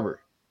Ray the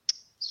Barber.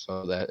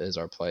 So that is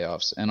our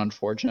playoffs. And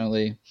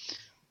unfortunately,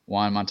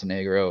 Juan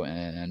Montenegro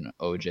and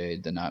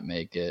OJ did not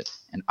make it.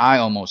 And I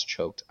almost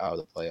choked out of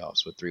the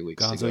playoffs with 3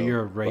 weeks to go. Gonzo,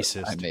 you're a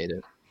racist. I made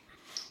it.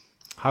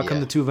 How come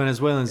the two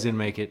Venezuelans didn't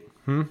make it?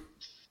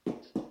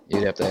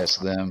 You'd have to ask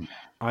them.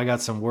 I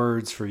got some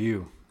words for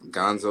you.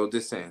 Gonzo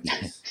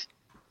DeSantis.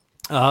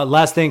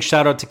 Last thing,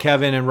 shout out to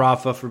Kevin and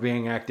Rafa for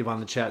being active on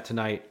the chat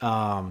tonight.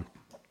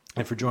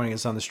 And for joining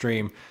us on the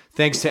stream.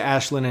 Thanks to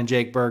Ashlyn and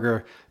Jake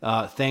Berger.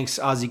 Thanks,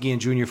 Ozzie Guillen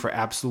Jr. for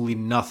absolutely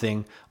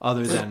nothing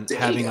other than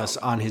having us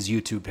on his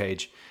YouTube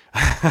page.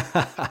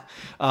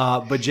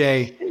 But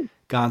Jay,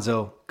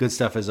 Gonzo, good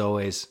stuff as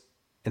always.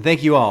 And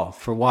thank you all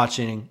for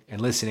watching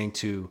and listening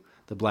to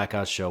The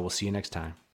Blackout Show. We'll see you next time.